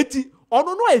understand eti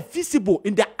ono no feasible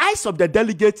in the eyes of the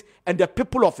delegates and the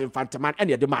people of Infantaman and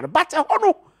the man but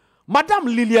ono Madam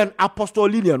Lilian Apostle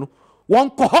Lilian won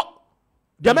ko ho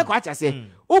de me ko acha say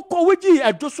o ko weji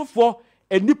adoso for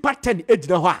enipa 10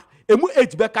 ejina ho a emu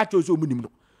age be ka chozo munim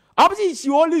no obviously she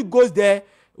only goes there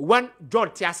when John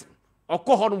Tiasin or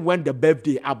Kohon when the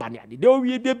birthday abaniadi. They will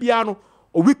be piano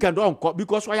or weekend on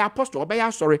because I apostle by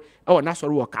sorry. Oh, not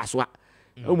sorry, or Caswa.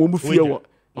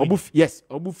 Yes,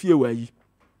 or Mufia way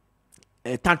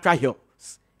Tantra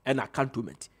Hills and a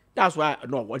cantonment. That's why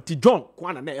no what John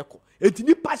Kwana Echo. It's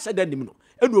ni passion than him.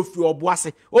 And if you are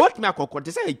bossy, or what make a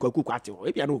contest, I could cook at you,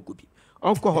 maybe I know could be.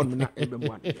 Uncle Hon,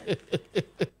 everyone.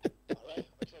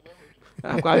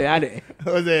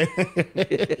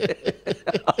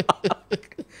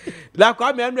 La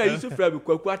kwa me amra Yusuf Frebe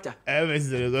kwakwata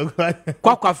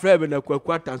kwakwa Frebe na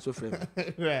kwakwata nso Frebe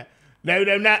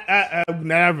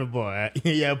na boy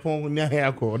ya pon na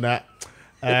ya ko na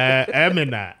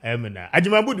emena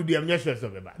Ajimambudu do am sure so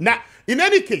beba na in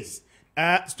any case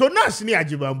Stonash ni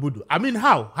Ajimambudu I mean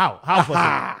how possible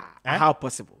How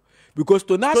possible? Because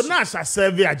Tonash a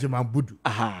survey Ajimambudu.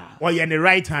 Or you're the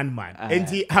right hand man.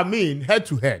 And I mean, head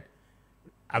to head.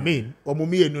 I mean,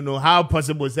 Omumi, no, how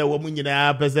possible say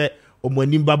Womunina Pese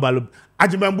Omonimba Balub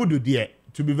Ajimambudu, dear,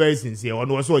 to be very sincere, or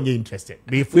also interested.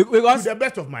 Because to the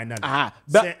best of my knowledge.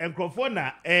 And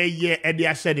Crofona, a year,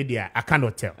 Edia Shedidia, I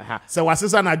cannot tell. So, what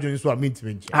is an adjourn so I mean to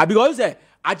venture? Because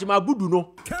Ajimabudu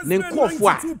no,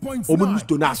 Nenkofwa, Omunus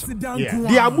Tonash.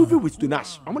 They are moving with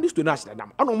Tonash. Omunus Tonash, I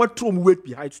don't want to wait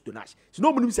behind Tonash. So,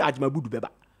 no one say Ajimabudu Beba.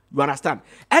 You understand?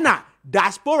 And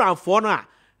diaspora and fauna,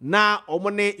 now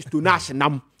Omone Tonash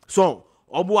Nam. So,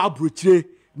 Omo Abrutre,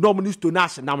 no Omunus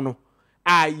Tonash Nam no.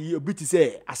 I bit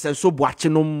say, Asenso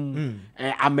Boachinum,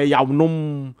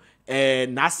 Ameyamnum,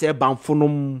 Nase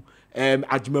Bamfonum,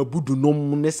 Ajimabudu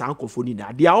nom,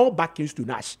 Nesankofonina. They are all back in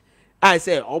Tonash. I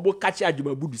say, Obo catch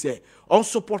Ajimabudu say, on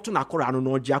supporting a Korano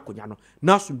no Giaconiano,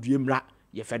 Nasum Diemra,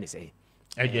 ye fanny say.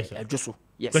 Yes, yes.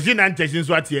 Because you not touching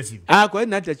what yes. I go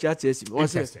not touch yes.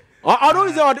 I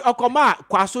don't know a comma,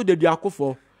 Quaso de Diaco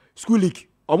for school league.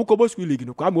 Omukobo school league,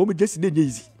 no come home just in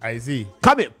easy. I see.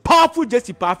 Come in, powerful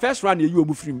Jesse Pa first run you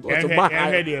move free.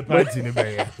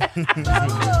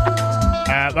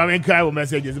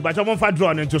 Messages, but I'm for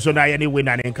drawn into so now any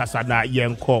winner in Casana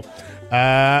Yenko.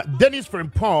 Dennis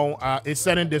Frimpong is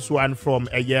sending this one from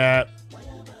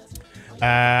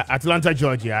Atlanta,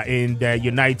 Georgia, in the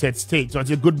United States. So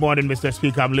good morning, Mr.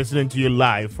 Speaker. I'm listening to you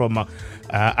live from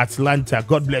Atlanta.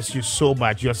 God bless you so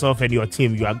much, yourself and your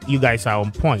team. You guys are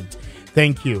on point.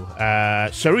 Thank you.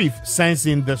 Sharif sends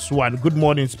in this one. Good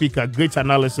morning, Speaker. Great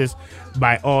analysis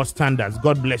by all standards.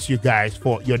 God bless you guys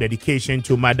for your dedication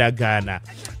to Mother Ghana.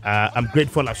 I'm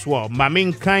grateful as well.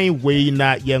 Mamin Kai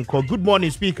Weina Yenko. Good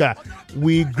morning, Speaker.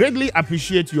 We greatly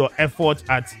appreciate your effort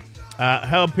at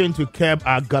helping to curb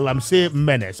our Galamsey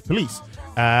menace. Please,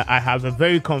 I have a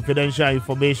very confidential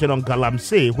information on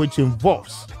Galamsey, which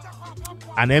involves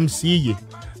an MCE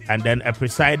and then a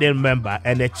presiding member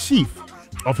and a chief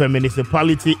of a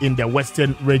municipality in the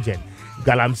western region.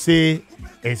 Galamsey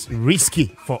is risky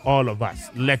for all of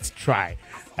us. Let's try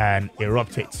and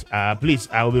erupt it. Please,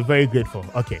 I will be very grateful.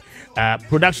 Okay.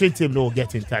 Production team will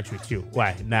get in touch with you.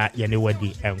 Why? Na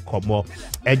yanewadi and komo.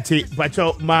 Enti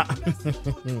pacho ma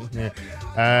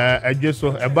just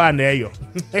so a ban yo.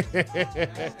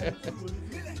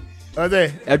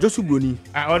 Ode Ejosu Bruni.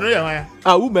 Ono ya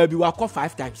who maybe we call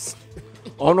 5 times.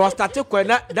 Ono started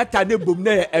kwena that time boom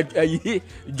na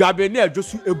jabe na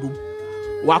Ejosu ebum.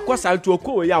 We call santo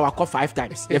ko ya we call 5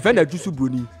 times. E fe na Ejosu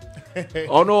Bruni.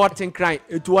 Ono what in crying.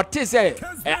 It what is a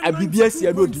BBS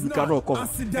no dibika no ko.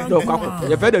 No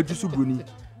kwako. E fe na Ejosu Bruni.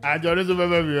 Ajono so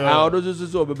baby. Odo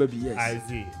so baby yes. I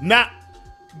see. Na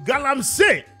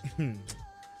Galamsey.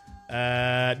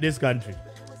 This country.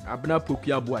 Abna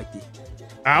Pokia Boate.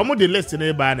 I'm the list in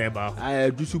a banner.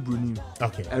 I do Bruni.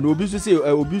 Okay. And Obisu say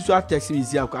Obisu text me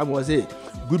here. I was say,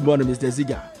 good morning, Mr.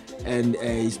 Ziga and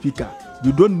Speaker.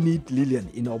 You don't need Lillian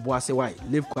in Obuase. Why?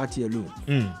 Leave Kwati alone.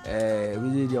 We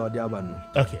need the other one.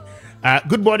 Okay.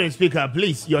 Good morning, Speaker.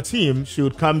 Please, your team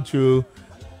should come to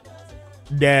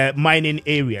the mining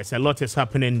areas. A lot is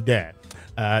happening there.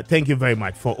 Thank you very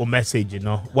much for a message. You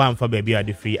know, one for baby at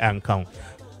the free and count.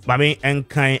 Mami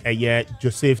enkan eye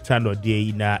Joseph Tano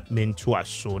de na mentua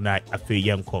so na afi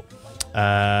yenko.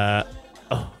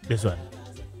 This one.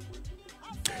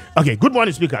 Okay, good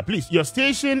morning, Speaker. Please, your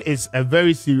station is a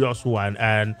very serious one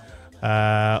and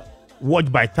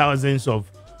watched by thousands of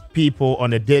people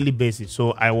on a daily basis.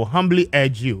 So I will humbly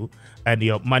urge you and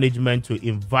your management to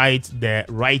invite the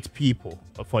right people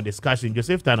for discussion.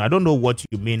 Joseph Tano, I don't know what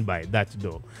you mean by that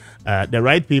though. The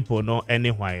right people, no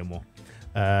anywhere more.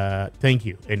 Thank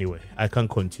you. Anyway, I can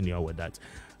continue with that.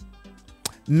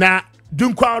 Na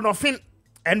dunkwa onofin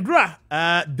endra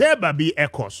there be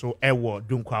echo so ewo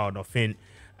dunkwa onofin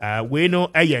we no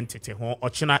ayentete ho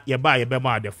ochina yeba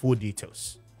yebema the full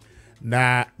details.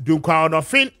 Na dunkwa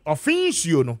onofin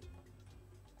official no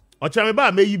ochina me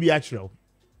ba meyi bi akireo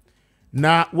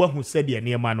na wahu said the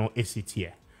niema no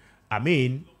esitie. I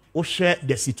mean, we share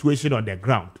the situation on the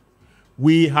ground.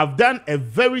 We have done a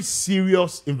very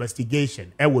serious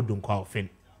investigation.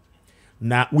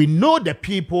 Now, we know the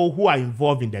people who are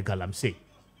involved in the Galamsey.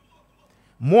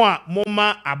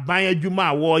 Moma abaya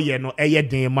juma warrior no eye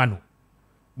den mano.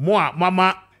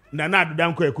 Mama nana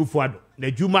dudanko ekufuado.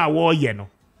 The juma warrior no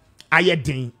aye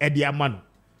den edia mano.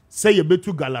 Say you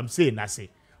betu Galamsey na say.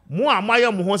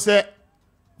 Amaya mo say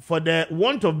for the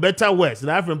want of better words,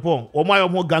 na African pong, Omaya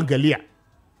mo gangalia.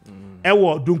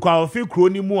 Ewo dunkwa ofi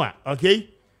kroni mu a, okay?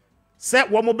 Se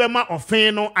wo mo bema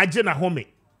ofen no age na home.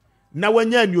 Na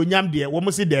wanya anyonyam de wo mo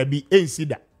se da bi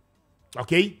ensida.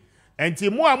 Okay?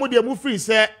 Enti mu amu de mu free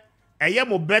se ɛyɛ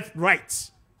mo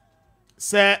birthright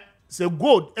sɛ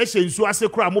gold ɛhyɛ nsuo ase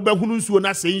kora mo bɛhunu nsuo na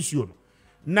sɛ nsuo no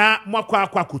na mo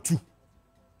akwa kotu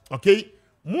okay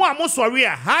mo a mo sorry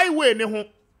a highway ne ho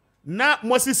na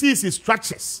mo sisi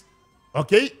structures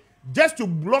okay just to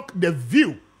block the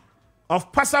view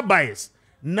of passerbyers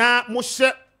na mo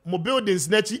hye mo buildings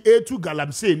na chi A2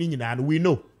 galamsey ni nyina no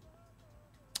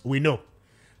we know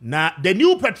na the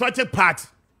new patriotic party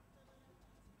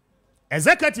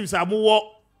executives are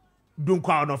more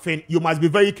dunkwa onofen you must be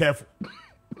very careful.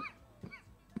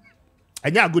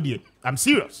 And yeah, good year. I'm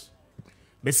serious.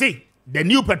 They say the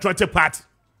new patriotic party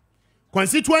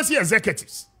constituency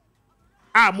executives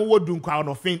are more dunkwa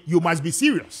onofen you must be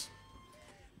serious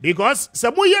because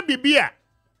samuye bibia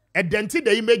identify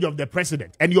the image of the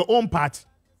president and your own party.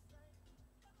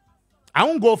 I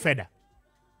won't go further,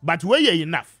 but where you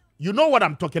enough, you know what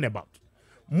I'm talking about.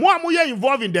 More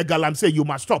involved in the galamsey, you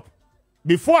must stop.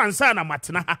 Before ansana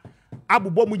matna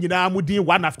abubo mu nyina amudi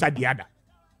one after the other.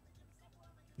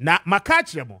 Na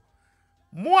Maakye mo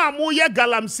amoye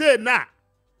galamsey na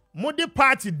mo de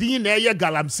party din na ye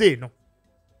galamsey no.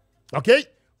 Okay?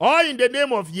 All in the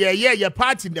name of your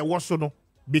party in the waso no.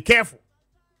 Be careful.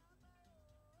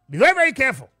 Be very, very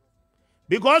careful.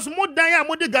 Because mo dan ya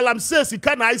mo de galamsey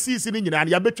sika na ICC ni nyina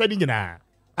ya betwa ni nyina.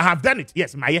 I have done it.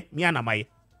 Yes, me ana maye.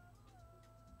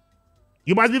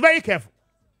 You must be very careful.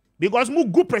 Because mu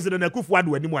good President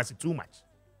Akufo-Addo animu ase too much.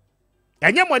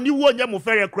 Enye mo ni wo nye mo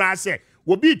fere kra se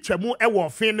wo bi twemu e wo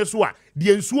fin ne so a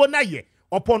de nsuo na ye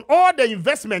upon all the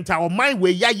investment our mind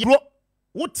we ya ye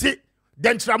wote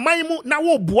dentraman mu na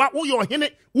wo boa wo yo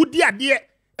hene wodi ade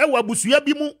e wo abusua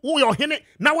bi mu wo yo hene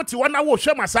na wote wo na wo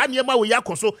hwe masa niema we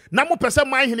yakoso na mo pese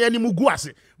man hene animu gu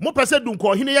ase mo pese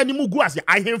dunko hene animu gu ase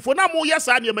ahemfo na mo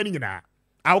yesa niema ni nyina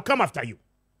I will come after you.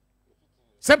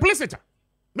 Simplicity.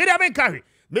 Me dey make carry.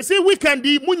 Me say weekend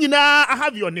di mu nyina I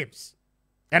have your names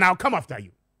and I'll come after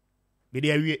you. Me dey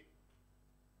awie.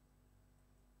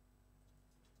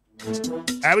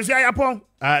 I was here upon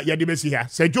yadi me see here.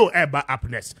 Say Joe Eba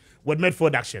Happiness with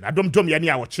Medford Action. I don't ya ni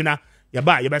awo china ya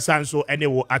ba ye besan so ene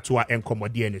wo atwa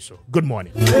enkomodi ene so. Good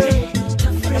morning.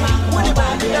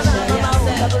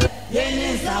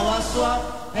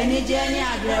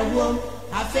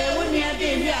 Afe woni abi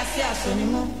wi ase asoni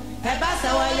mu e ba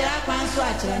sa wa yira kwan so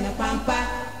a kire ne kwampa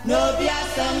no bi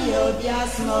asem ye obi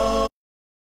asmo